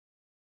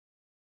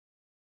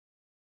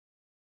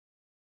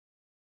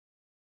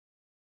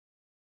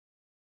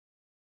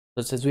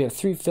 So it says we have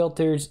 3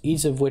 filters,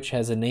 each of which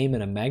has a name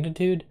and a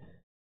magnitude.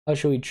 How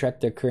should we track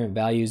their current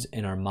values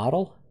in our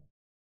model?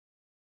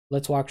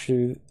 Let's walk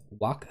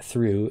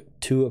through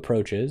 2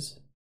 approaches.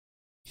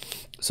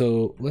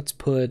 So let's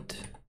put,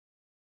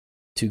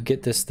 to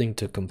get this thing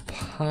to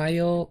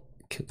compile,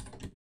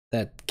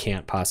 that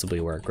can't possibly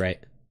work, right?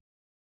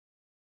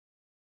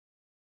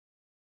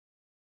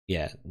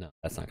 Yeah, no,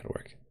 that's not gonna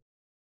work.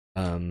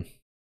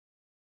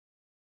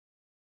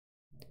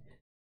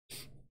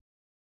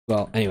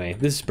 Well, anyway,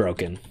 this is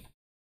broken.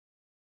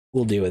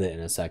 We'll deal with it in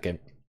a second.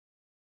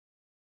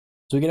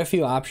 So we get a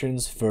few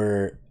options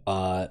for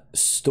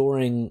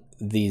storing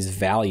these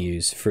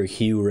values for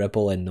hue,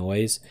 ripple, and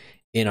noise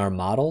in our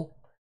model.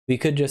 We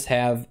could just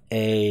have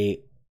a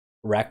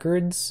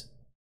records,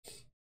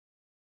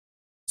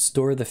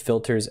 store the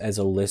filters as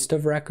a list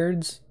of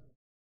records.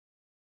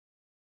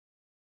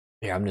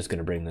 Yeah, I'm just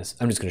going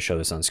to show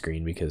this on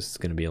screen because it's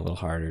going to be a little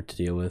harder to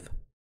deal with.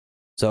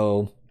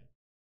 So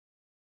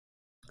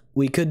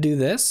we could do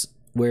this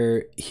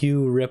where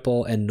hue,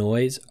 ripple, and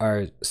noise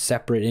are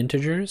separate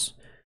integers,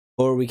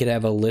 or we could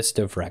have a list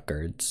of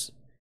records.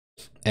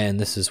 And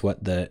this is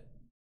what this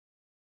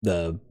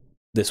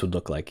would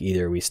look like.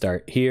 Either we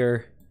start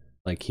here,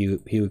 like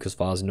hue equals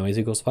false, noise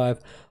equals 5,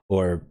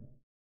 or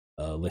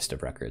a list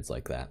of records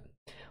like that.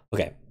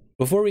 Okay,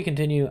 before we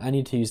continue, I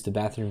need to use the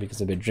bathroom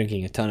because I've been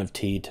drinking a ton of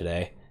tea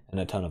today and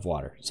a ton of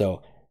water.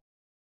 So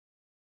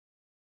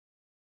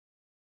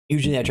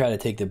usually I try to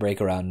take the break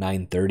around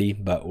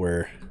 9:30, but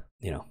we're,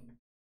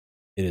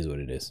 it is what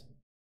it is.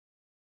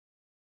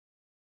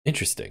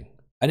 Interesting.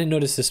 I didn't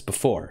notice this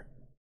before.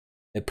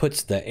 It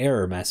puts the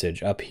error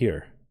message up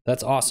here.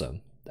 That's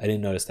awesome. I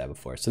didn't notice that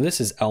before. So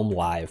this is Elm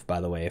Live, by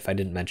the way, if I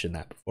didn't mention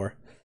that before.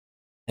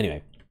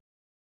 Anyway,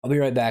 I'll be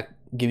right back.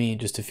 Give me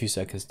just a few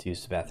seconds to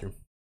use the bathroom.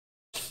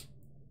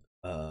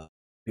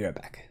 Be right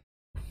back.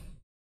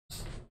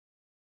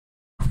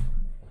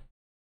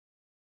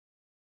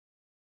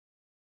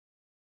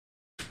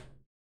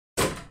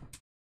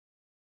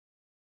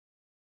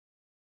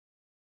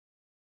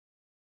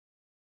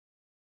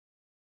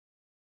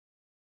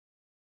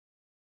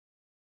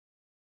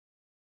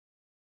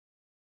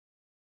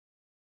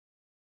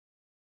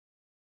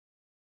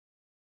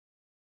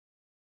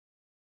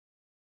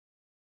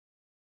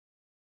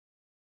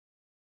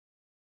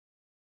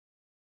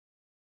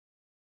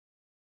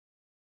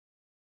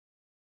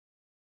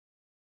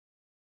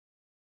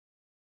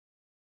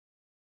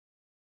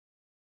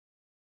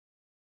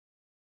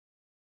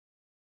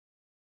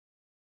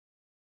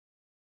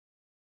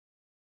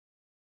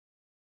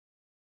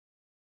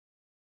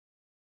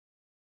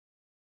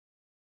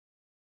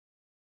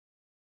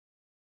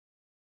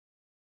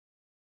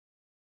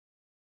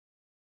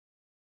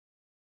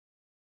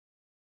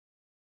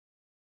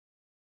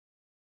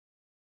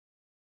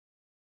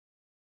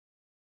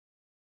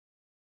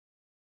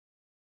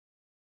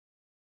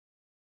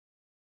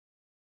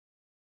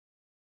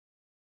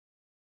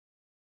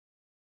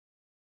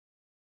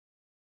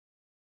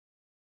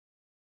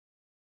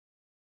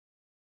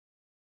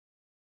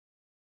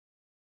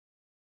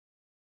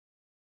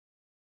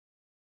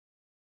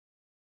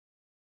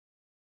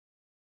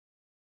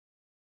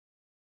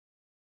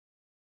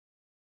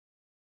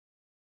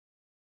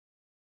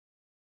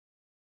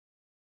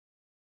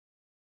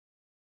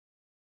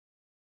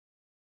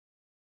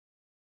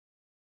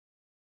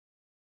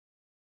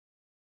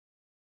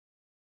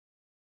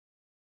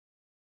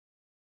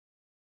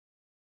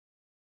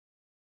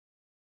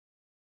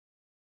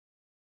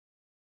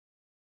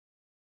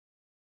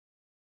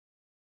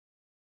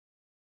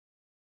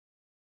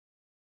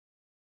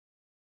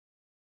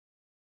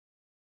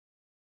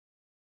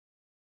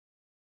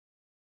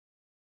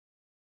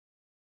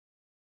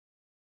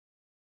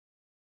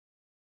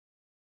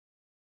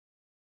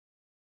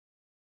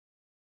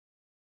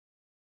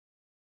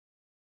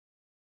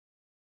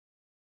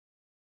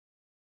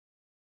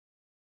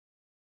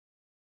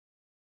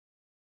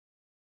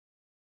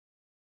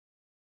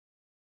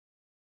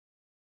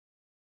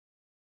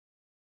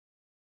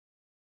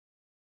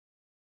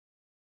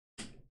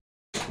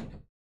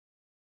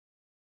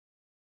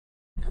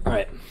 All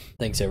right,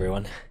 thanks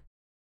everyone.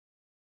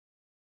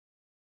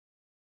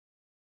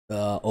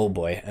 Oh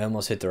boy, I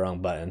almost hit the wrong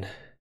button.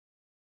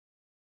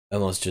 I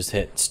almost just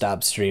hit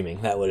stop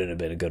streaming. That wouldn't have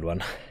been a good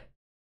one.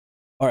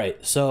 All right,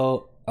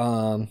 so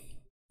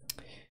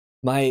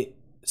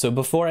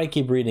before I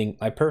keep reading,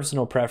 my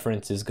personal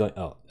preference is going.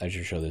 Oh, I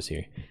should show this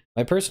here.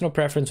 My personal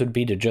preference would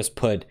be to just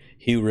put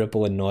hue,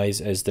 ripple, and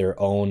noise as their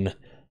own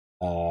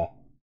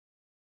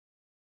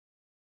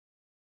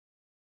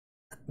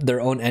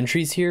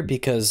entries here,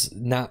 because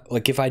not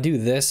like if I do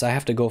this, I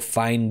have to go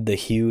find the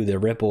hue, the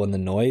ripple, and the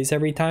noise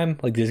every time.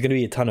 Like there's gonna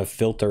be a ton of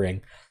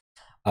filtering.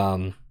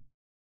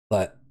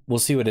 But we'll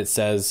see what it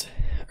says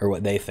or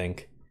what they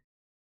think.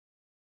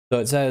 So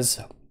it says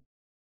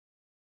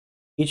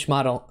each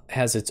model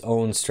has its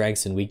own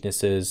strengths and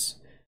weaknesses.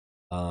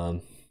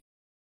 I'm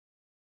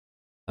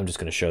just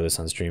going to show this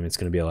on stream. It's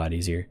going to be a lot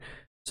easier.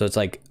 So it's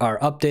like our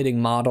updating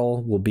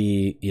model will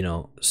be, you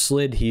know,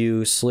 slid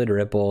hue, slid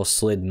ripple,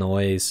 slid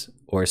noise,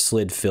 or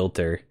slid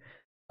filter.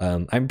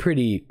 I'm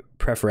pretty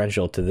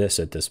preferential to this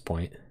at this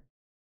point.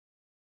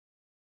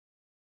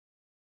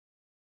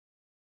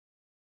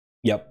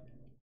 Yep.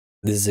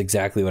 This is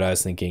exactly what I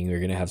was thinking. We're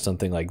going to have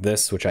something like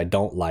this, which I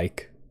don't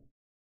like.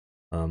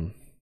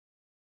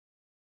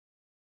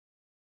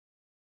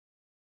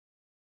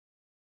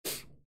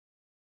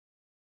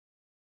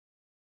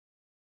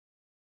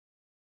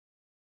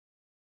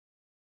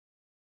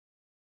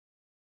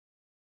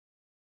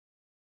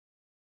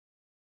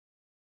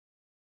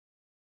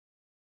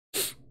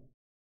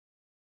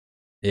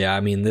 Yeah,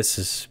 I mean, this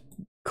is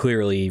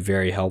clearly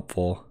very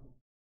helpful.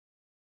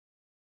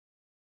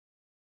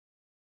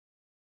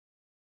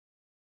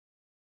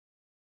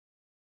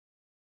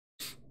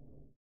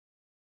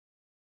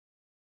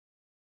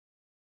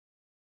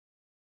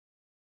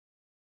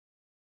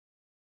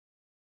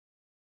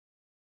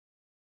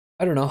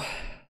 I don't know.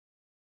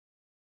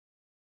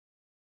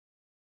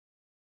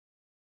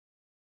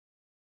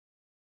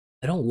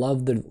 I don't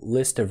love the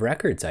list of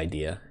records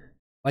idea.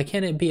 Why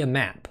can't it be a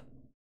map?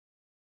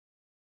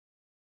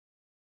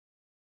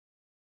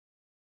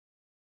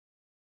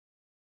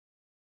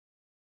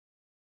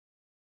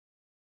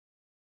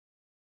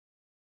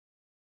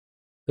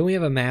 Don't we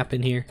have a map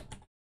in here?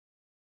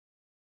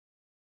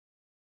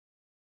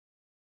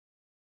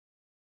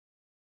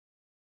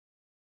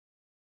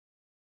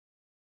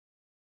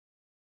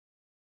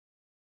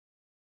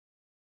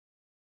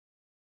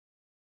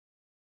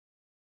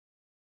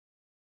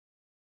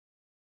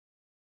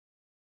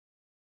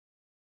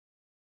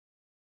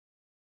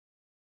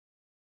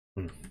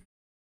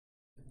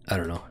 I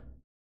don't know.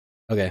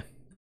 Okay.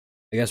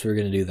 I guess we're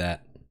gonna do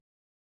that.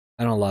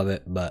 I don't love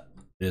it, but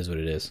it is what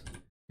it is.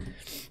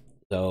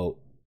 So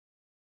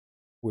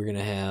we're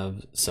gonna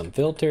have some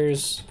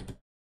filters.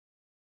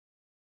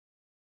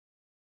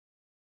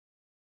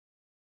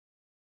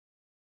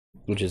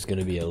 Which is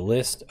gonna be a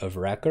list of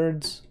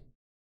records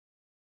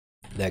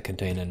that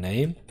contain a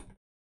name.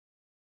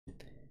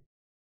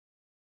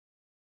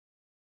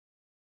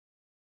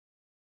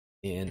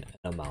 And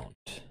an amount.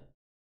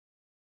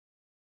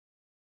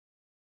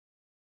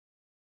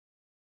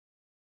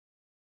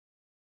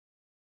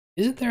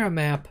 Isn't there a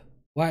map?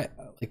 Why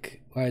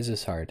is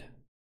this hard?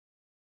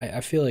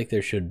 I feel like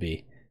there should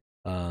be.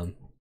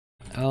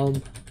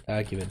 Elm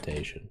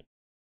documentation.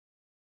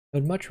 I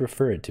would much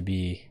prefer it to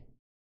be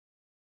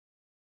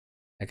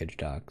package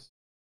docs.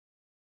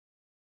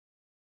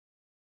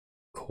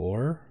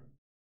 Core?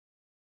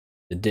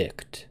 The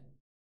dict.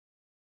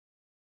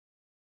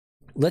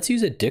 Let's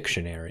use a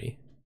dictionary,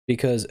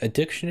 because a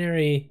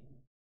dictionary,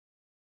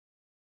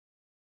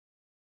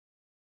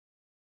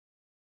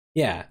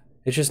 yeah,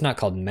 it's just not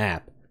called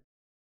map.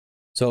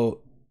 So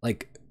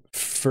like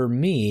for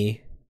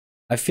me,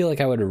 I feel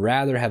like I would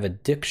rather have a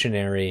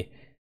dictionary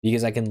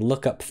because I can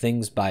look up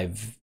things by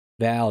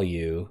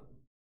value,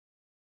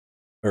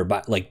 or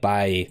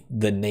by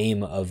the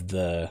name of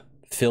the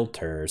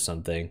filter or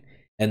something.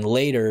 And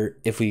later,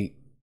 if we,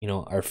 you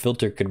know, our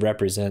filter could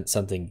represent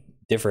something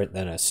different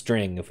than a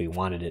string if we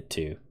wanted it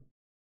to.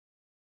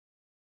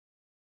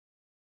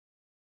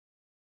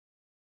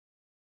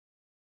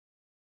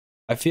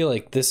 I feel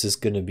like this is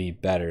going to be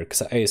better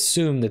because I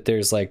assume that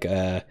there's like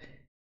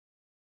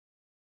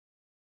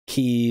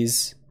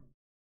keys.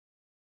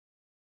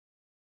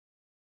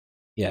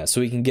 Yeah,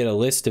 so we can get a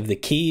list of the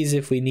keys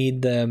if we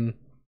need them.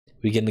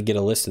 We can get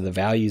a list of the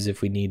values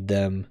if we need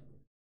them.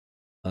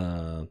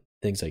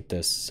 Things like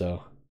this.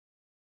 So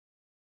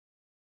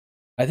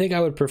I think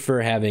I would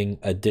prefer having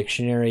a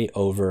dictionary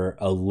over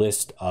a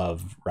list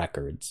of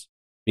records,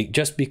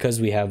 just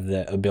because we have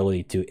the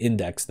ability to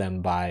index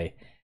them by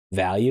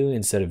value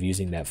instead of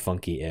using that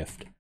funky if.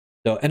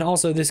 So, and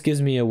also this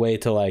gives me a way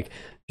to like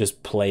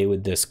just play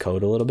with this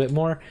code a little bit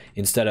more.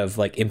 Instead of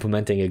like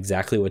implementing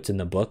exactly what's in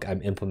the book,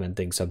 I'm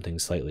implementing something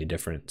slightly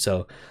different.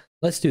 So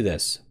let's do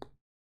this.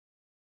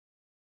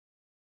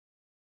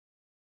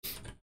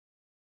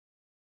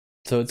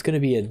 So it's going to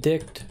be a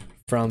dict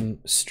from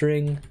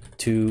string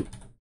to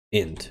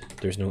int.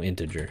 There's no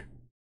integer.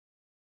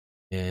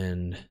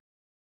 And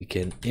we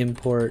can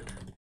import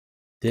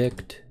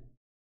dict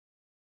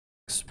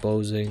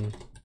exposing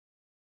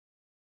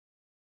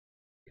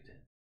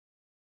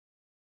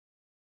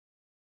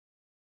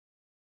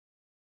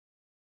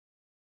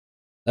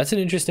that's an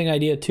interesting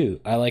idea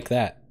too. I like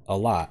that a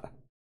lot.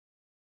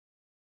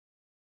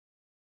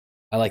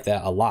 I like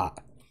that a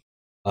lot.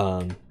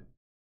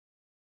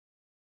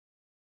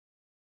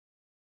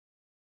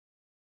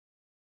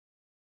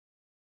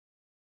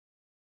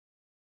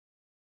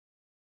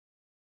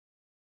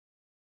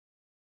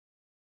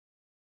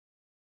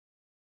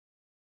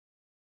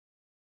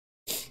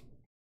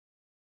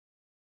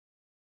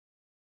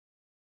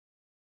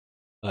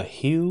 A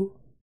hue,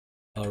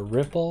 a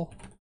ripple,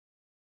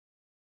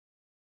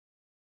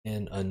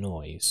 and a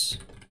noise.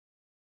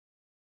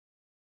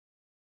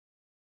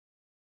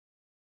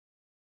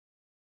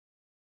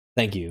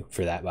 Thank you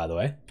for that, by the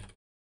way,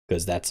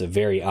 because that's a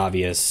very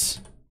obvious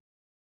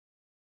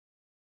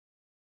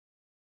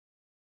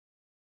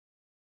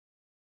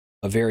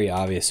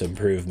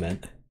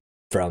improvement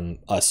from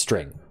a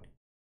string.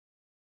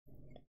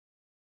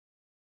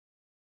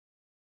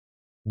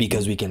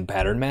 Because we can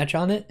pattern match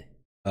on it,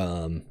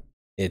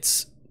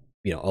 it's,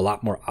 you know, a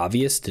lot more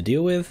obvious to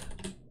deal with.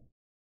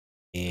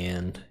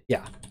 And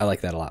yeah, I like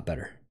that a lot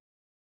better.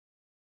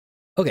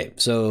 Okay,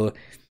 so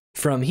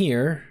from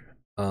here,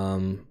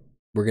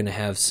 we're gonna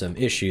have some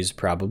issues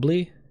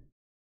probably.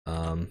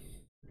 We'll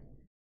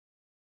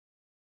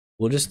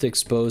just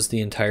expose the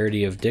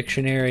entirety of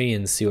dictionary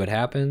and see what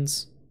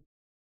happens.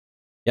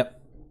 Yep.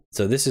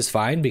 So this is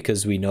fine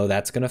because we know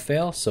that's gonna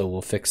fail, so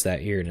we'll fix that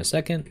here in a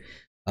second.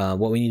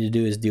 What we need to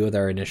do is deal with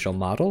our initial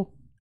model.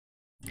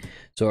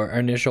 So our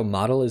initial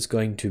model is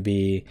going to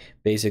be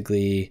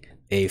basically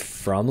a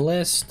from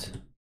list.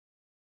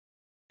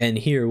 And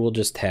here we'll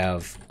just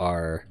have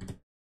our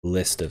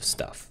list of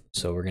stuff.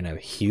 So we're gonna have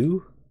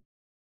hue.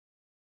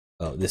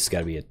 Oh, this has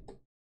gotta be a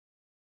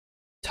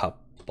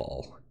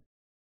tuple.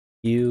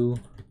 Hue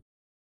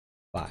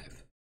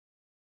 5.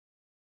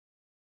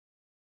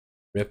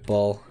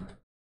 Ripple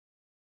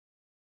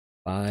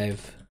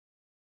 5.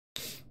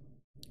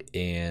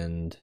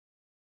 And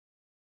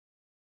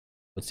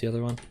what's the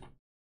other one?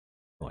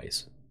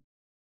 Noise.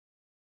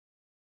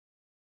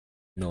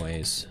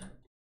 Noise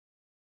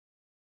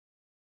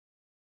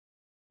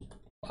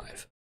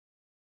 5.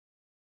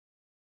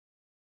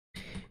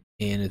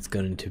 And it's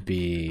going to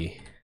be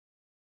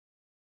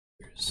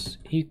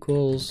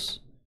equals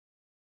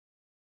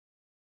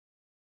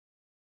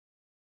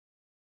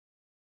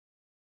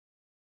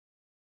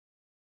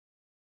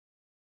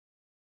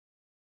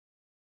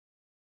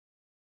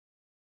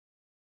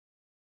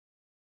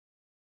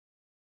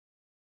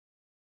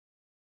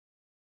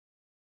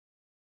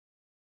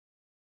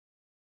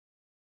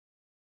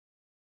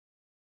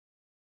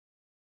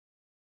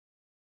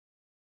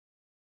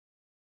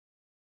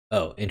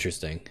oh,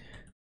 interesting.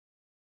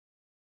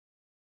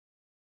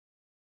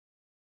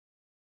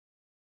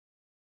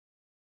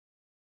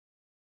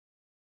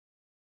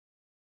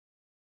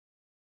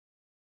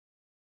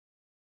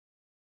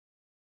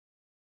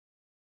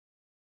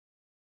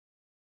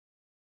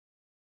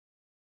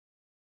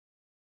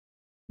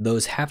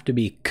 Those have to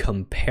be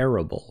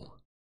comparable.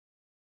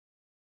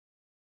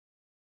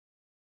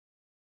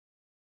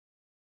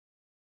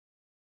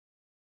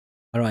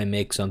 How do I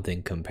make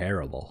something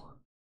comparable?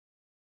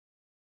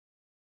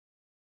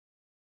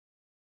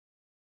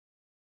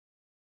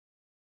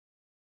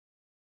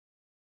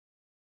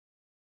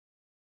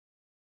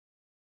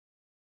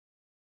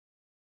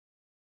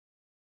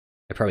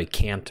 I probably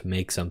can't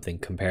make something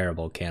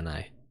comparable, can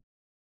I?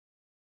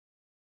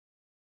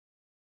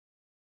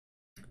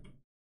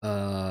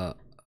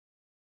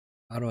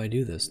 How do I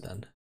do this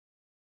then?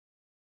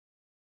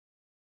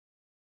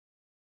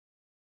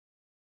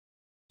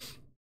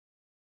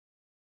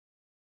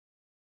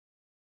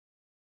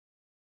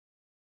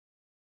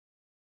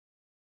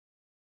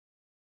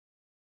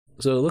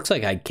 So it looks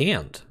like I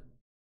can't.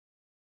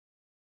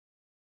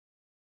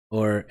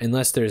 Or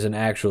unless there's an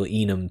actual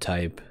enum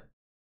type.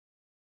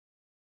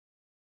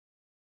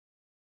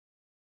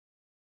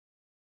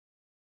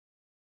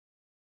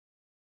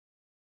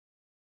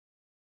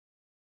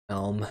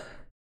 Elm.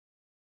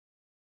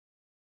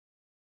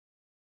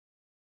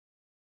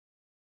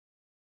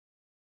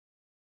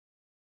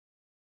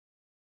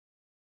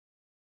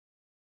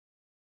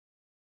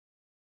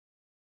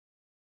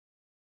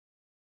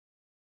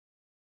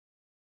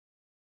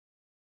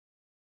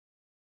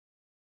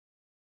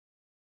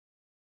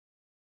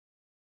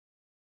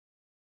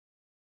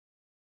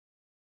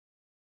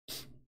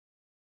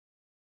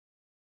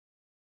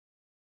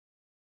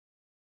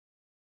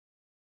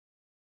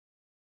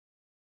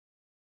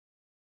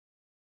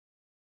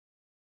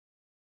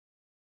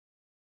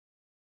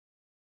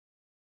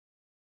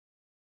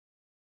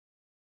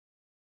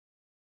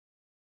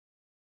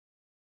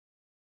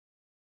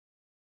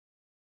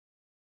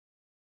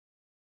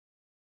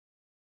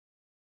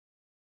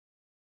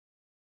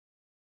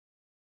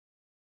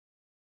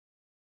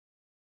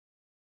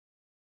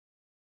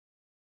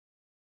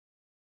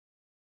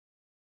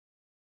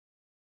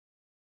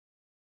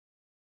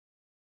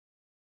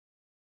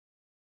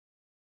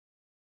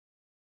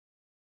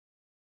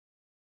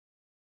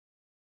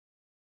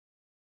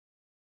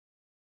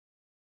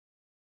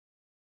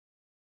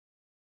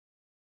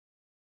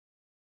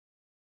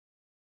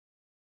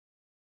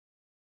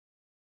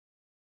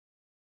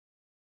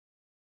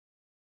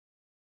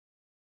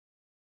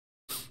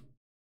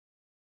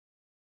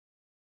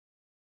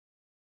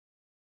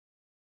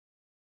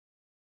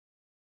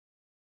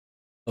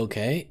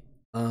 Okay.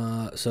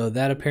 So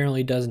that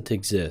apparently doesn't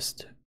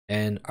exist,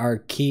 and our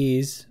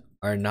keys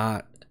are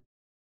not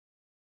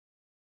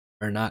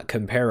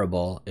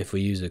comparable if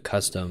we use a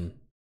custom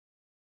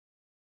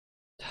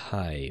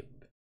type.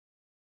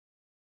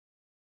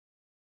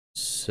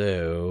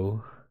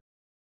 So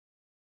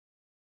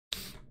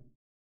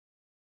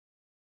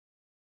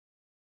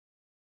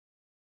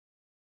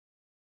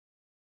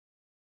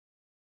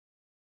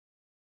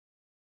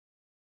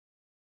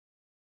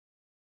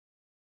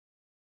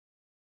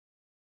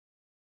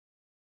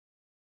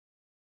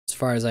as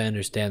far as I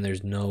understand,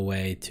 there's no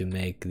way to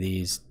make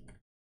these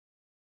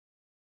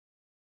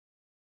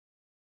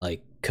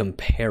like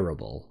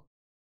comparable.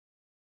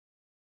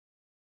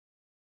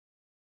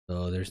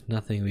 So there's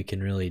nothing we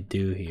can really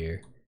do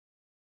here.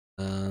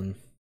 Um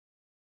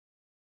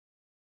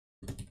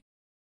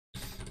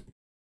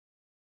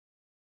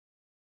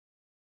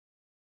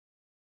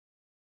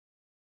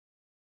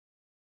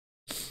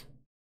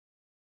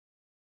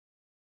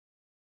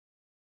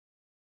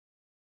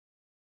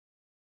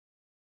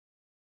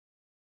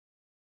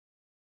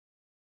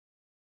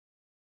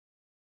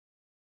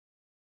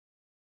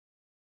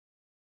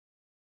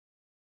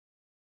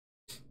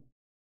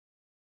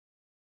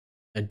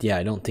yeah,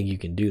 I don't think you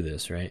can do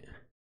this, right?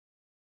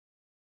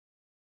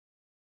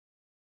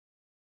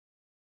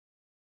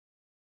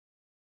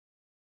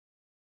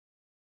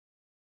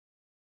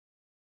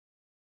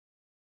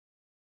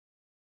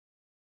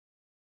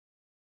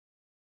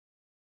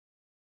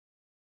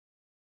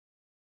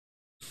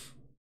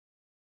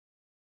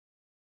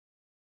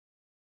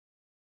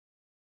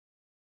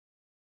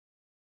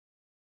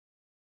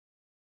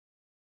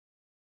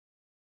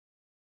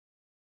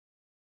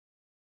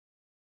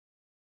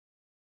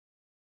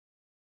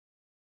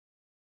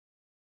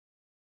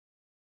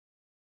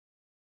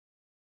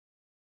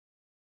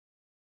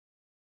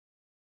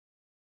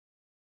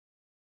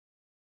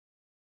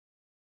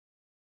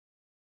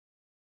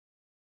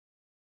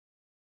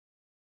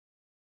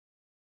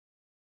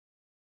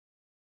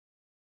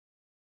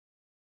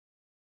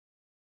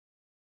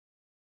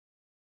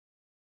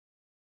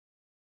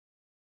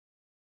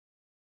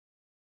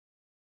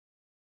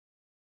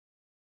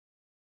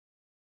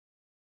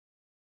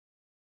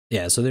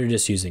 Yeah, so they're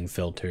just using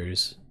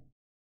filters.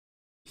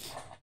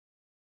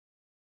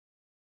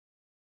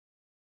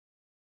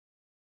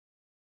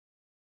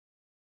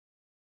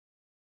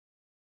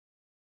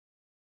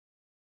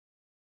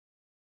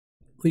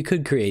 We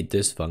could create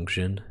this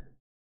function.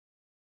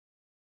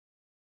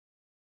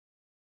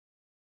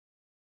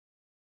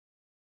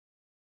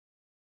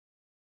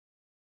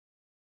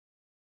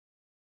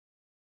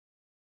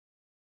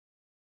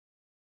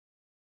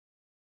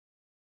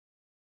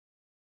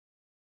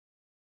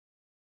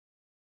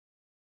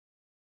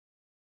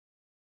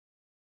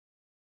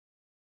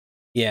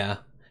 Yeah.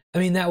 I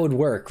mean, that would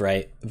work,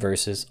 right?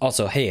 Versus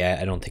also, hey,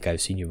 I don't think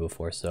I've seen you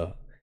before, so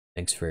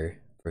thanks for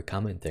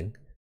commenting.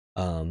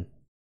 Um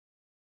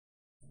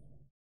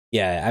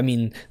yeah, I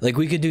mean, like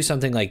we could do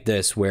something like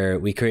this where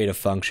we create a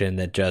function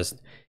that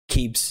just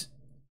keeps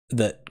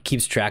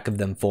keeps track of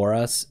them for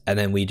us, and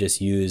then we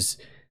just use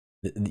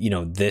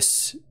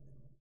this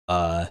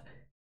uh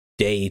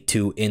day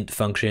to int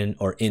function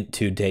or int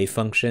to day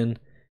function,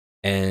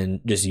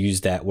 and just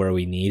use that where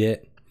we need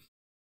it.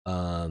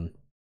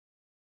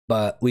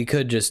 But we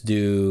could just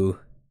use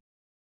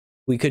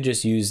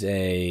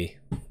a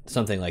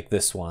something like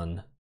this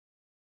one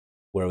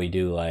where we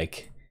do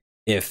like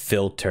if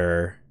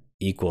filter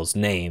equals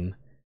name,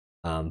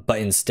 but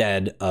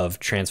instead of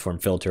transform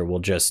filter we'll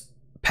just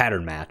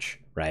pattern match,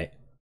 right,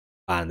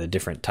 on the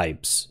different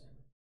types,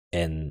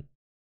 and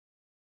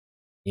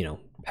you know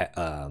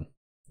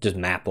just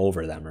map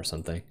over them or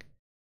something.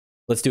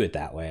 Let's do it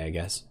that way, I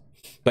guess.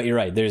 But you're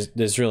right,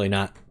 there's really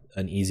not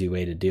an easy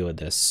way to deal with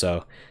this.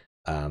 So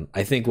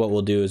I think what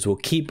we'll do is we'll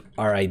keep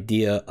our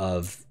idea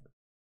of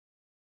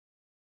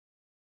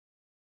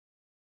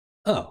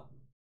oh,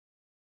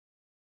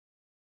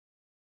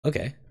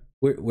 okay,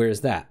 where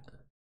is that?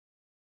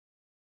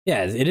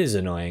 Yeah, it is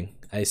annoying.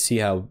 I see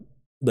how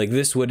like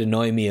this would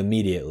annoy me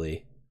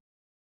immediately.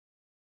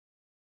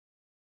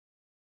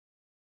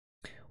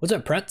 What's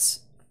up,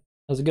 Pretz?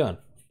 How's it going?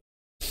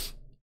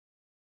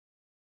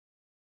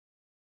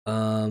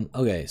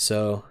 Okay,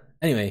 so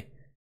anyway,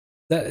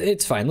 that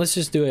it's fine. Let's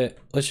just do it.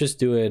 Let's just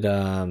do it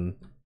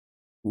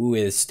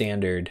with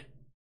standard.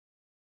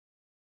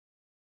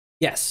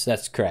 Yes,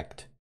 that's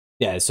correct.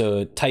 Yeah,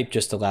 so type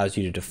just allows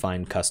you to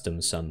define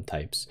custom sum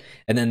types.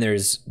 And then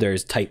there's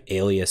type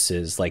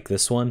aliases like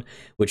this one,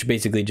 which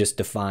basically just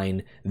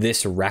define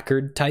this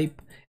record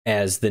type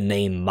as the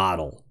name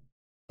model.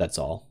 That's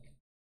all.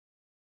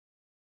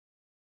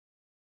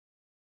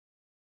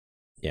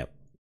 Yep.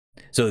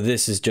 So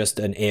this is just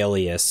an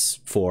alias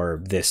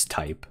for this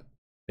type,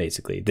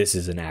 basically. This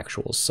is an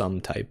actual sum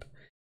type.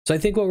 So I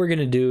think what we're going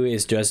to do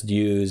is just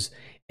use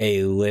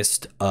a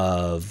list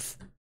of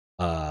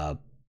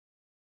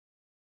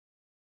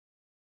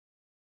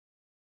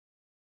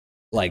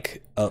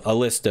like a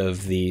list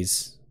of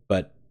these,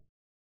 but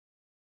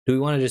do we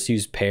want to just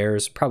use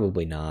pairs?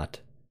 Probably not.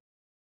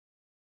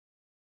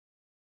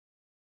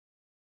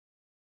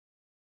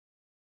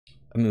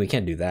 I mean, we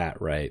can't do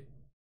that, right?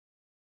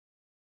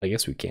 I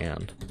guess we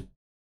can.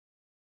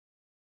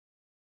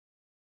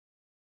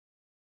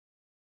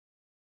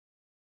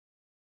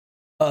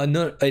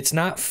 No, it's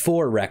not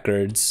for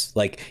records.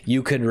 Like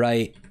you could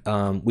write,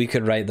 we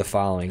could write the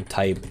following: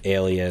 type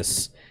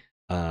alias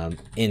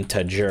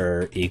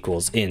integer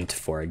equals int,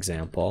 for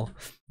example.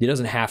 It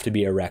doesn't have to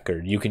be a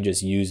record. You can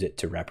just use it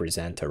to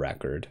represent a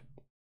record.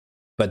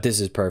 But this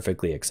is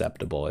perfectly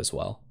acceptable as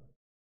well.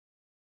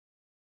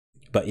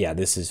 But yeah,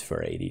 this is for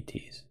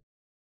ADTs.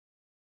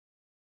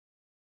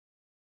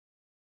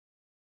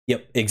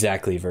 Yep,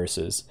 exactly,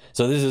 versus.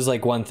 So this is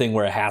like one thing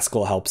where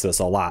Haskell helps us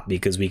a lot,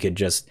 because we could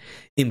just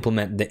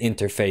implement the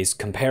interface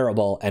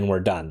comparable and we're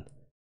done,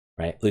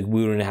 right? Like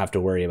we wouldn't have to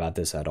worry about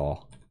this at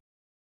all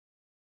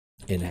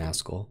in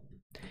Haskell.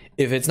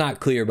 If it's not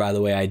clear, by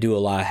the way, I do a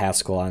lot of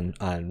Haskell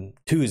on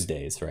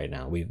Tuesdays right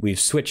now. We've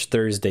switched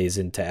Thursdays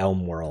into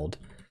Elm World.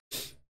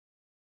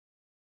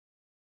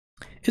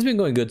 It's been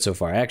going good so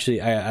far. Actually,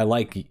 I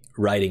like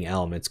writing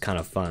Elm. It's kind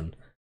of fun.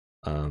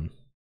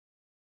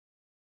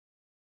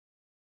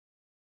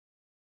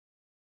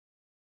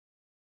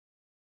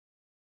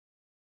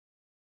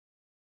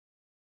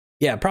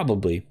 Yeah,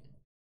 probably.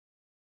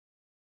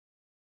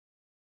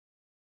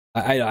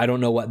 I don't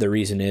know what the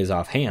reason is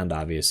offhand,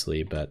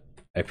 obviously, but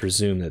I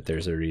presume that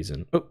there's a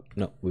reason. Oh,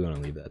 no, we want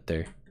to leave that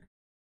there.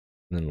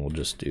 And then we'll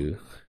just do...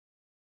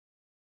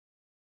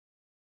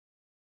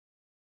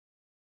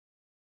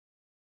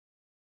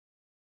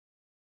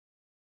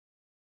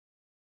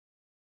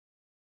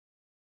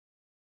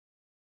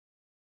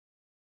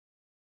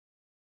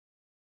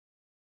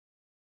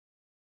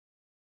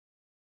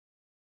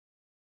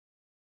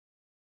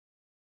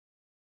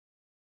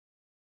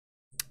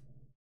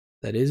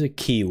 That is a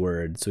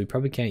keyword, so we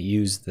probably can't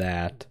use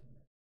that.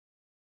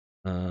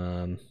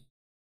 I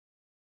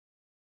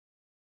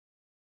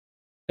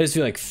just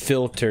feel like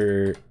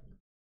filter...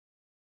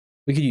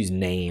 We could use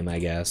name, I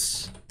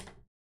guess.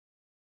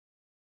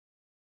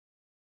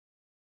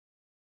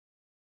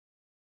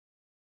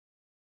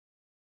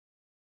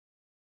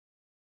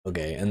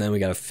 Okay, and then we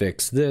gotta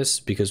fix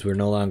this because we're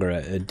no longer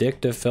a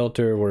addictive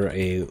filter. We're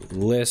a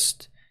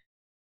list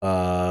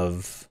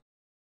of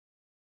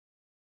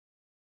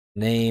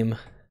name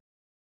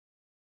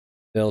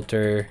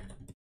filter.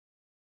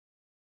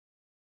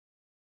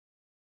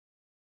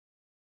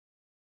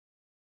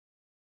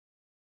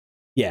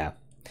 Yeah,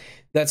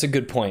 that's a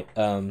good point.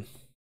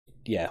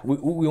 Yeah,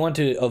 we want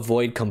to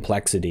avoid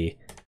complexity.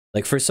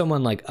 Like for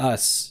someone like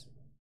us,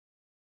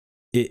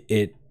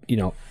 it you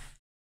know,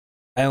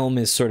 Elm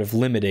is sort of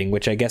limiting,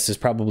 which I guess is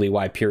probably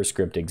why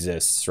PureScript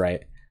exists,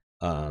 right?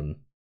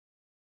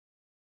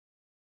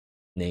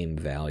 Name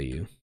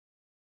value.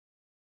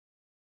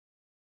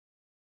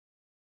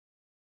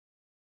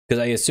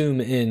 Because I assume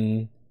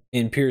in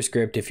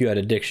PureScript, if you had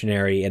a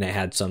dictionary and it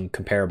had some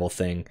comparable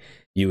thing,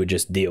 you would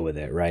just deal with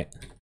it, right?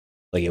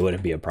 Like it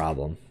wouldn't be a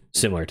problem.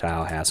 Similar to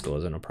how Haskell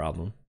isn't a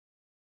problem.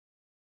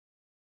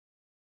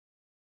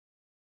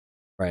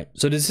 Right.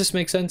 So does this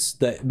make sense?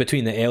 That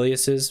between the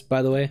aliases,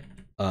 by the way?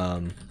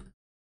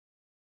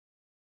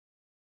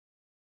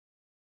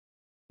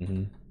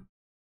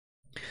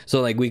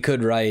 So like we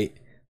could write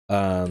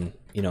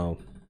you know,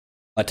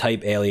 a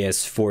type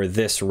alias for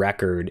this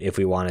record if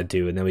we wanted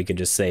to, and then we could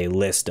just say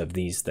list of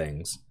these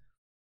things.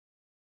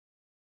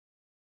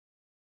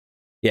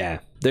 Yeah,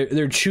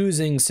 they're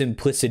choosing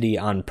simplicity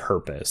on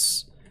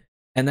purpose,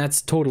 and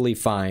that's totally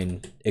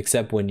fine,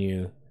 except when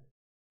you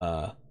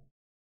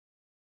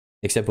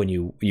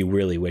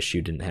really wish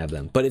you didn't have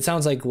them. But it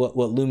sounds like what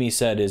Lumi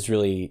said is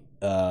really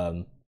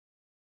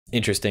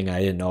interesting. I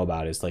didn't know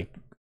about is like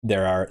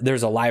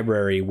there's a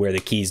library where the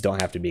keys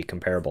don't have to be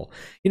comparable.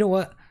 You know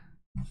what?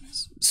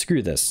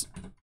 Screw this.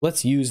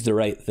 Let's use the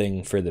right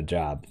thing for the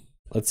job.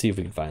 Let's see if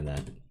we can find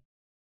that.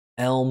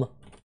 Elm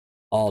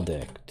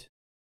Aldict.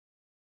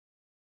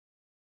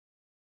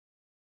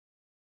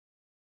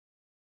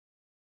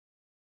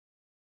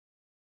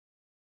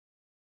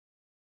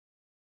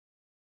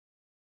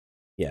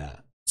 Yeah.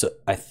 So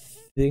I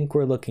think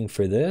we're looking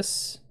for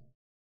this.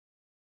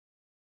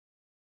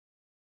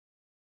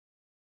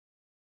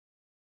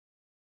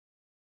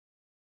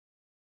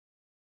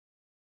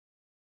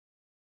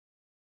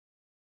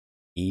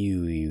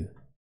 Ew.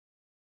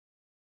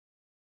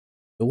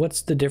 So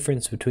what's the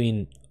difference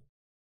between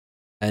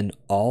an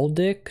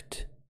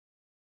Aldict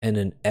and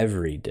an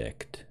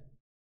Everydict?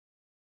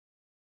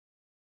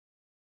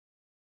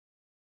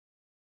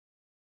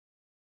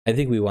 I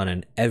think we want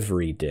an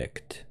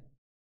Everydict.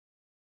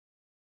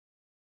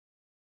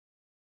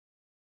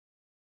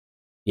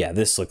 Yeah,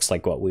 this looks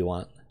like what we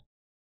want.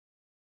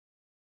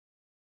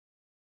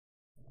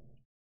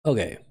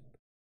 Okay.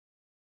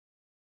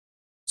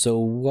 So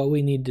what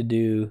we need to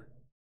do,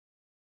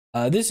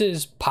 this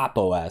is Pop!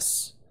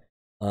 OS.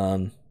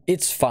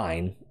 It's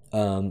fine.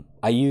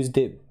 I used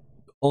it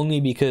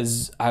only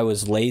because I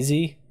was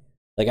lazy.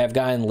 Like I've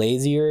gotten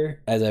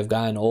lazier as I've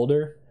gotten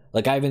older.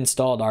 Like I've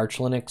installed Arch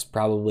Linux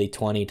probably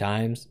 20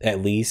 times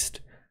at least.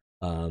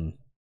 And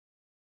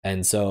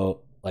so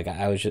Like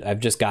I've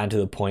just gotten to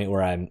the point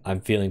where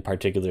I'm feeling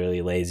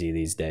particularly lazy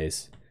these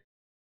days.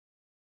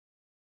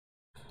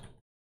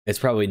 It's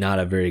probably not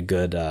a very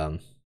good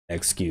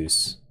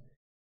excuse.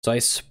 So I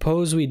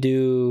suppose we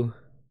do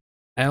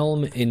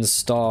Elm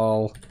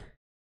install.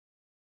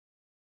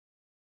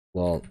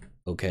 Well,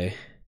 okay.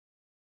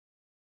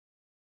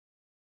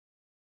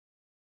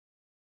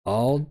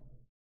 All,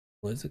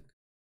 what is it?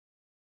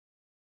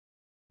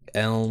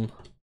 Elm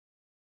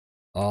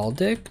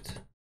Aldict,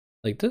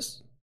 like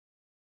this,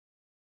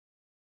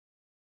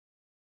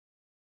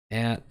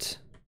 at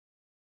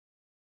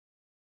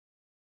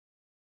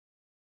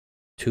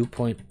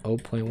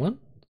 2.0.1,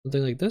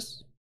 something like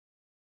this.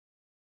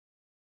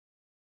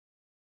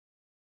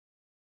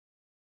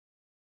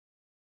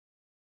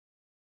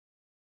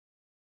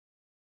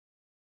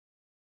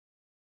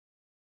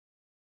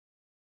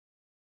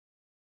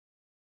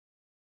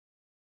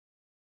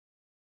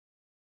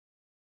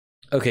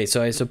 Okay,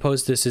 so I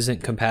suppose this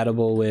isn't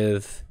compatible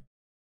with.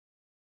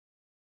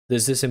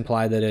 Does this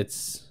imply that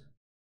it's?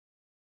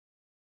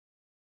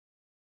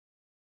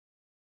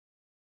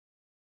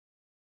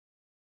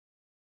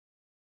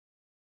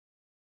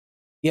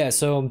 Yeah,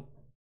 so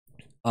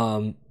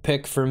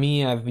pick for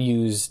me, I've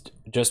used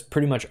just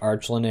pretty much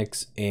Arch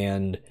Linux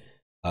and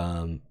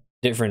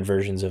different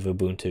versions of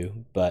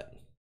Ubuntu, but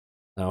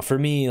for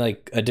me,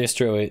 like a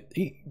distro,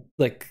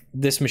 like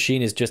this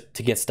machine is just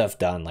to get stuff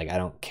done. Like I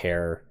don't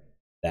care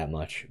that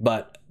much,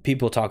 but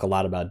people talk a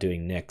lot about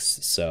doing Nix,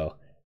 so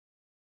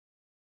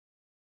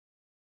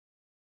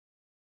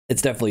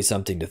it's definitely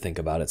something to think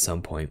about at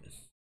some point.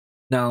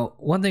 Now,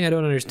 one thing I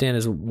don't understand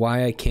is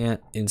why I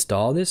can't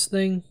install this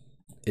thing.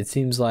 It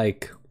seems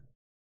like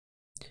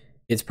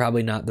it's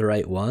probably not the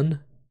right one.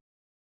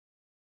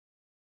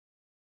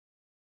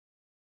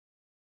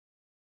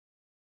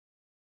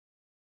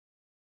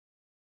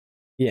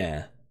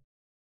 Yeah.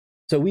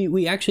 So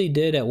we actually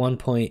did at one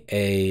point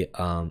a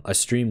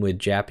stream with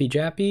Jappy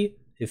Jappy,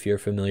 if you're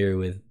familiar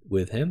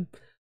with him,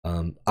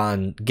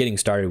 on getting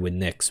started with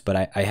Nix, but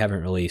I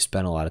haven't really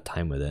spent a lot of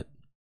time with it.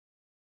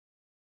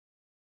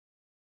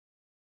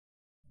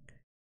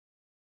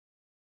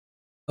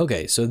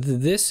 Okay, so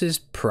this is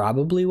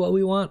probably what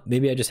we want.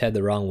 Maybe I just had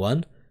the wrong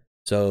one.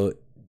 So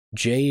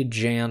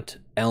JJant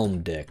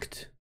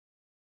Elmdict.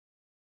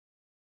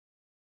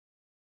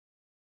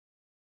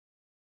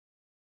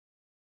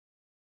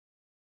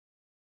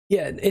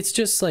 Yeah, it's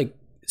just like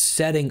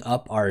setting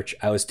up Arch.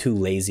 I was too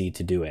lazy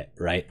to do it,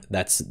 right?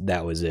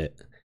 That was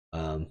it.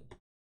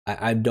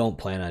 I don't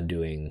plan on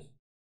doing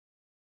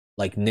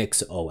like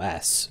Nix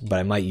OS, but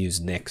I might use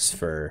Nix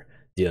for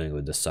dealing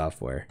with the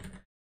software.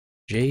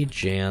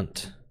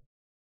 JJant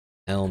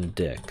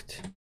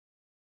Elmdict.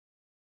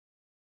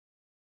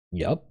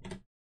 Yup.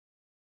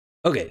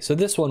 Okay, so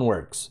this one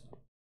works.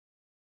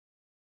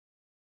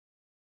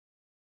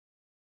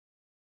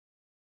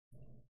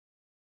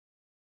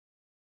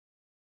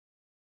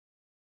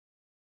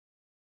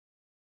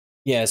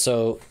 Yeah,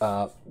 so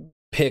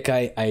pick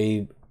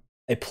I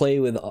play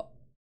with,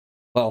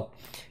 well,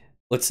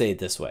 let's say it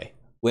this way.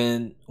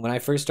 When I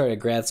first started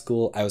grad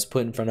school, I was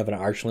put in front of an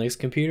Arch Linux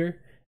computer,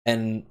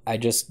 and I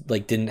just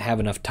like didn't have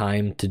enough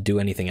time to do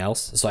anything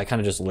else. So I kind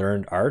of just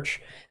learned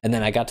Arch, and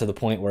then I got to the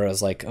point where I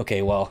was like,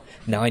 okay, well,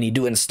 now I need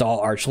to install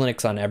Arch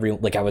Linux on every,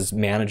 like I was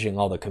managing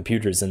all the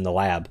computers in the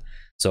lab.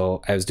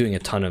 So I was doing a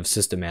ton of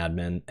system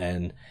admin,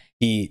 and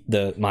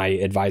my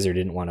advisor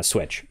didn't want to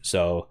switch.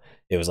 So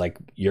it was like,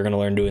 you're going to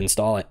learn to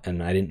install it,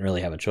 and I didn't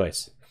really have a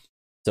choice.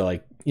 So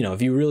like,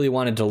 if you really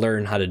wanted to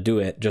learn how to do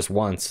it just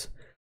once,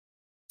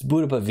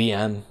 boot up a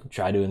VM,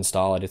 try to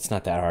install it. It's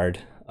not that hard.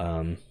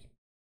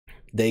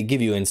 They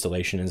give you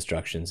installation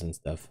instructions and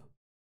stuff.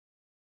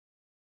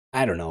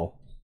 I don't know.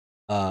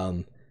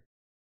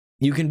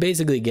 You can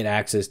basically get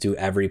access to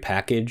every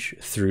package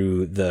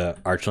through the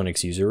Arch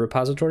Linux user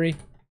repository.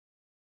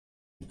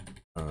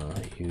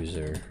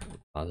 User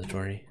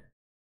repository.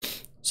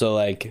 So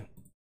like,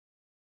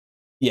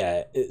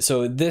 yeah,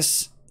 so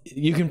this,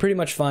 you can pretty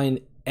much find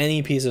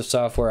any piece of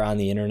software on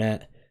the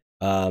internet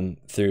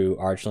through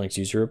Arch Linux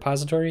user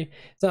repository.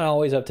 It's not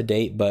always up to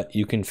date, but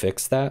you can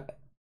fix that.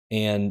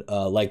 And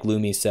like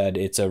Lumi said,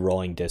 it's a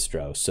rolling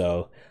distro,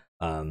 so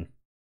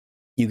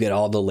you get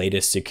all the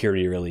latest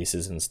security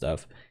releases and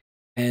stuff.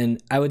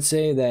 And I would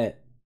say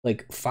that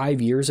like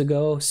 5 years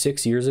ago,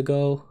 6 years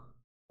ago,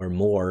 or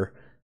more,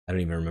 I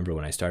don't even remember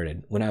when I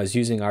started, when I was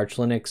using Arch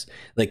Linux,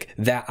 like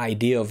that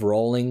idea of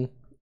rolling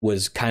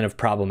was kind of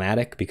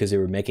problematic because they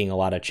were making a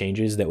lot of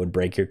changes that would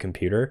break your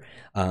computer.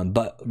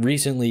 But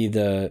recently,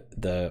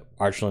 the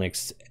Arch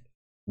Linux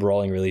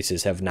rolling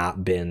releases have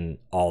not been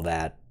all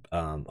that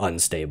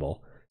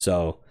unstable.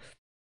 So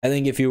I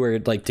think if you were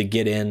like to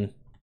get in,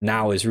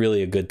 now is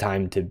really a good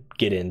time to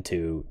get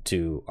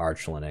into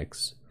Arch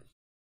Linux.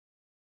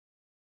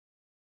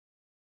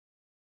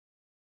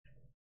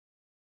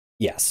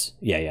 Yes,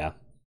 yeah.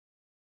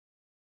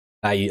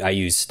 I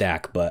use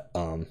Stack, but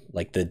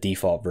like the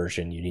default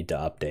version you need to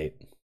update.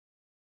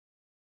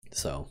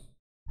 So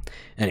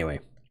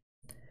anyway,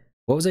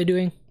 what was I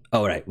doing?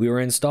 Oh right, we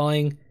were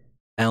installing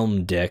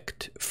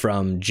Elmdict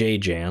from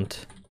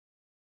JJant.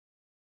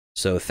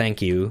 So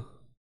thank you,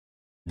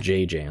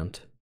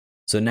 JJant.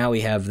 So now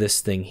we have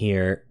this thing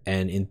here,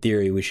 and in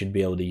theory, we should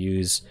be able to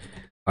use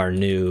our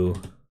new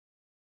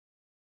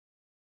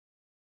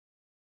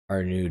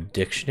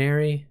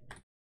dictionary.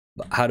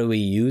 But how do we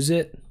use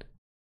it?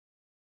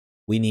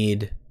 We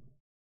need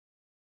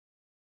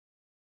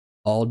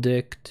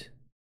Aldict.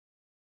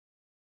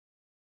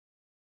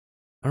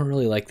 I don't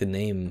really like the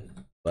name,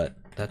 but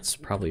that's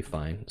probably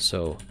fine.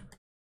 So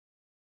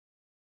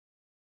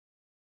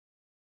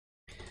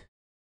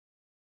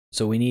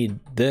we need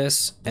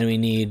this, and we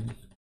need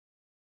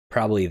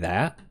probably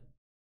that.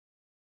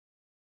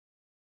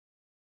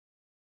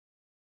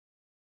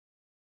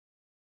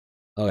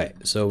 Okay,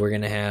 so we're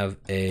gonna have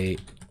a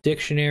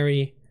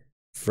dictionary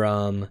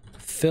from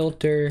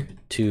filter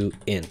to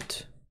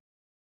int.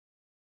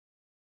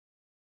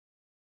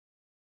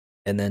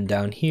 And then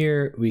down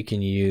here, we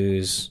can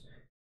use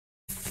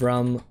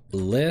from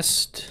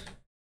list.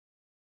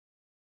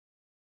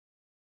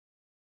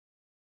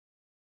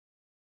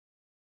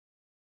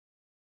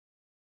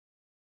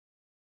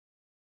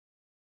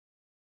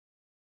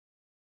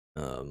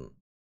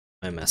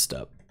 I messed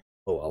up.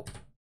 Oh well.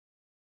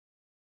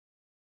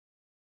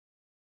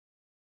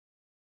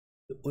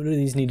 What do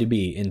these need to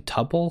be? In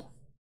tuple?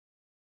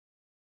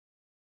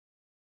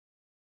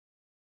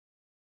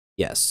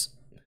 Yes.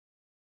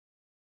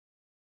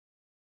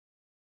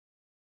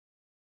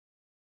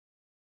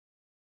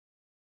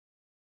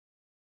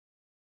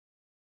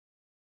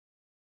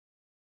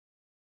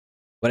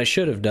 What I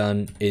should have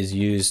done is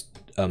used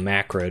a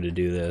macro to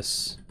do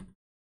this,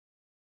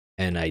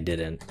 and I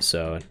didn't.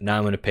 So now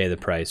I'm going to pay the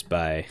price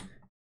by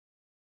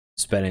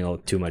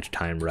spending too much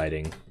time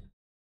writing.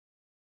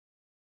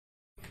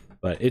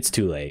 But it's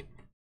too late.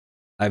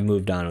 I've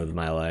moved on with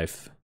my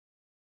life.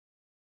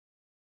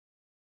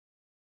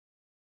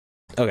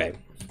 Okay.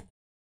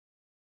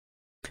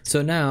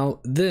 So now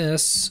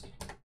this...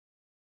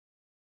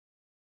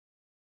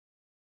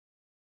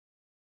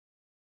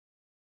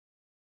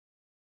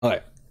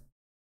 Okay.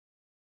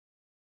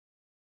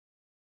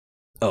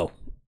 Oh.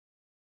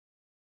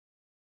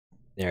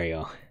 There you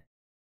go.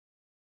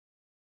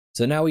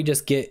 So now we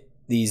just get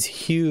these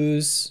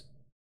hues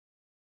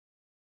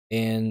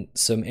and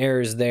some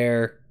errors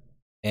there,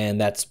 and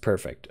that's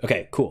perfect.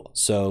 Okay, cool.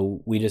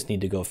 So we just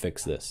need to go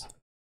fix this.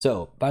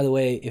 So, by the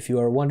way, if you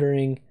are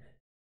wondering,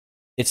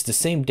 it's the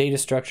same data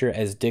structure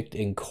as dict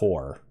in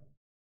core,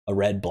 a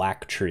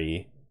red-black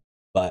tree,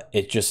 but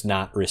it's just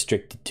not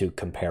restricted to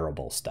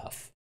comparable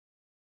stuff,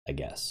 I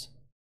guess.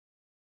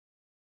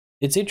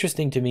 It's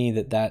interesting to me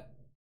that that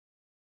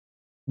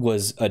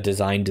was a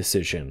design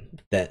decision,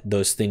 that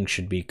those things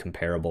should be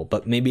comparable,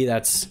 but maybe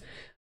that's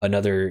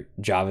another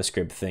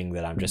JavaScript thing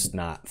that I'm just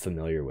not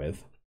familiar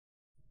with.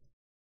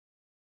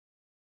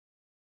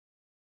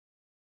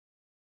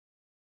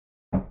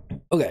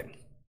 Okay,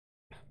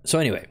 so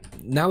anyway,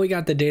 now we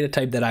got the data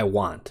type that I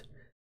want.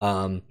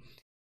 For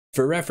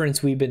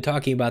reference, we've been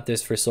talking about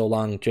this for so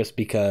long just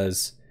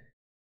because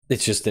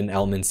it's just an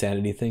Elm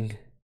insanity thing.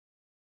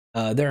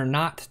 There are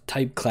not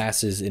type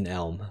classes in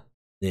Elm.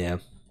 Yeah,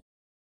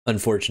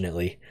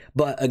 unfortunately.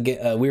 But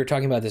again, we were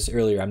talking about this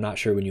earlier. I'm not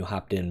sure when you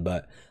hopped in,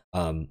 but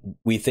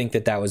we think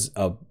that that was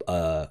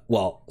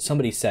well,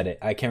 somebody said it.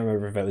 I can't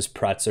remember if it was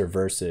Prutz or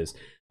Versus,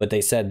 but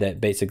they said that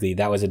basically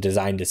that was a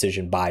design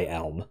decision by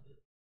Elm.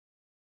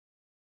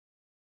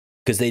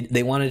 Because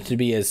they wanted it to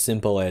be as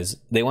simple as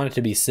they want it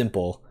to be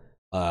simple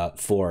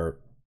for,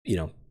 you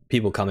know,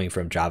 people coming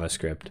from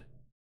JavaScript.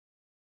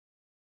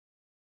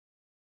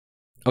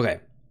 Okay.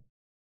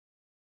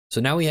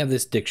 So now we have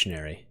this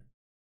dictionary.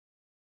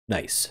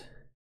 Nice.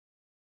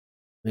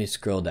 Let me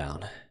scroll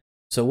down.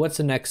 So what's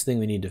the next thing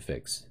we need to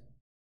fix?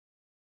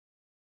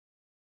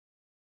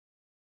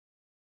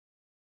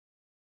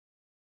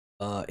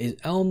 Is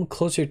Elm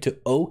closer to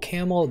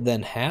OCaml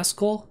than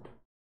Haskell?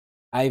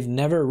 I've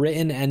never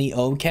written any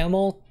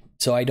OCaml,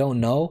 so I don't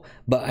know,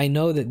 but I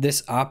know that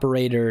this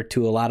operator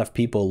to a lot of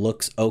people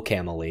looks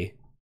OCaml-y.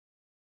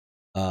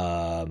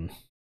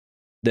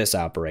 This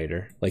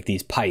operator, like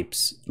these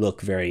pipes,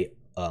 look very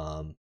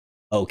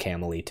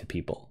OCaml-y to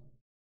people.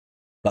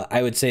 But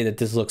I would say that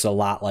this looks a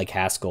lot like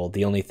Haskell.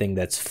 The only thing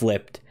that's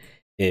flipped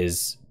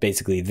is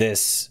basically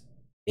this,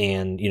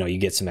 and you know, you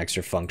get some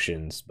extra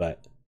functions,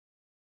 but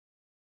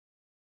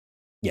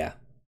yeah.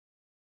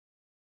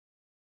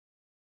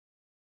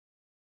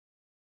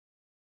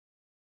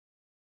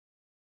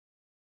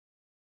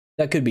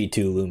 That could be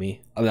too,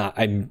 Lumi.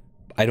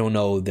 I don't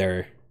know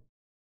their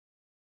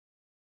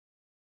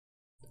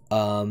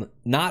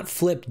not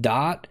flip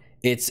dot,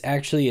 it's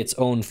actually its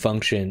own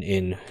function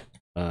in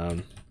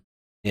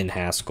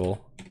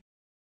Haskell.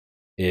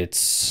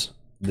 It's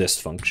this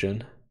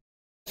function.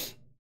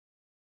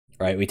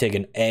 Right? We take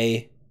an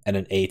A and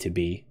an A to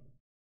B.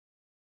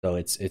 So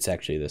it's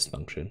actually this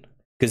function.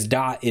 Because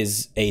dot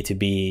is A to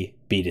B,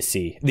 B to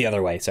C. The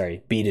other way,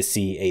 sorry. B to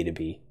C, A to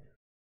B.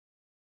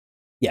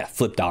 Yeah,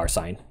 flip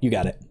 $sign. You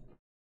got it.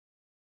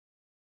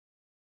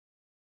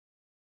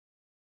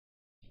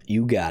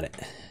 You got it.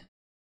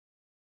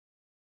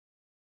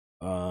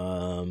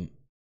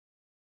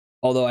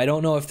 Although I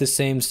don't know if the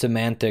same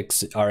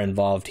semantics are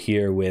involved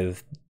here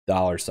with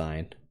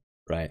 $,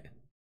 right?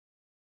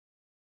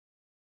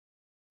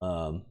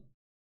 Um,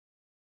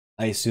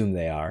 I assume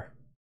they are.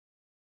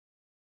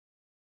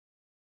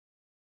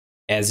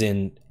 As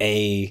in,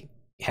 A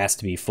has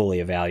to be fully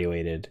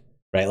evaluated,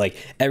 right? Like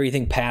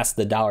everything past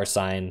the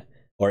 $,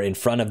 or in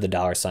front of the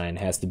 $,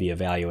 has to be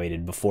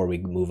evaluated before we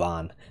move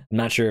on. I'm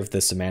not sure if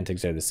the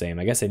semantics are the same.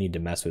 I guess I need to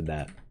mess with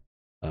that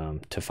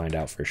to find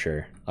out for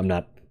sure.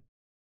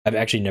 I've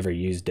actually never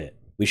used it.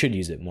 We should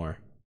use it more.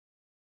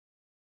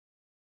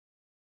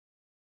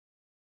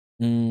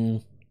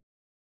 Mm,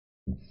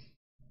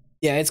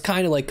 yeah, it's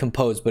kind of like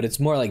compose, but it's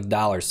more like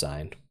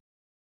 $.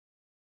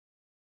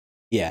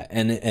 Yeah,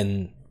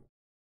 and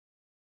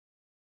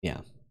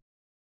yeah.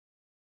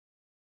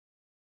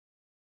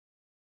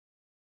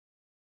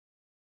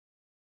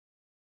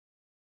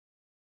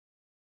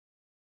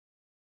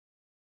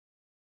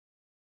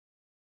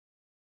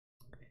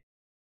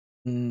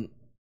 Mm,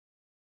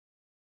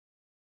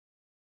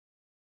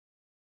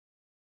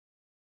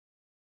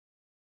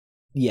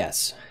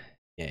 yes.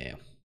 Yeah, yeah.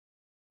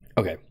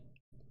 Okay.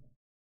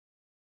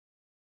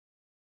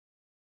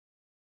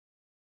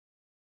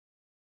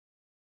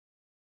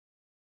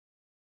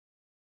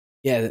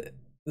 Yeah,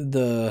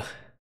 the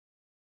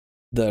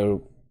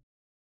the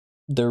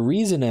the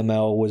reason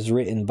ML was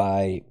written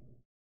by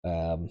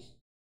um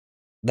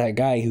that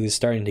guy who is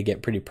starting to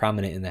get pretty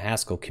prominent in the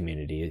Haskell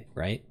community,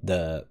 right?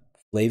 The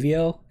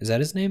Flavio, is that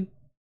his name?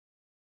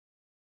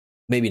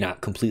 Maybe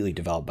not completely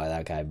developed by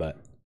that guy, but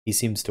he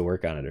seems to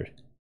work on it.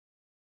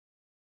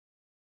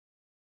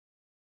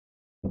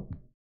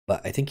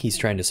 But I think he's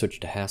trying to switch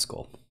to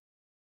Haskell.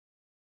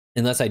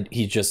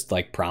 He's just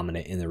like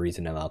prominent in the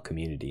Reason ML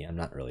community. I'm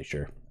not really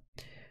sure.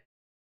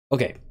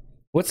 Okay,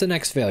 what's the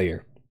next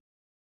failure?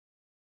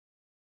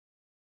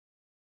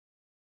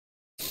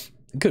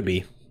 It could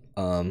be.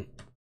 Um,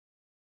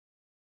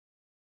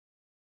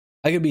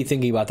 I could be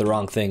thinking about the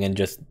wrong thing and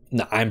just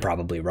no, I'm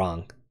probably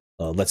wrong.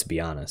 Let's be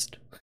honest.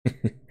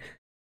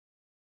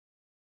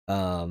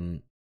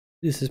 um,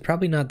 this is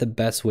probably not the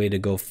best way to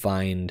go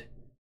find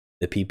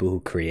the people who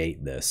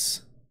create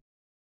this.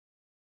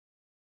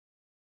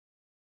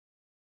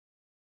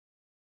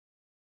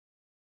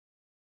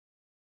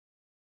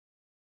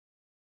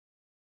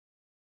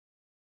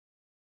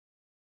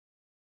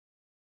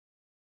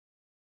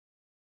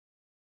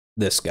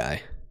 This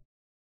guy.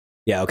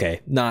 Yeah,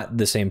 okay. Not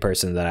the same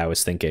person that I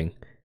was thinking.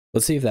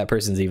 Let's see if that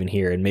person's even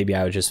here, and maybe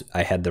I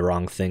had the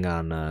wrong thing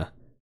on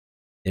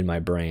in my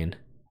brain.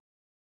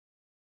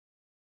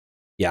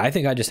 Yeah, I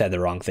think I just had the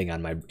wrong thing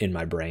on my in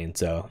my brain,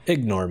 so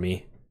ignore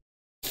me.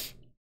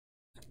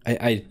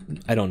 I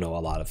don't know a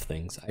lot of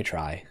things. I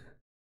try.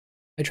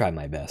 I try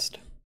my best.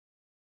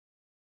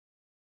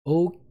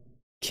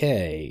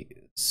 Okay.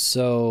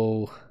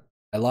 So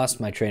I lost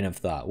my train of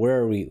thought.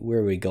 Where are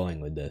we going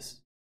with this?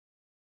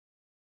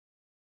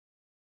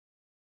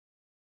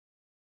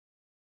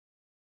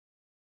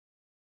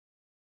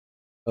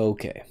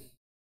 Okay.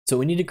 So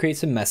we need to create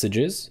some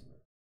messages.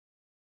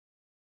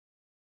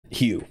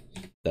 Hue.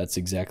 That's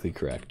exactly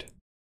correct.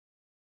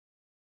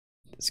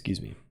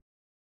 Excuse me.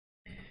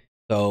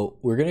 So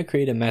we're gonna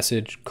create a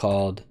message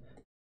called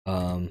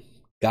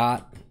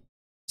got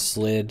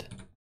slid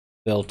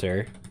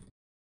filter.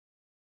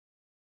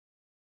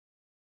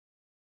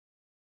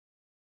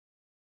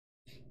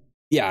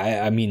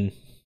 Yeah, I mean,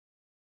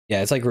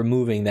 yeah, it's like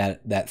removing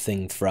that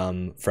thing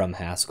from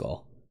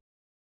Haskell.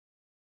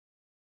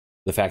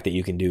 The fact that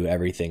you can do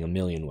everything a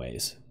million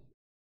ways.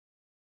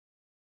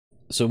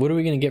 So what are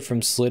we gonna get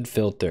from slid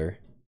filter?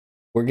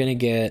 We're gonna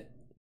get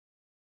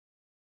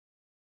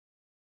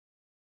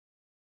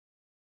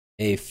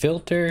a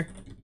filter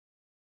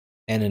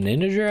and an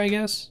integer, I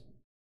guess.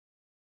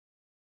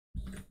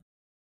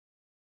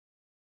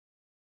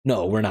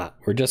 No, we're not.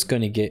 We're just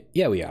gonna get.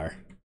 Yeah, we are.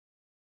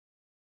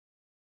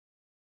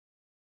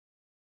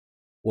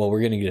 Well,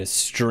 we're gonna get a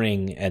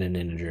string and an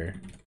integer,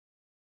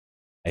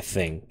 I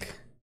think.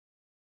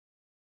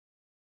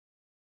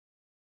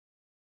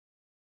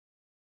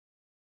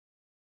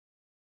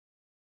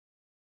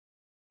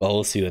 Well,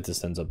 we'll see what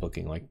this ends up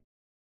looking like.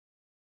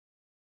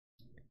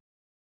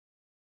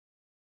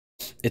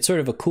 It's sort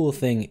of a cool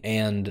thing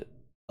and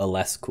a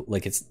less cool.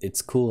 Like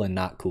it's cool and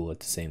not cool at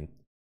the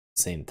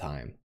same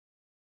time.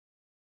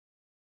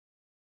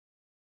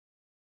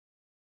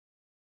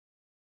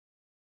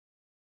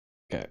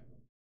 Okay.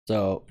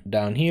 So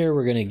down here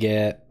we're gonna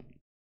get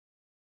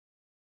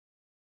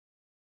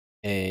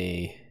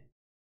a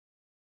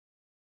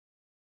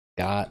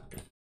got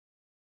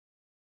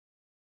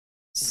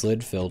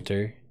slid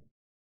filter.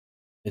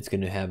 It's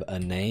going to have a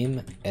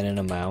name and an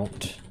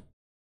amount.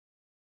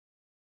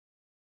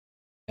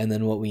 And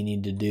then what we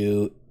need to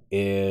do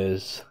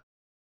is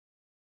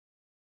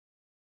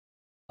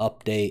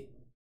update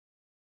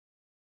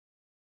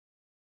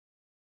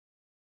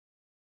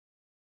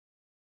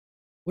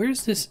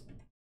where's this?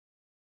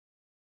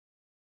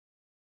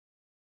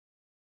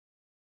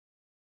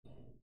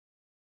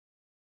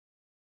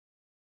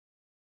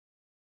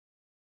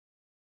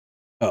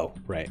 Oh,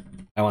 right.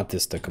 I want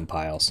this to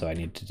compile, so I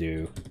need to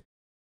do...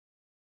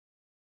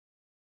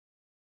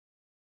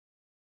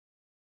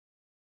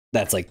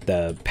 That's like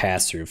the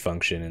pass-through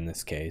function in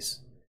this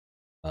case.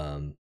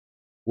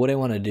 What I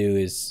want to do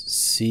is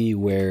see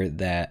where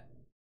that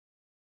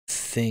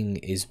thing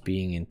is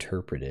being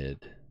interpreted.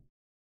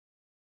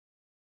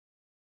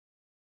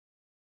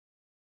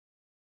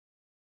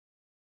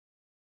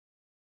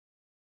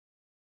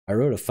 I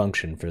wrote a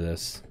function for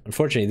this.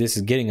 Unfortunately, this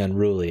is getting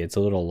unruly. It's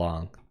a little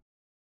long.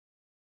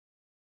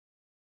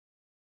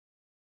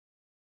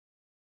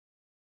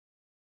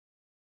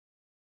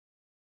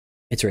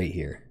 It's right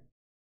here.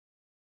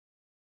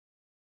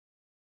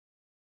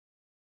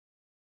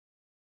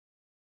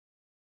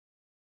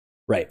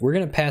 Right, we're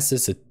going to pass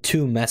this a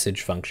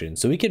toMessage function.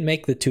 So we can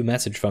make the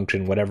toMessage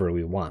function whatever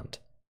we want.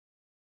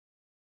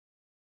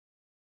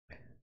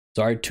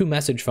 So our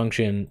toMessage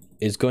function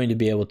is going to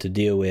be able to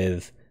deal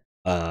with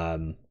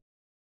the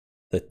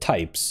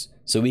types.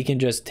 So we can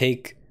just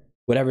take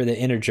whatever the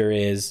integer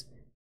is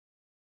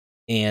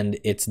and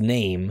its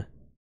name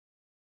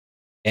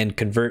and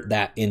convert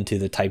that into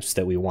the types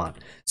that we want.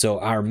 So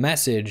our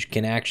message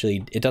can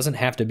actually, it doesn't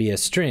have to be a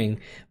string,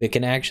 it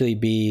can actually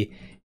be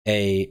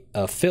a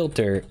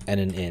filter and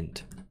an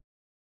int.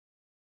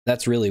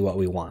 That's really what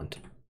we want.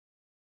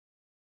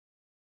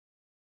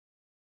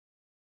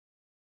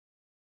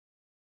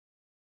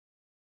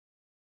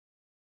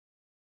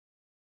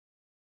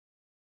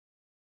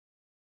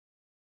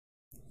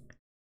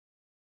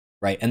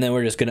 Right, and then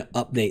we're just going to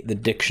update the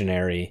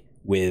dictionary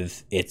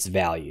with its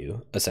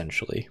value,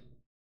 essentially.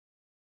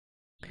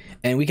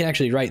 And we can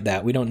actually write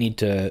that. We don't need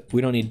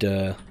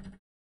to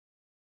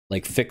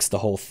like fix the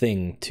whole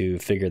thing to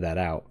figure that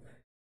out.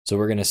 So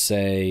we're going to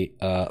say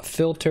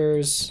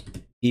filters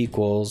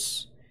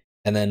equals,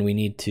 and then we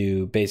need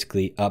to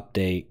basically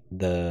update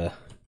the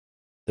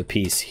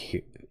piece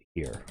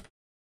here.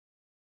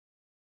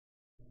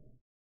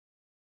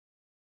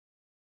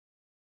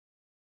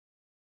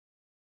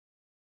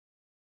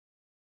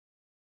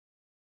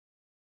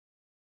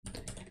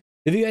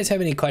 If you guys have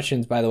any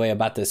questions, by the way,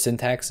 about the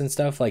syntax and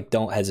stuff, like,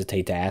 don't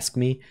hesitate to ask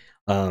me.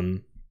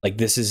 Like,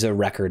 this is a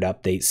record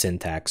update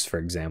syntax, for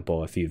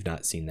example, if you've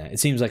not seen that. It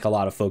seems like a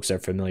lot of folks are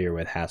familiar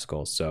with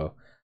Haskell, so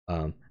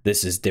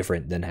this is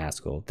different than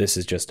Haskell. This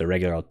is just a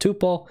regular old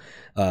tuple.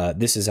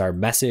 This is our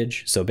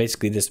message. So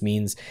basically this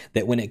means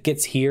that when it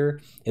gets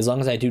here, as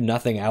long as I do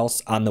nothing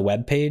else on the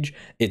web page,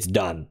 it's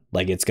done.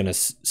 Like, it's going to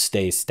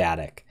stay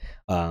static.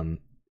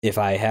 If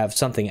I have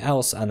something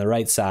else on the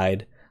right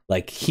side,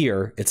 like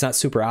here, it's not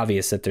super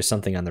obvious that there's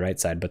something on the right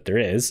side, but there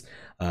is.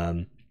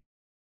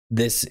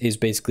 This is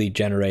basically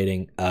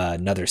generating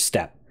another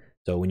step.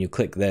 So when you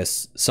click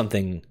this,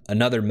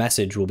 another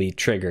message will be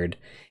triggered,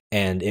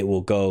 and it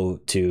will go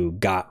to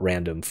got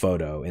random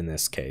photo in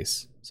this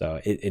case. So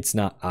it's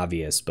not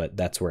obvious, but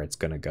that's where it's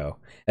going to go.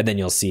 And then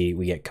you'll see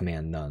we get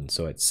command none,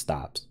 so it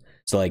stops.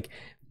 So like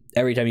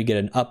every time you get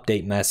an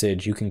update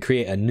message, you can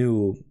create a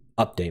new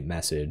update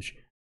message,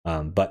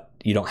 but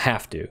you don't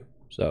have to.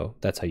 So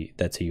that's how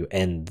you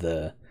end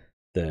the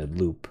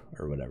loop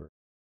or whatever.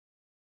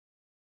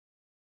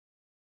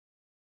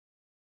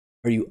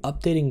 Are you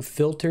updating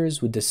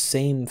filters with the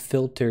same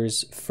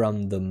filters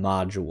from the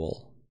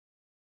module?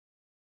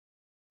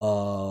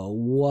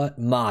 What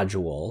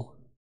module?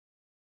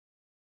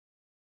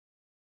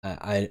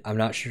 I'm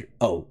not sure.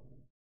 Oh,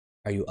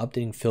 are you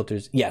updating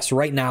filters? Yes,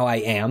 right now I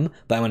am,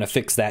 but I'm going to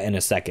fix that in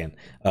a second.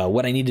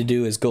 What I need to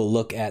do is go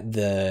look at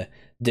the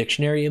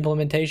dictionary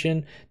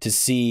implementation to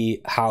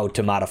see how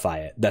to modify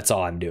it. That's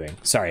all I'm doing.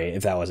 Sorry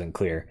if that wasn't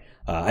clear.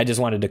 I just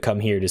wanted to come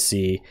here to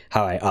see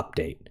how I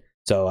update.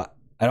 So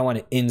I don't want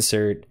to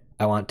insert,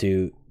 I want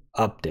to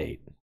update.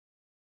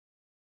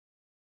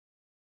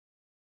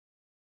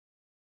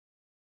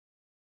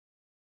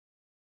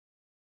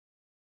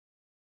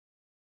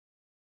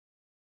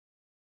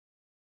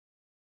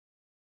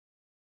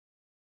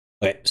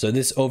 Okay, so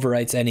this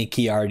overwrites any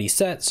key already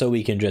set, so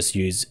we can just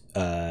use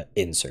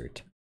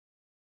insert.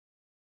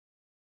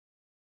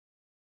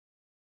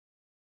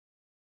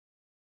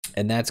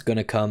 And that's going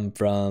to come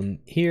from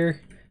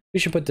here. We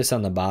should put this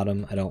on the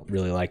bottom. I don't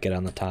really like it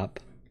on the top.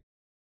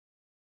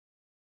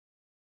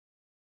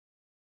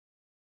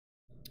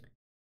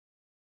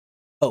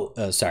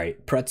 Oh, sorry.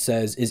 Prut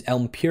says, is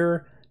Elm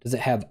pure? Does it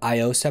have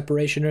IO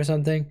separation or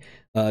something?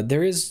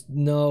 There is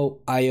no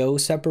IO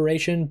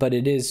separation, but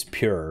it is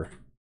pure.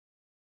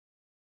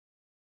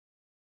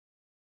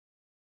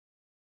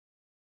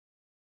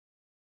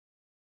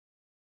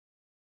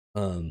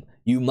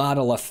 You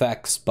model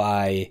effects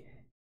by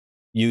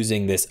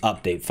using this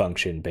update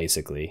function,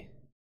 basically.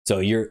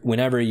 So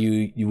whenever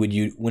you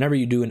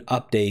do an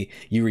update,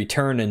 you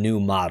return a new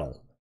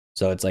model.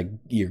 So it's like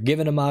you're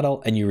given a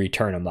model and you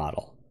return a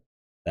model.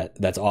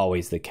 That's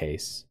always the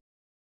case.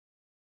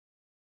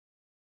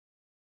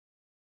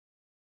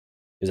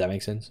 Does that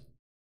make sense?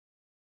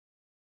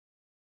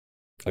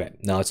 Okay,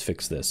 now let's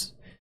fix this.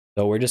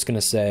 So we're just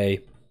gonna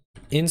say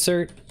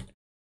insert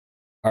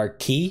our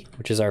key,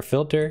 which is our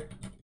filter,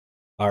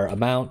 our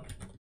amount,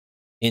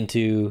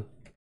 into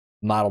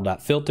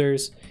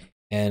model.filters,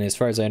 And as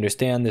far as I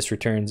understand, this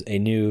returns a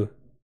new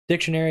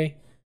dictionary,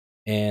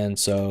 and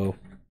so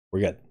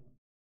we're good.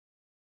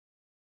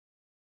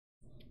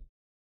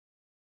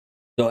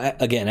 So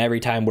again, every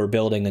time we're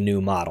building a new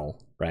model,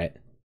 right?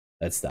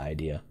 That's the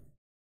idea.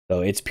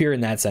 So it's pure in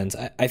that sense.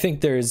 I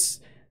think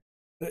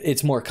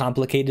it's more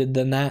complicated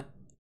than that.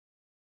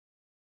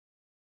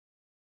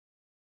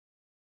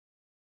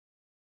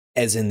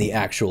 As in the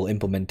actual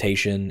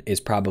implementation is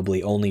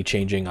probably only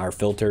changing our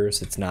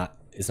filters. It's not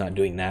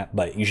doing that,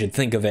 but you should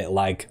think of it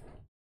like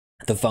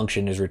the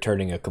function is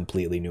returning a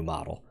completely new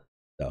model.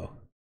 So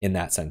in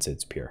that sense,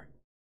 it's pure.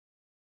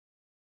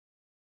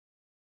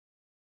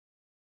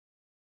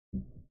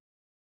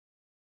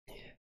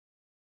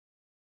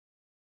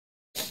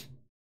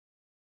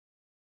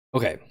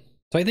 Okay,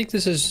 so I think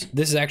this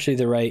is actually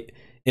the right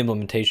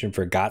implementation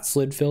for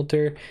got_slid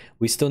filter.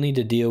 We still need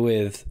to deal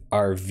with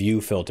our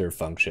view filter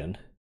function,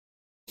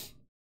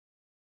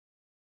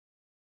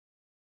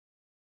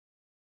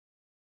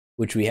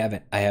 which I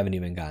haven't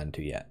even gotten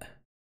to yet.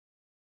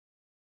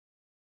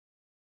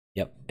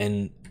 Yep,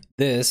 and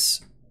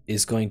this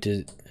is going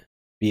to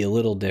be a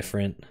little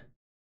different.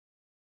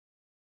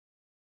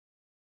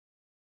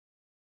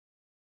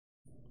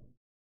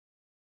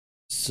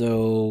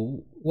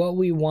 So what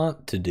we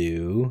want to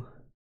do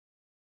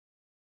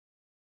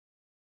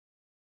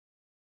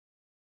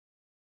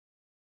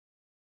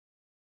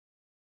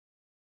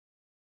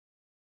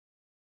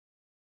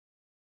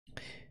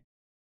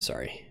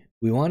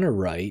we want to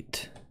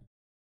write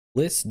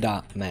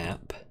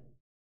list.map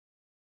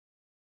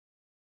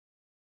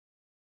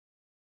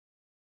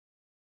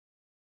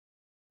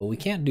but we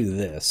can't do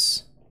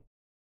this.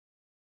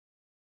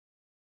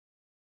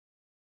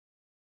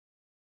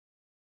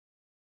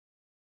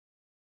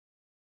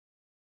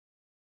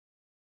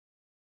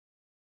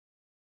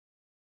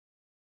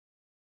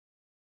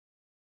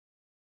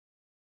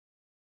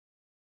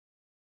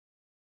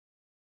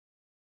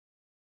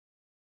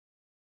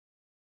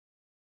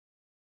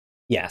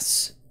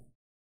 Yes.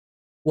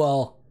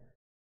 Well,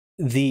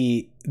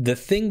 the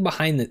thing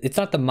behind it's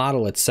not the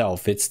model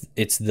itself, it's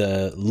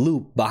the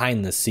loop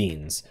behind the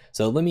scenes.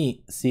 So let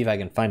me see if I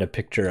can find a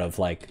picture of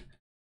like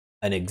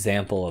an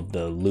example of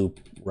the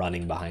loop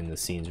running behind the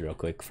scenes real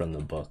quick from the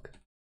book.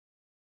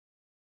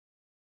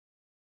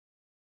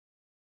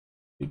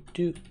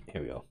 Here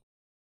we go.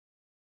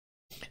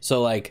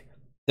 So like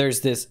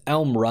there's this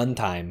Elm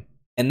runtime,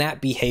 and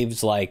that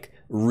behaves like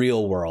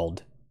real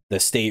world,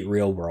 the state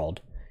real world.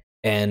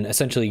 And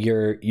essentially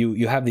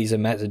you have these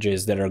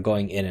messages that are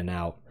going in and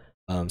out.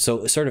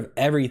 So sort of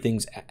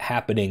everything's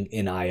happening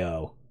in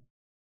IO,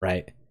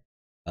 right?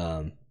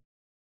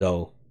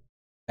 So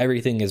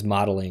everything is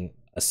modeling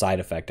a side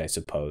effect, I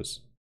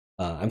suppose.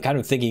 I'm kind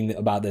of thinking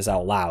about this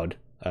out loud.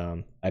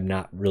 I've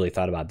not really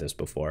thought about this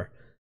before,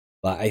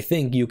 but I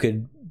think you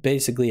could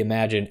basically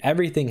imagine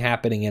everything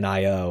happening in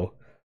IO,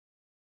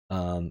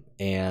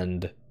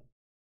 and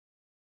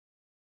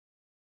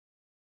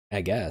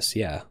I guess,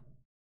 yeah,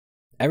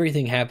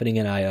 everything happening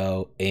in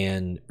IO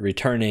and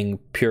returning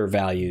pure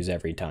values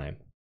every time,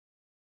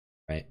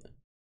 right?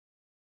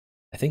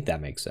 I think that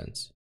makes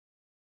sense.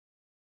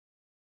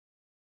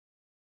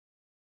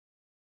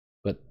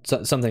 But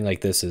something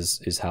like this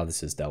is how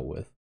this is dealt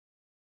with.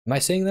 Am I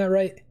saying that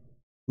right?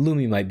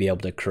 Lumi might be able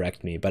to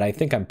correct me, but I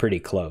think I'm pretty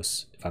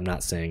close if I'm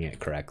not saying it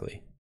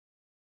correctly.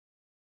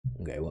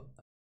 Okay, well.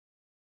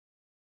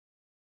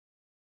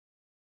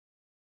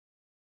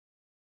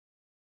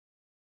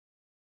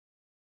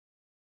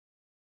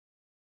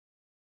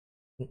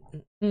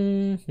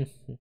 Me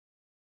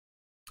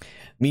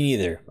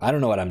neither. I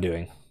don't know what I'm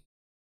doing.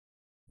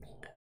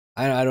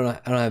 I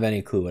don't have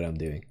any clue what I'm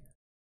doing.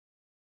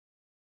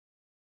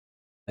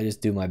 I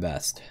just do my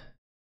best.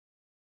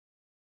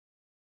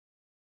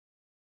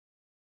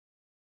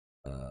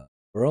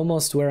 We're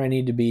almost where I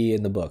need to be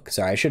in the book.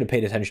 Sorry, I should have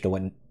paid attention to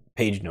what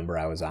page number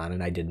I was on,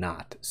 and I did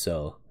not.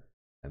 So,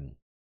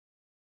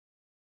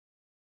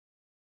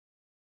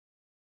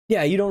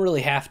 yeah, you don't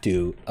really have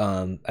to.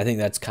 I think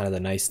that's kind of the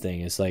nice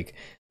thing. Is like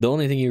the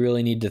only thing you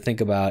really need to think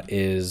about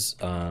is,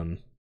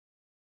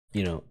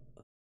 you know,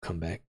 come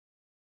back.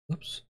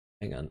 Oops,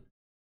 hang on.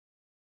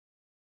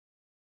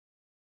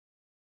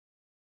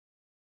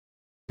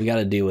 We got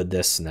to deal with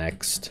this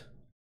next.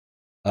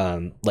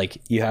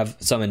 Like you have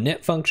some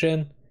init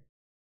function.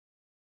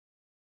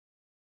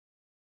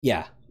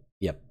 Yeah,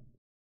 yep.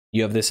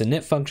 You have this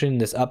init function,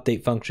 this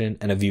update function,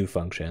 and a view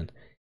function.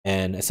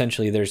 And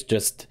essentially there's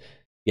just,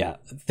 yeah,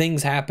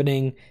 things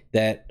happening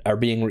that are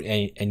being,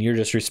 and you're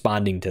just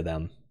responding to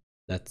them.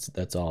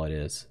 That's all it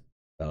is.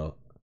 So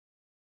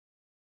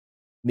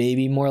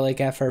maybe more like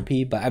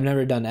FRP, but I've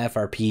never done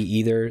FRP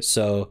either.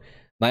 So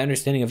my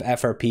understanding of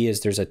FRP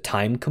is there's a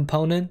time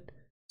component.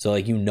 So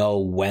like, you know,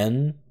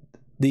 when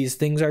these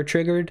things are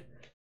triggered,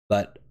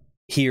 but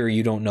here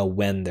you don't know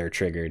when they're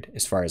triggered,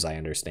 as far as I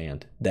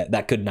understand.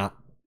 That could not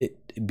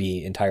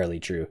be entirely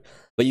true,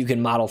 but you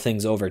can model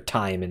things over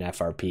time in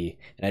FRP,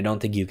 and I don't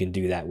think you can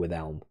do that with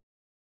Elm.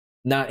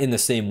 Not in the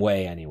same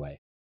way, anyway.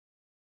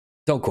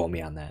 Don't quote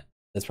me on that.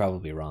 That's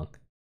probably wrong.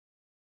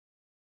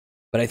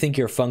 But I think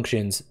your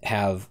functions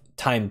have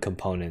time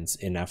components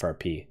in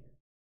FRP.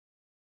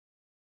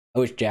 I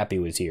wish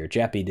Jappy was here.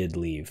 Jappy did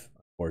leave,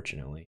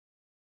 unfortunately.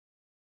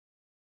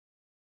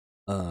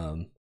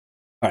 All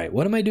right,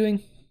 what am I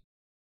doing?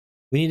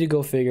 We need to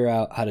go figure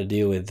out how to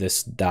deal with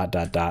this ...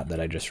 that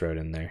I just wrote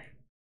in there.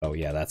 Oh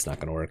yeah, that's not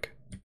gonna work.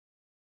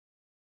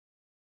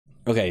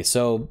 Okay,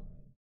 so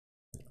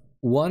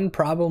one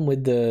problem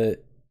with the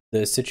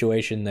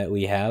situation that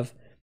we have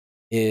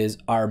is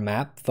our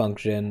map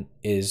function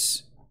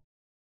is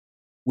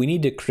we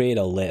need to create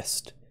a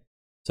list.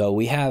 So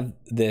we have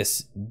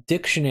this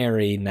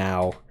dictionary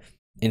now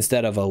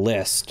instead of a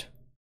list.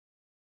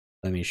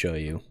 Let me show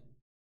you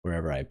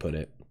wherever I put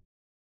it.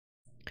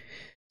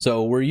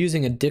 So we're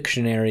using a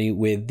dictionary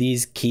with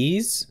these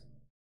keys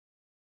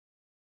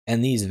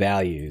and these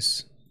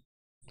values,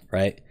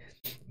 right?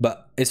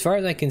 But as far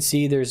as I can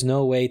see, there's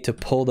no way to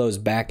pull those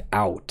back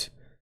out.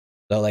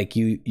 So like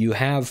you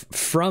have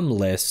from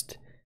list,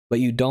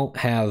 but you don't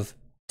have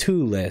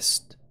to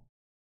list.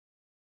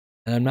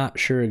 And I'm not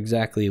sure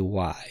exactly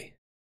why.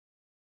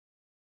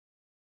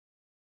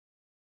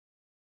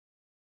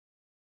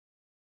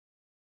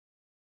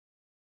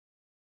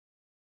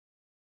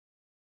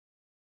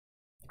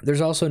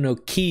 There's also no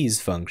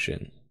keys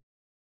function.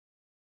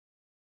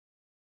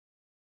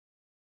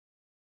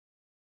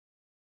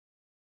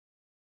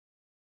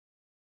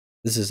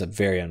 This is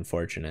very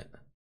unfortunate.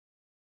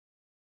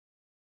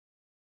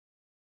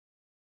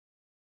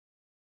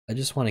 I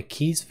just want a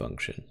keys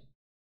function.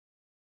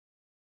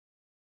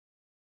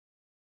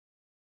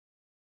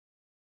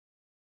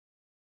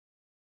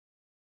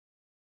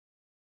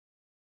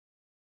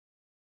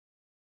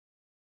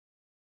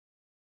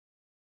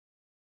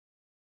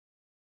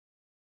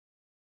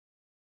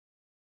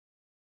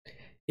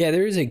 Yeah,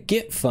 there is a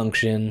get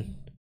function,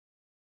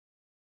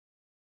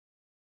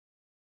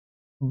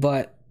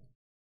 but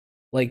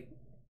like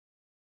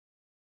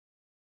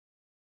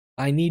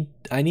I need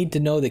to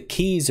know the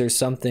keys or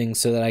something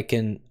so that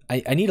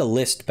I need a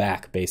list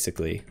back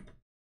basically.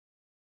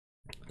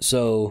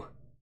 So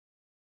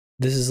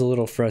this is a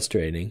little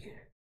frustrating.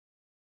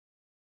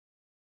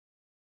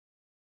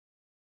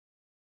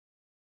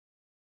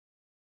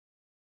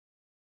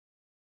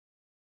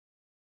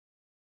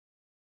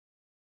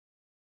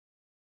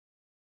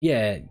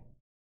 Yeah.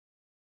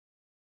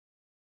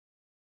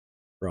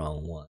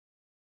 Wrong one.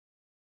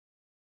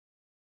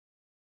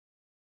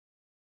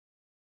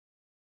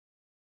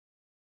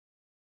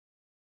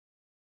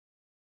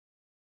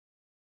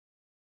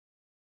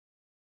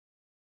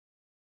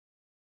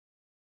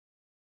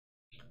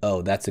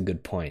 Oh, that's a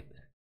good point.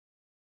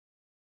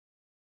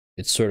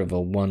 It's sort of a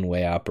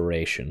one-way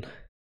operation.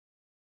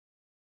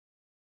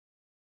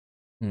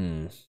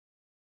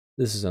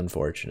 This is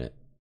unfortunate.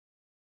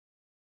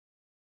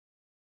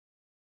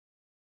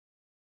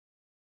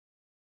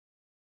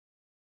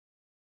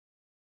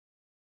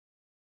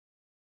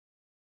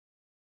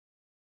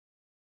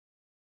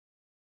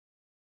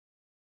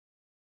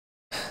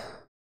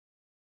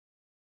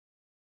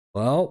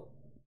 Well,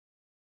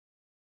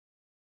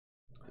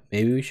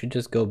 maybe we should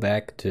just go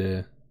back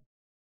to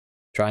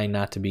trying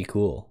not to be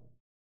cool.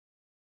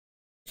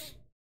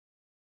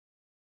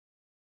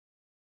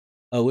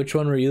 Oh, which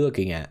one were you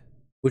looking at?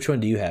 Which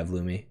one do you have,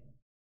 Lumi?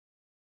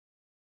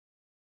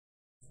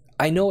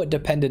 I know what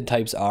dependent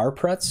types are,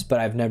 Pretz, but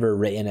I've never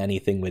written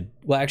anything with...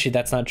 Well, actually,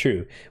 that's not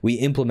true. We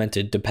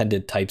implemented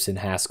dependent types in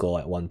Haskell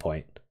at one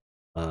point.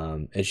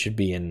 It should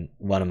be in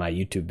one of my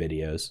YouTube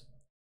videos.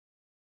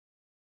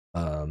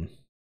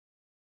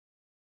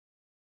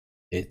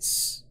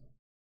 It's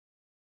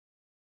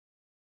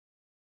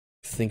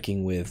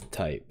thinking with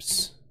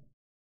types.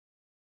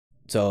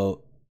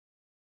 So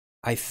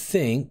I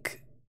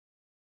think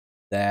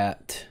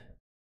that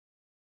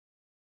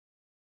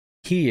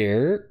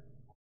here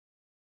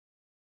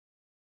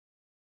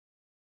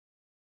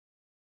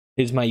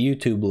is my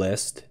YouTube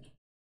list,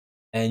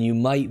 and you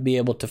might be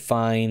able to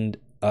find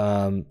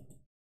if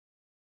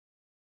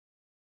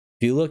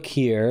you look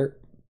here,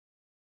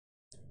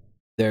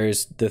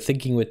 there's the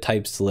thinking with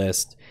types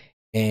list,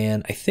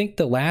 and I think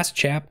the last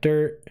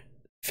chapter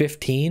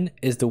 15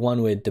 is the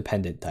one with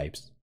dependent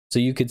types. So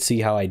you could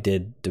see how I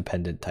did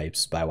dependent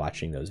types by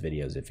watching those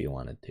videos if you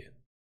wanted to.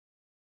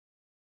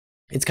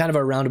 It's kind of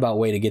a roundabout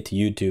way to get to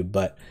YouTube,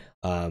 but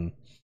I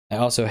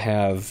also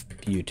have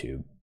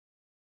YouTube.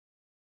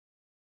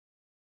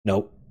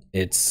 Nope,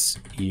 it's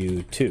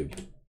YouTube.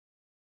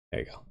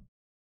 There you go.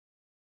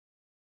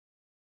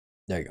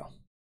 There you go.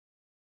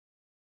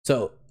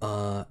 So,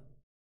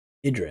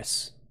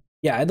 Idris.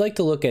 Yeah, I'd like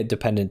to look at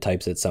dependent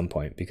types at some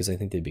point because I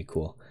think they'd be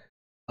cool.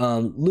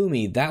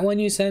 Lumi, that one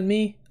you sent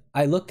me,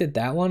 I looked at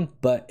that one,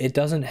 but it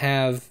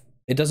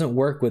doesn't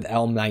work with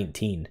Elm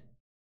 19.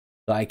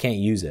 So I can't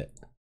use it.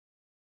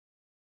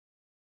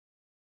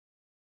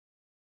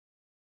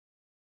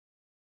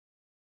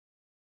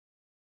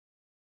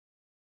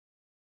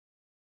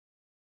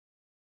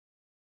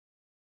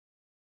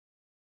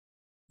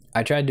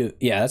 I tried to,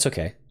 yeah, that's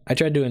okay. I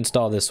tried to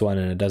install this one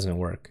and it doesn't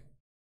work.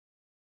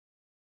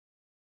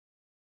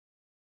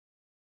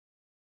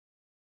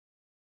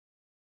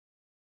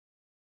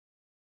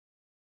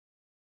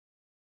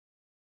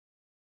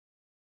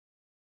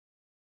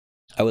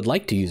 I would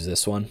like to use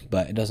this one,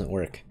 but it doesn't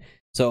work.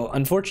 So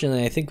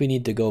unfortunately, I think we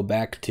need to go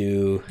back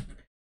to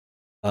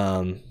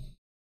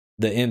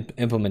the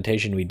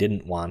implementation we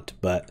didn't want,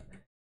 but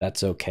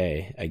that's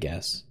okay, I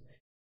guess.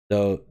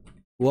 So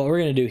what we're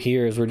going to do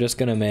here is we're just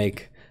going to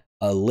make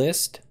a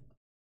list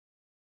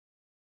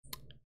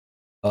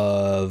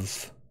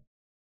of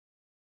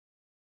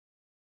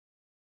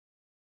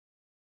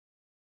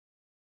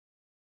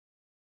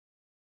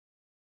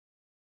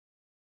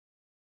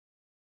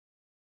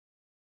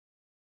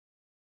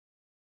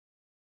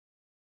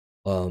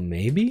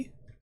maybe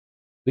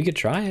we could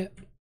try it.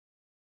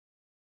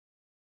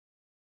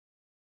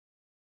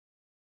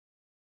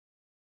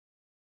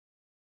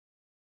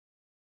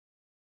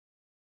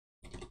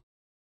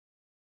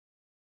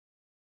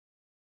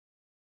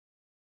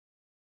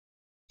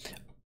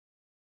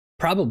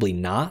 Probably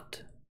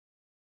not.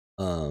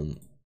 I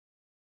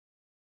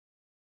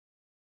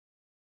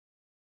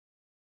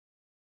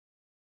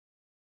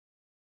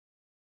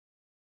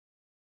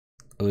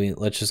mean,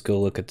 let's just go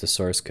look at the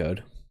source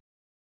code.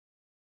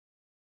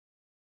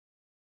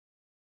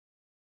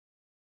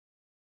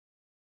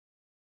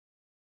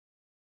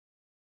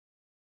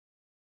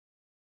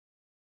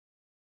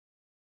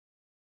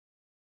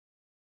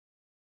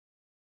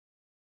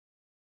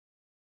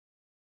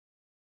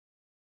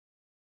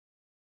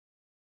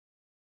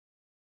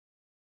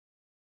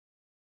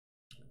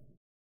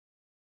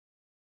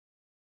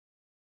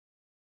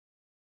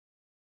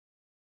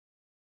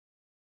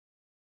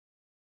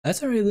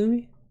 That's alright,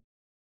 Lumi.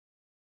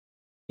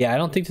 Yeah, I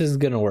don't think this is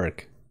gonna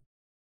work.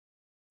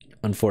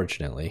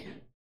 Unfortunately.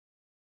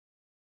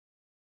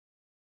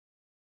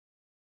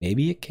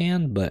 Maybe it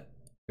can, but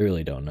I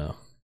really don't know.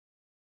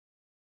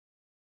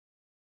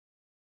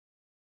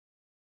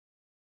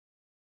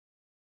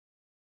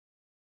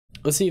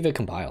 Let's see if it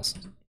compiles.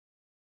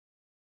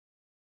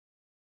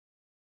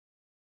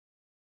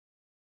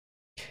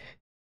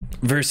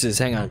 Versus,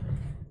 hang on.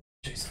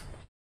 Jeez.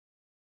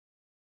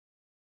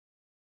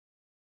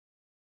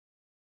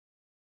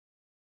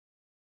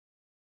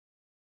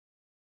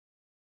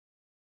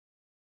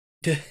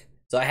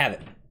 So I have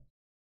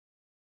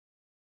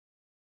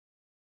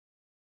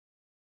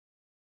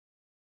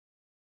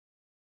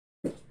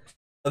it.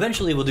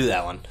 Eventually we'll do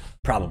that one,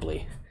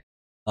 probably.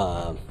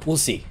 We'll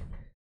see.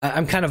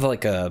 I'm kind of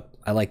like I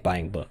like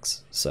buying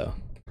books, so.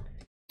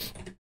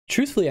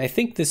 Truthfully, I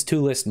think this to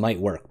list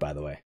might work, by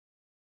the way.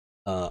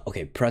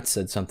 Okay, Prutz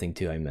said something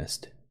too I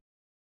missed.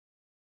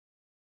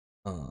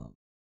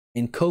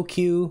 In CoQ,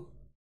 do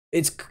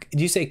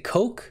you say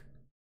Coke?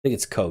 I think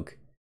it's Coke.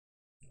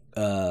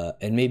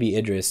 And maybe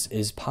Idris,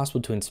 is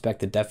possible to inspect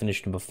the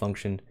definition of a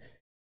function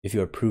if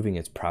you are proving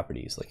its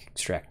properties, like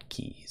extract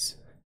keys.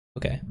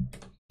 Okay.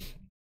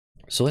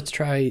 So let's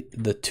try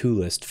the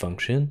toList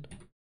function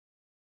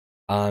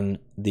on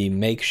the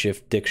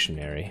makeshift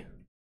dictionary.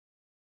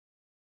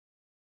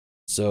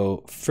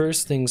 So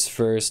first things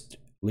first,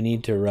 we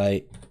need to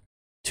write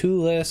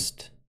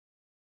toList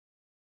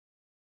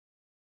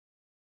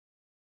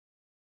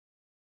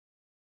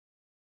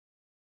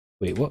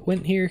Wait, what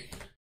went here?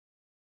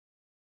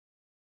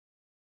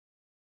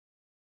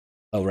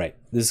 Oh, right.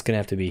 This is gonna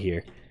have to be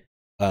here.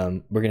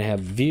 We're gonna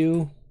have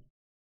view,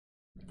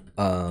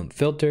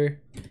 filter,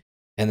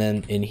 and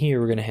then in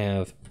here we're gonna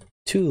have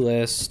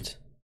toList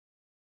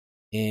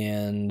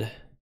and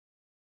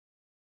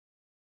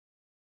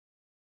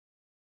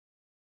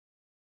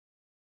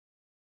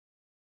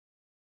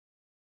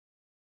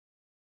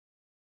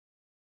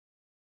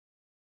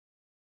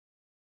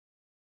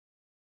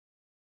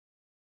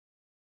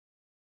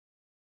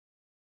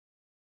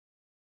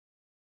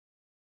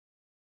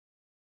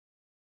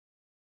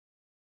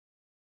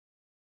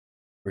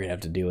we're gonna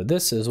have to deal with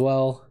this as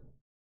well.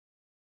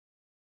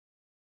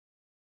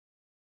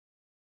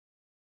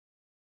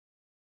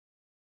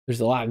 There's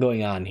a lot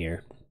going on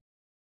here.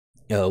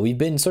 We've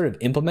been sort of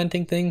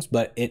implementing things,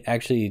 but it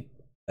actually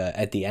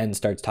at the end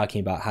starts talking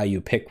about how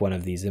you pick one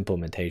of these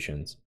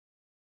implementations.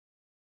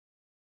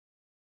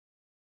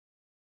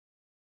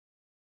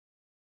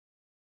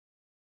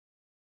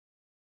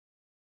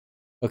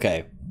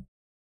 Okay,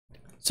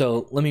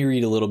 so let me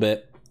read a little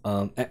bit.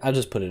 I'll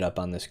just put it up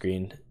on the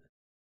screen.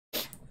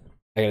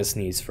 I gotta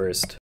sneeze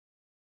first.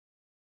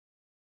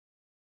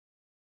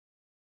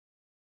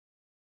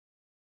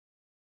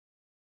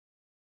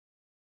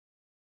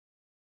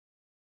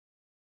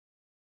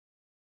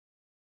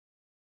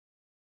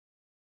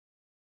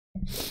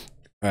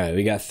 All right,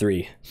 we got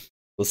 3.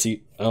 We'll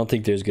see. I don't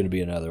think there's going to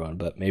be another one,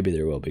 but maybe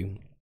there will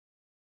be.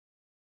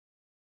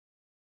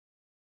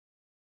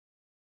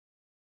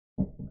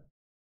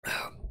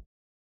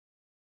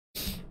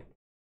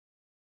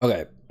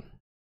 Okay.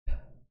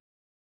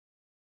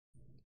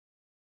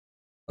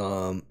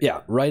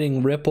 Yeah,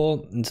 writing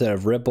RIPL instead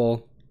of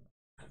RIPL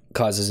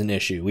causes an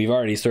issue. We've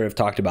already sort of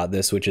talked about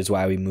this, which is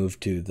why we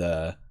moved to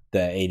the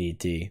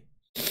ADT.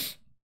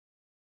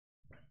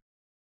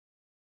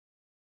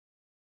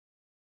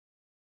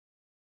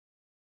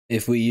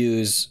 If we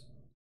use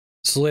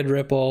slid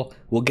RIPL,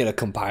 we'll get a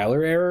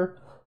compiler error.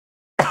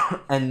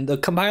 And the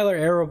compiler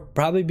error will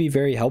probably be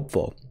very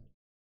helpful.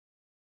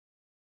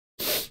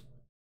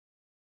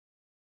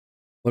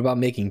 What about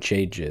making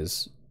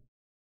changes?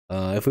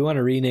 If we want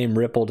to rename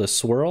Ripple to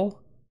Swirl,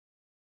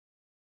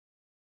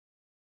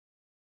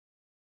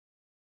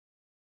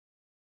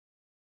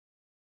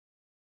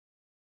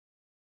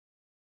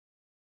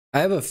 I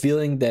have a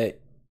feeling that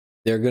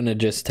they're gonna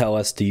just tell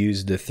us to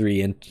use the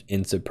 3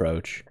 ints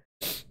approach.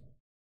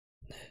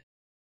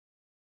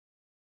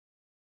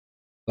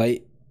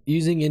 By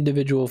using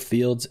individual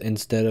fields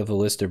instead of a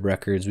list of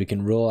records, we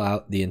can rule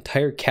out the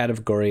entire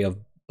category of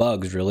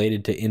bugs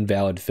related to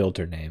invalid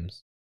filter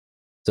names.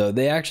 So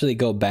they actually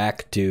go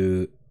back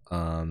to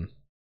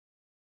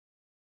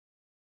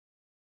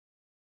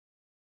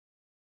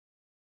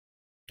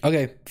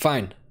okay,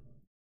 fine.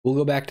 We'll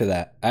go back to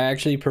that. I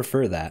actually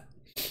prefer that.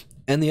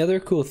 And the other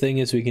cool thing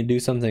is we can do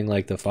something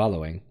like the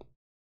following.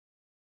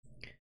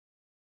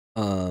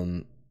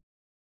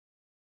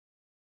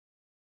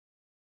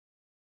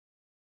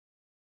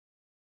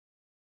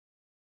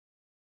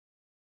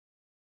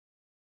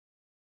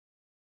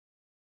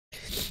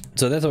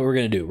 So that's what we're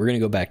going to do. We're going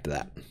to go back to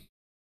that.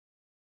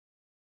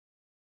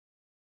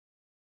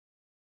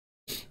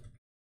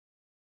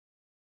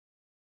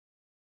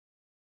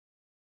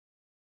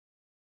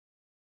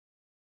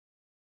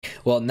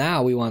 Well,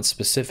 now we want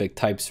specific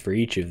types for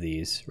each of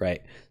these,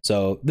 right?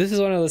 So this is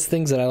one of those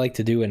things that I like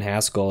to do in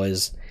Haskell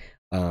is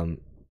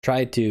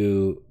try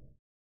to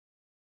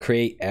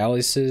create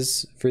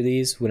aliases for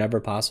these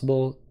whenever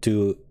possible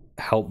to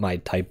help my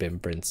type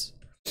imprints.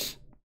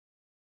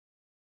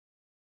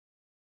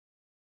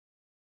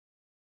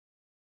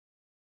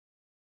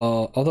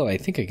 Although I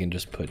think I can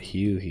just put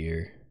hue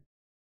here,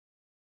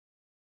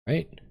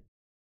 right?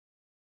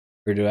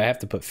 Or do I have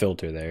to put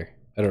filter there?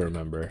 I don't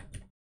remember.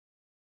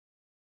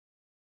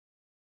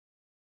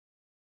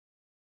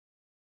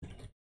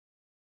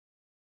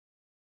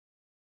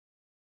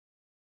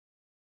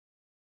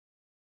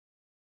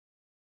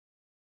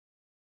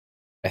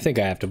 I think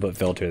I have to put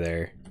filter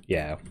there.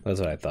 Yeah, that's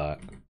what I thought.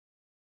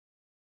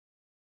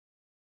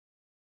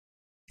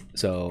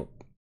 So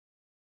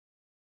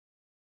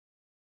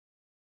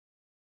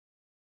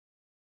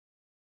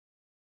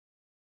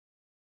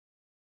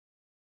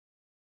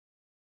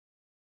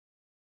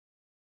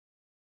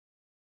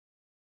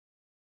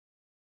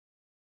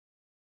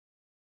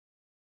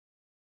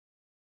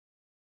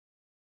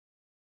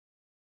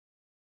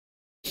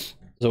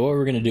what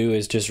we're gonna do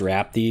is just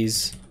wrap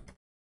these.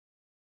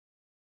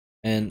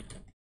 And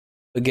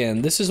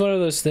again, this is one of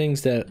those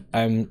things that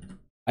I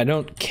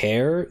don't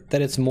care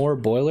that it's more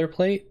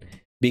boilerplate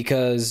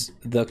because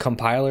the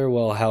compiler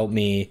will help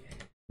me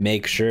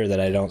make sure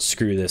that I don't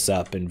screw this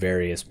up in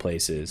various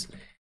places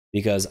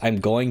because I'm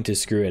going to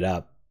screw it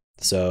up.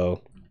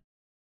 So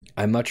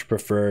I much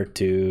prefer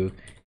to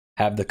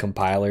have the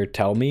compiler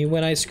tell me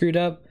when I screwed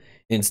up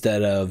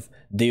instead of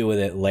deal with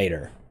it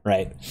later,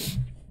 right?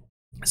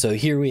 So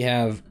here we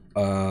have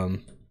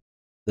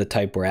the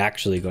type we're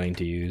actually going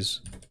to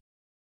use,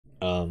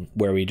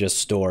 where we just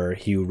store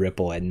hue,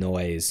 ripple, and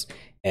noise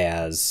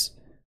as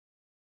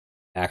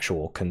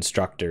actual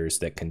constructors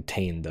that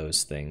contain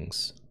those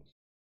things.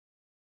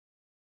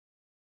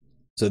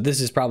 So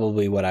this is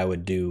probably what I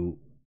would do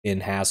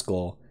in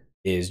Haskell,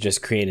 is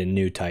just create a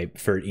new type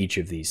for each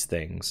of these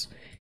things.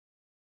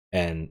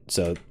 And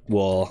so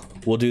we'll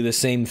do the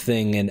same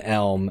thing in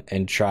Elm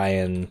and try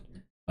and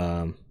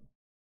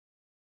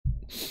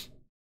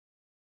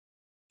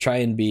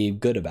be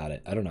good about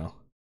it. I don't know.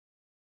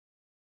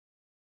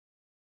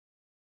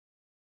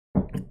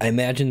 I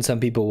imagine some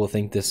people will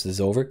think this is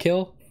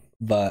overkill,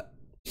 but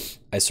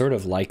I sort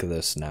of like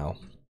this now.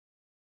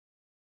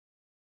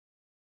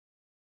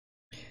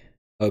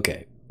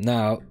 Okay,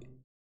 now,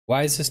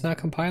 why is this not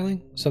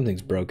compiling?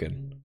 Something's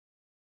broken.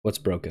 What's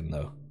broken,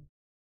 though?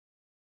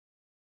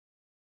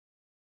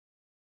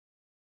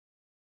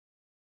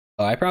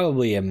 Oh, I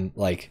probably am,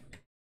 like,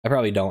 I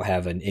probably don't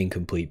have an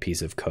incomplete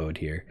piece of code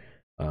here.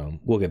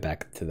 We'll get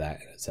back to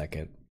that in a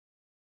second.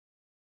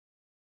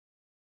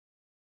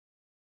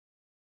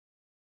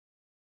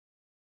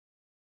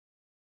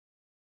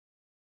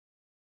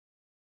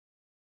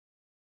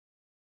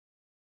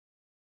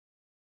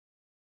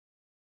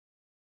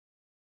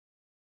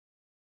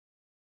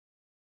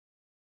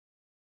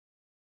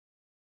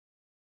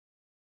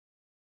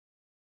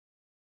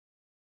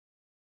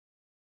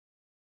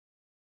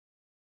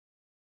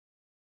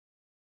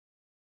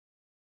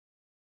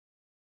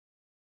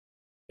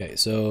 Okay,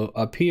 so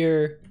up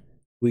here,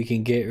 we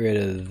can get rid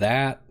of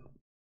that.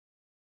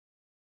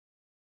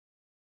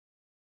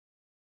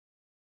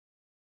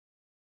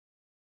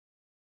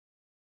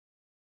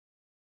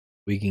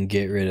 We can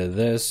get rid of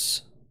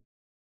this.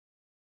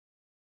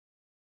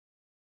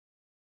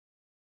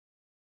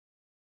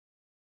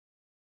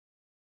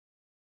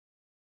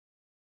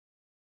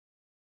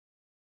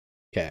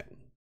 Okay,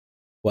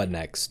 what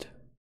next?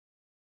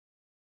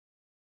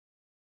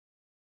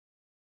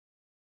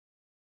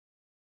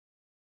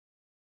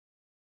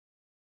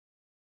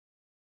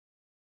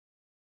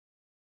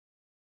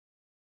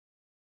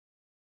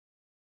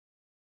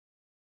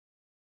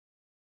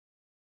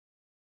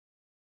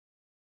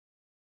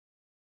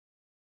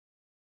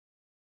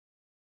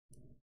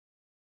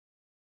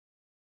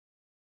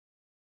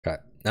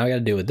 now I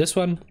gotta deal with this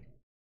one.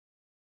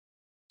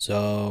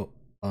 So,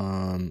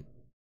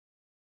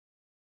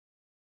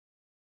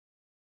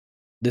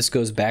 this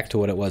goes back to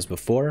what it was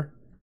before.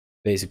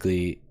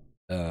 Basically,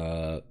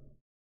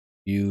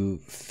 you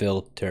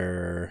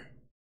filter.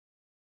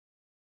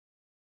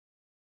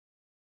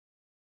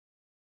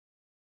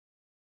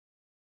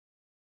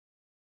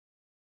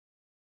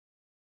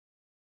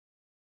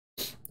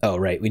 Oh,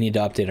 right. We need to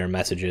update our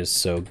messages.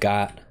 So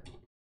got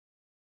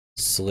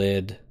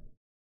slid.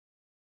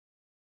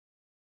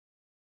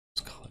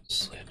 Let's call it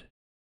slid.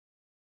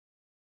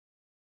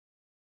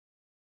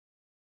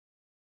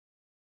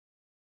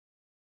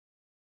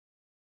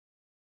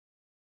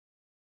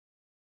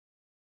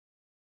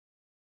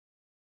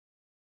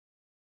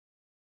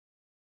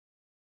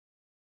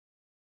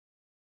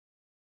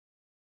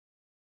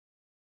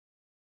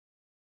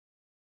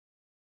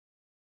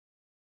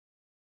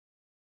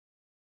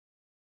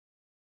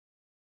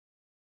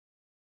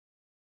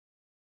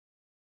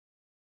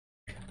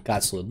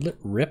 Got slid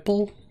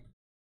ripple.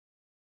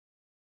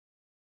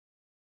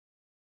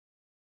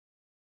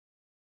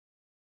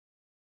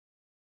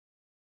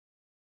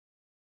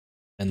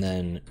 And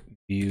then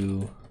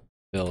view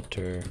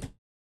filter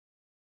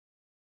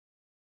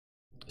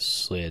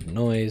slid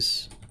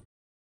noise.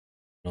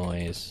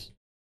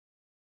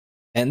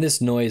 And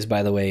this noise,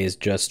 by the way, is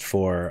just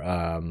for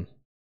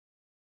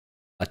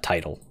a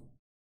title.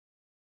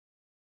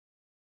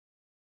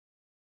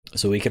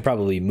 So we could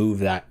probably move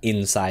that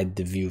inside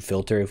the view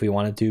filter if we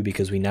wanted to,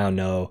 because we now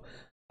know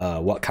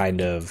what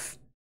kind of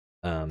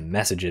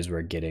messages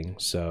we're getting.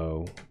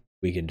 So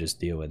we can just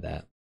deal with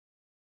that.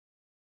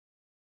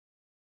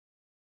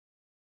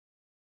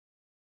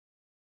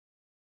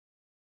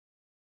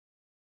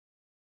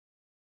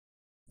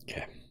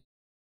 Okay.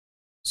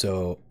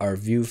 So our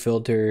view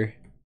filter,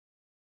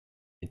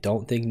 I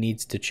don't think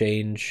needs to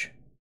change.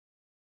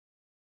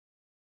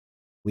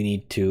 We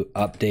need to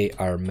update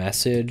our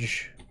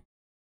message.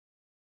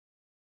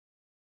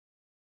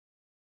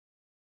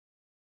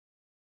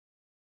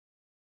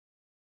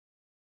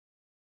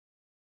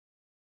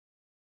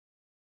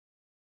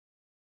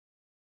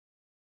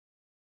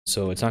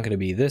 So it's not going to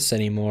be this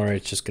anymore.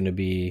 It's just going to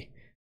be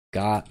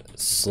got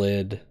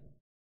slid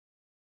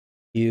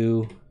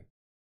view.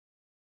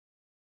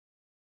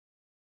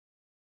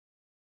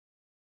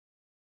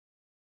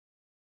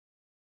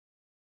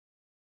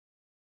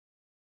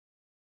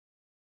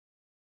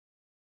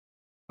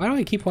 Why do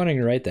I keep wanting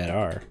to write that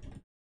R?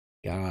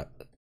 Got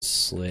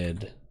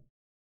slid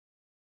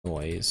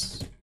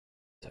noise,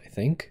 I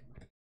think.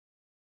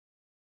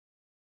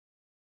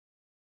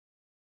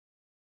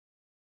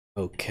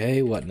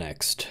 Okay, what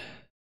next?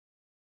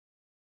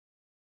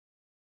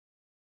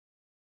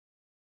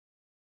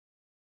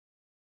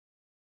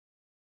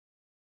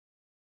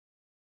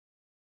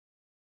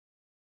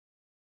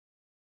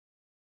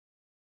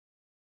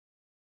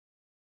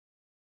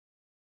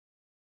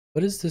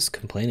 What is this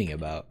complaining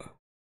about?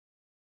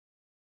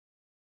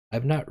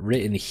 I've not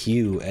written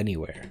hue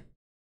anywhere.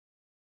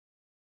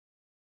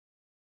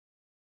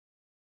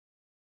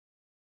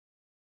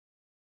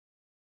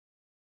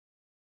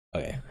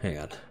 Okay, hang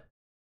on.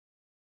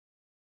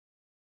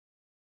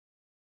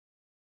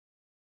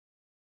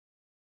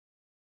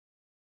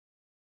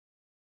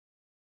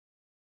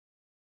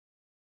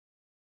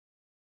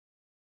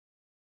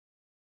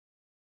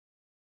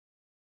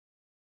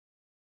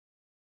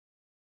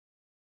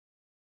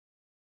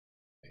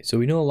 Okay, so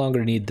we no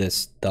longer need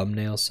this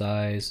thumbnail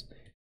size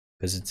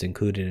because it's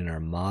included in our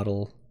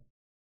model.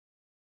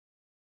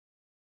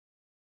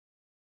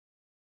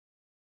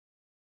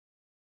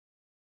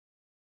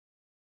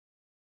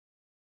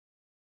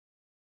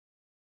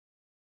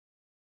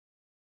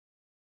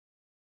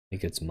 I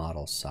think it's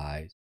model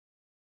size.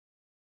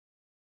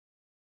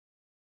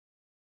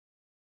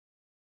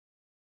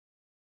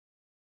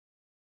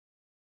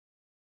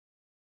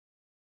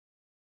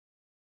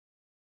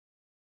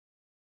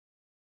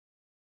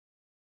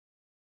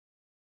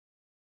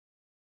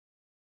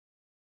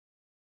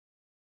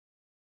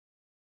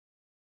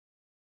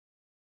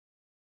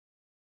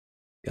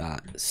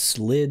 Got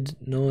slid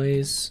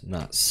noise,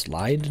 not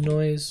slide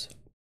noise.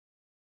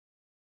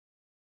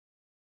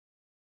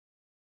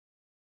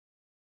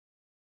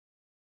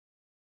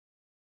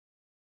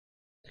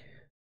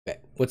 Okay,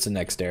 what's the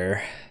next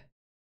error?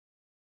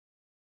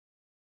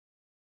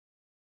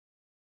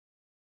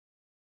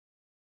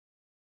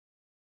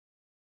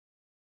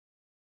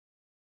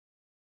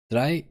 Did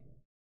I?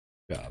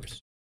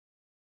 Jobs.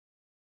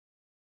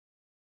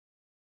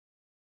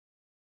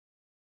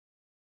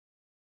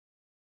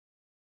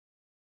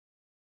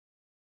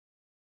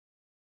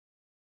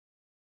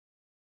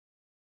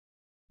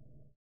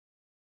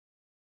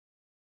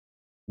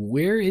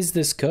 Where is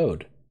this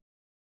code?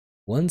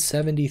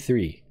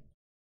 173.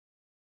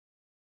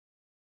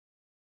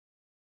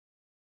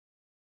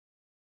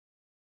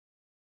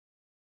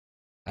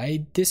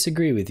 I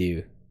disagree with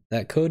you.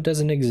 That code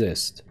doesn't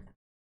exist.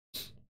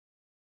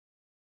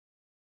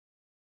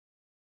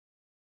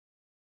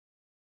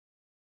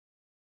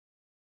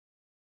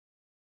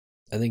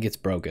 I think it's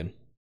broken.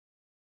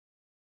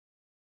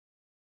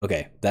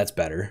 Okay, that's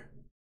better.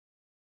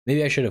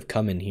 Maybe I should have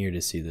come in here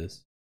to see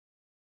this.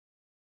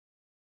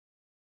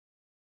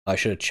 I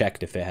should have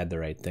checked if it had the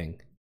right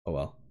thing. Oh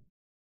well.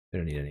 We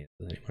don't need any of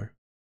this anymore.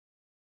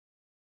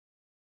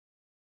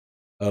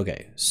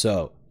 Okay,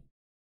 so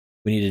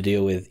we need to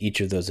deal with each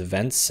of those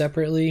events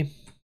separately.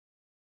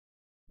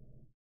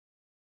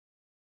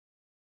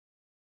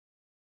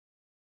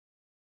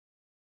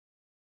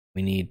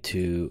 We need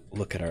to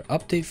look at our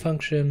update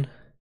function.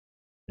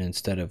 And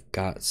instead of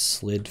got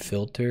slid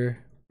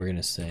filter, we're going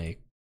to say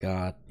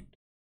got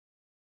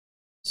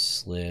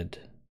slid.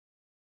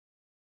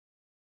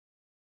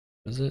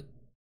 What is it?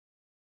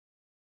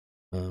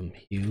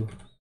 Hue.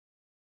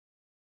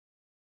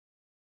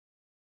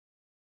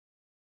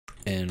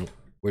 And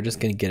we're just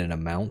going to get an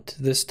amount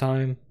this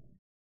time.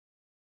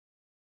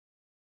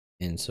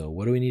 And so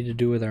what do we need to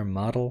do with our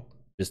model?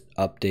 Just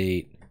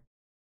update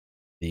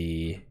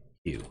the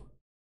hue.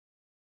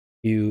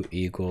 Hue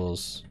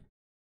equals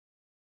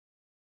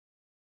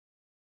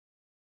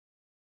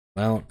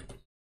amount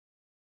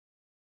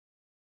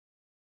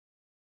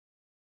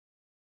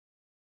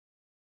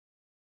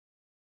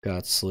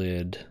got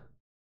slid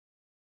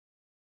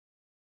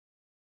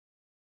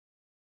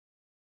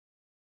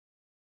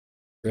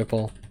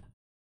ripple.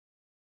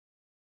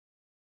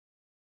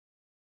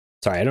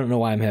 Sorry, I don't know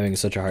why I'm having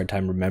such a hard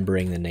time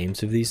remembering the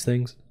names of these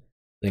things.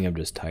 I think I'm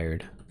just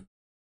tired.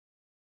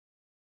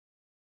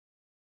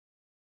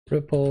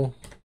 Ripple.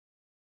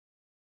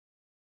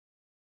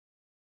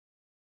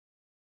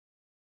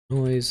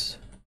 Noise.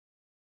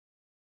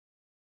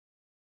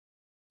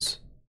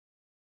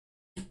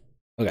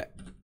 Okay.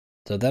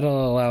 So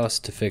that'll allow us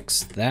to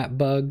fix that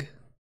bug.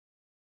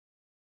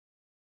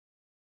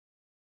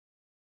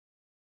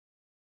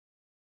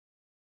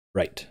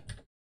 Right.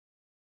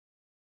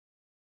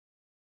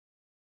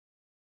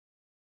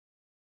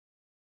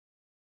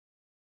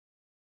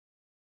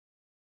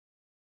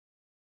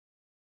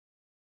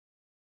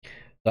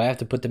 So I have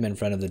to put them in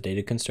front of the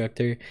data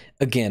constructor.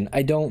 Again,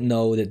 I don't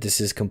know that this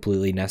is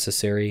completely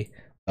necessary,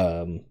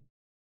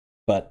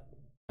 but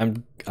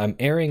I'm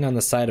erring on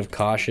the side of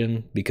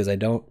caution because I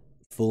don't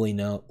fully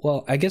know.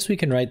 Well, I guess we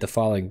can write the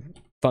following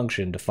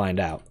function to find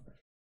out.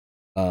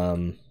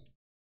 Hang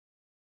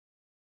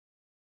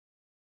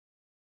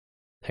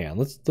on,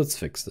 let's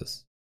fix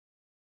this.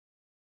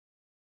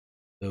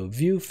 So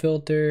view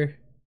filter.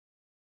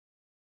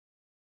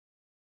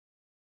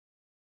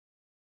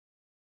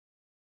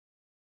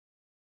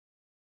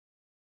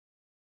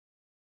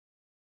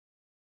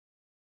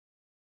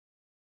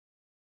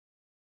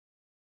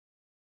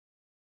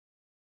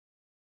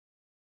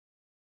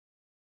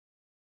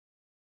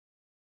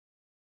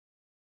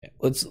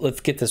 Let's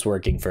get this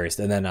working first,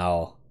 and then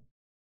I'll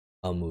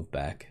move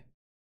back.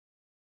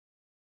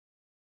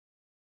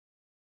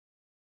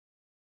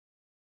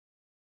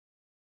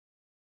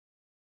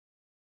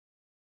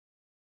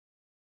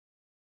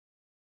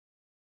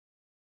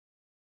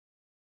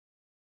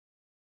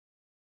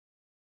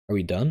 Are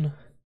we done?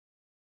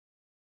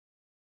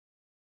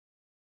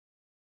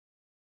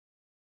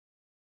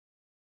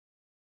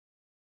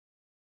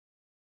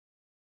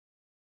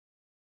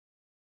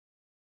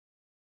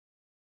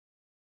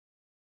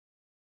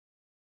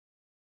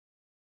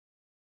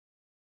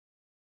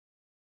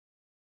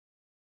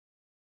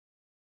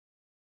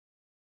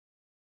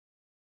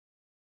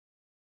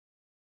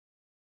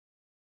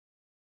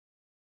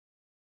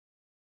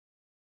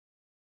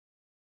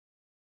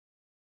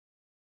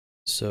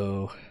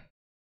 So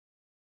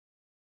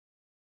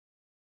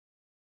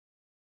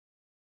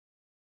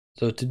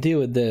to deal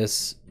with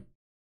this,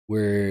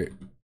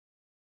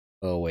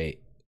 oh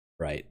wait,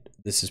 right.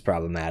 This is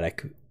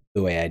problematic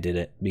the way I did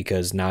it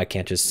because now I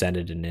can't just send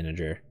it an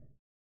integer.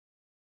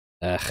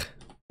 Ugh,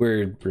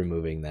 we're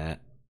removing that.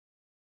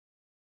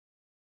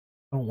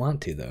 I don't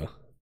want to though.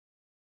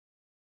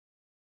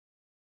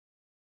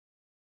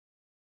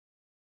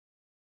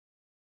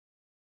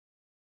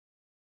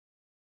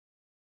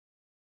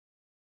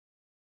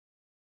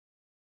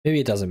 Maybe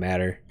it doesn't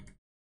matter.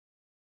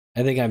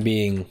 I think I'm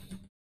being...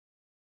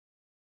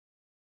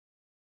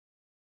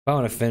 If I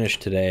want to finish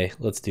today,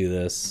 let's do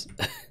this.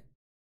 I'm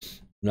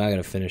not going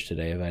to finish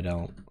today if I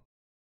don't.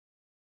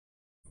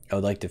 I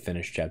would like to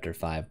finish chapter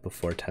 5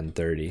 before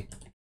 10:30.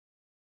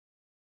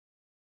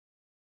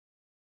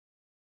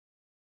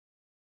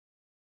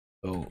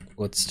 Oh,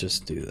 let's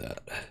just do that.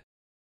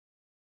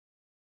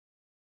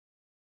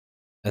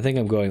 I think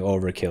I'm going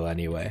overkill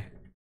anyway.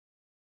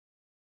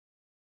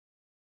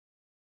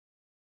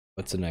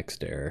 What's the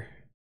next error?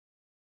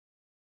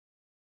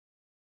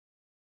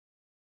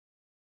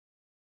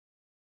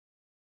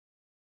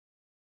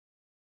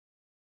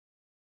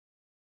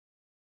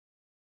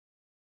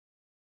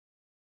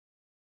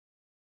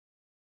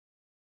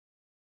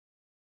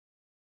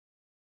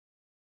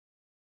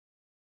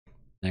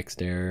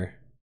 Next error.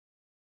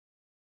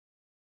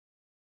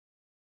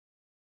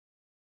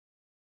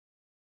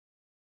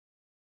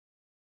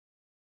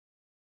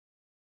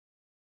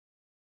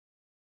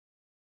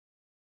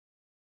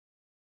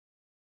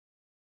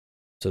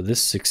 So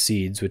this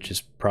succeeds, which is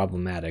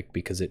problematic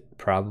because it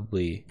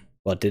probably,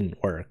 well, it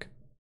didn't work.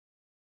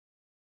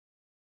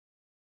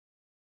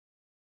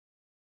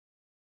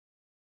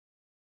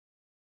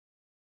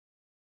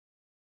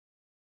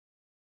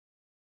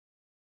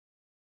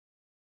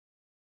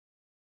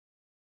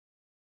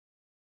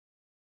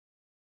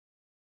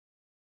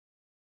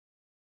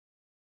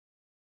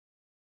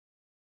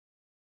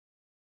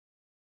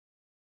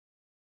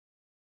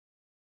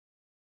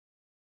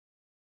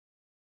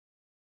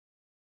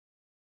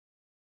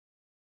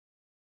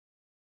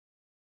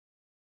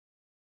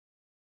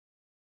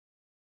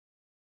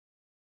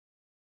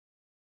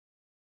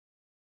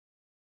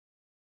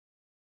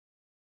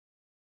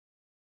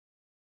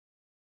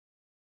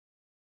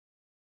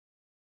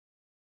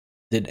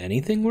 Did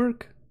anything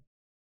work?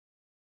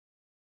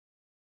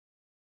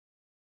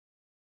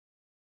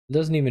 It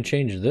doesn't even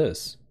change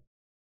this.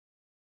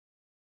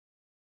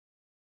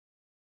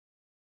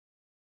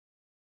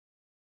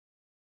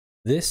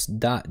 This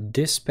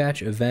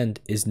 .dispatch event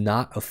is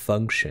not a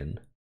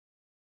function.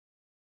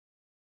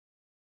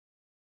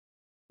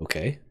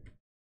 Okay.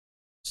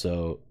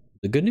 So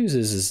the good news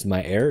is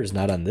my error is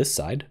not on this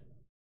side.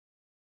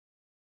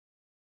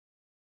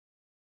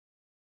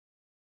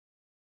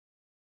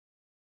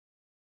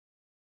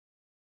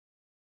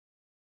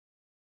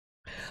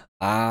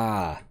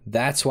 Ah,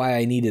 that's why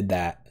I needed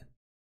that.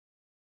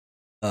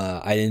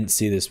 I didn't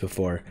see this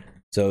before.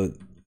 So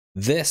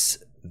this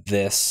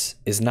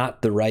is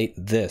not the right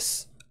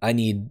this. I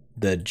need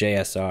the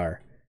JSR.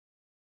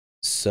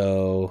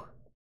 So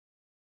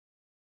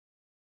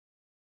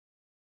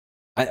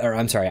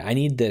I'm sorry, I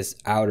need this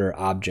outer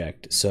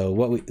object. So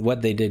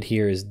what they did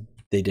here is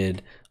they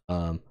did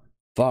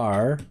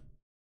var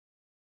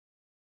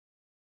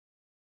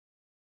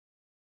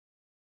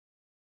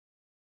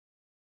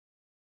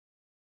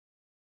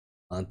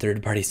on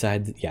third-party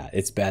side. Yeah,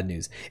 it's bad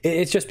news.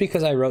 It's just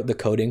because I wrote the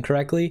code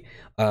incorrectly.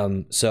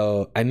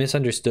 So I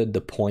misunderstood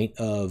the point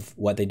of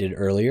what they did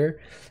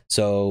earlier.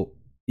 So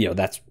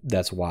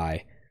that's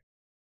why.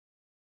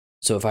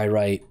 So if I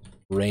write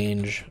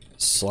range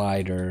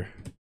slider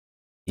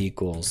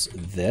equals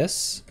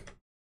this,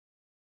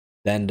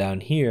 then down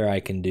here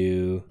I can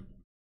do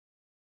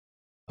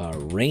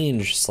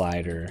range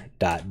slider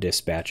dot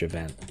dispatch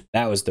event.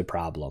 That was the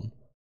problem.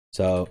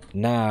 So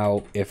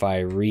now if I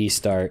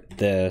restart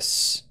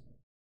this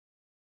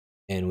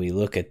and we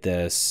look at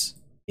this,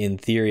 in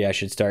theory I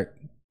should start,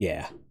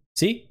 yeah,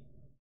 see?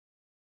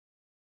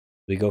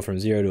 We go from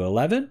 0 to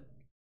 11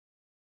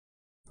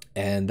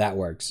 and that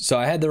works. So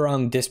I had the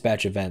wrong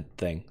dispatch event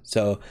thing.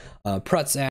 So Prutz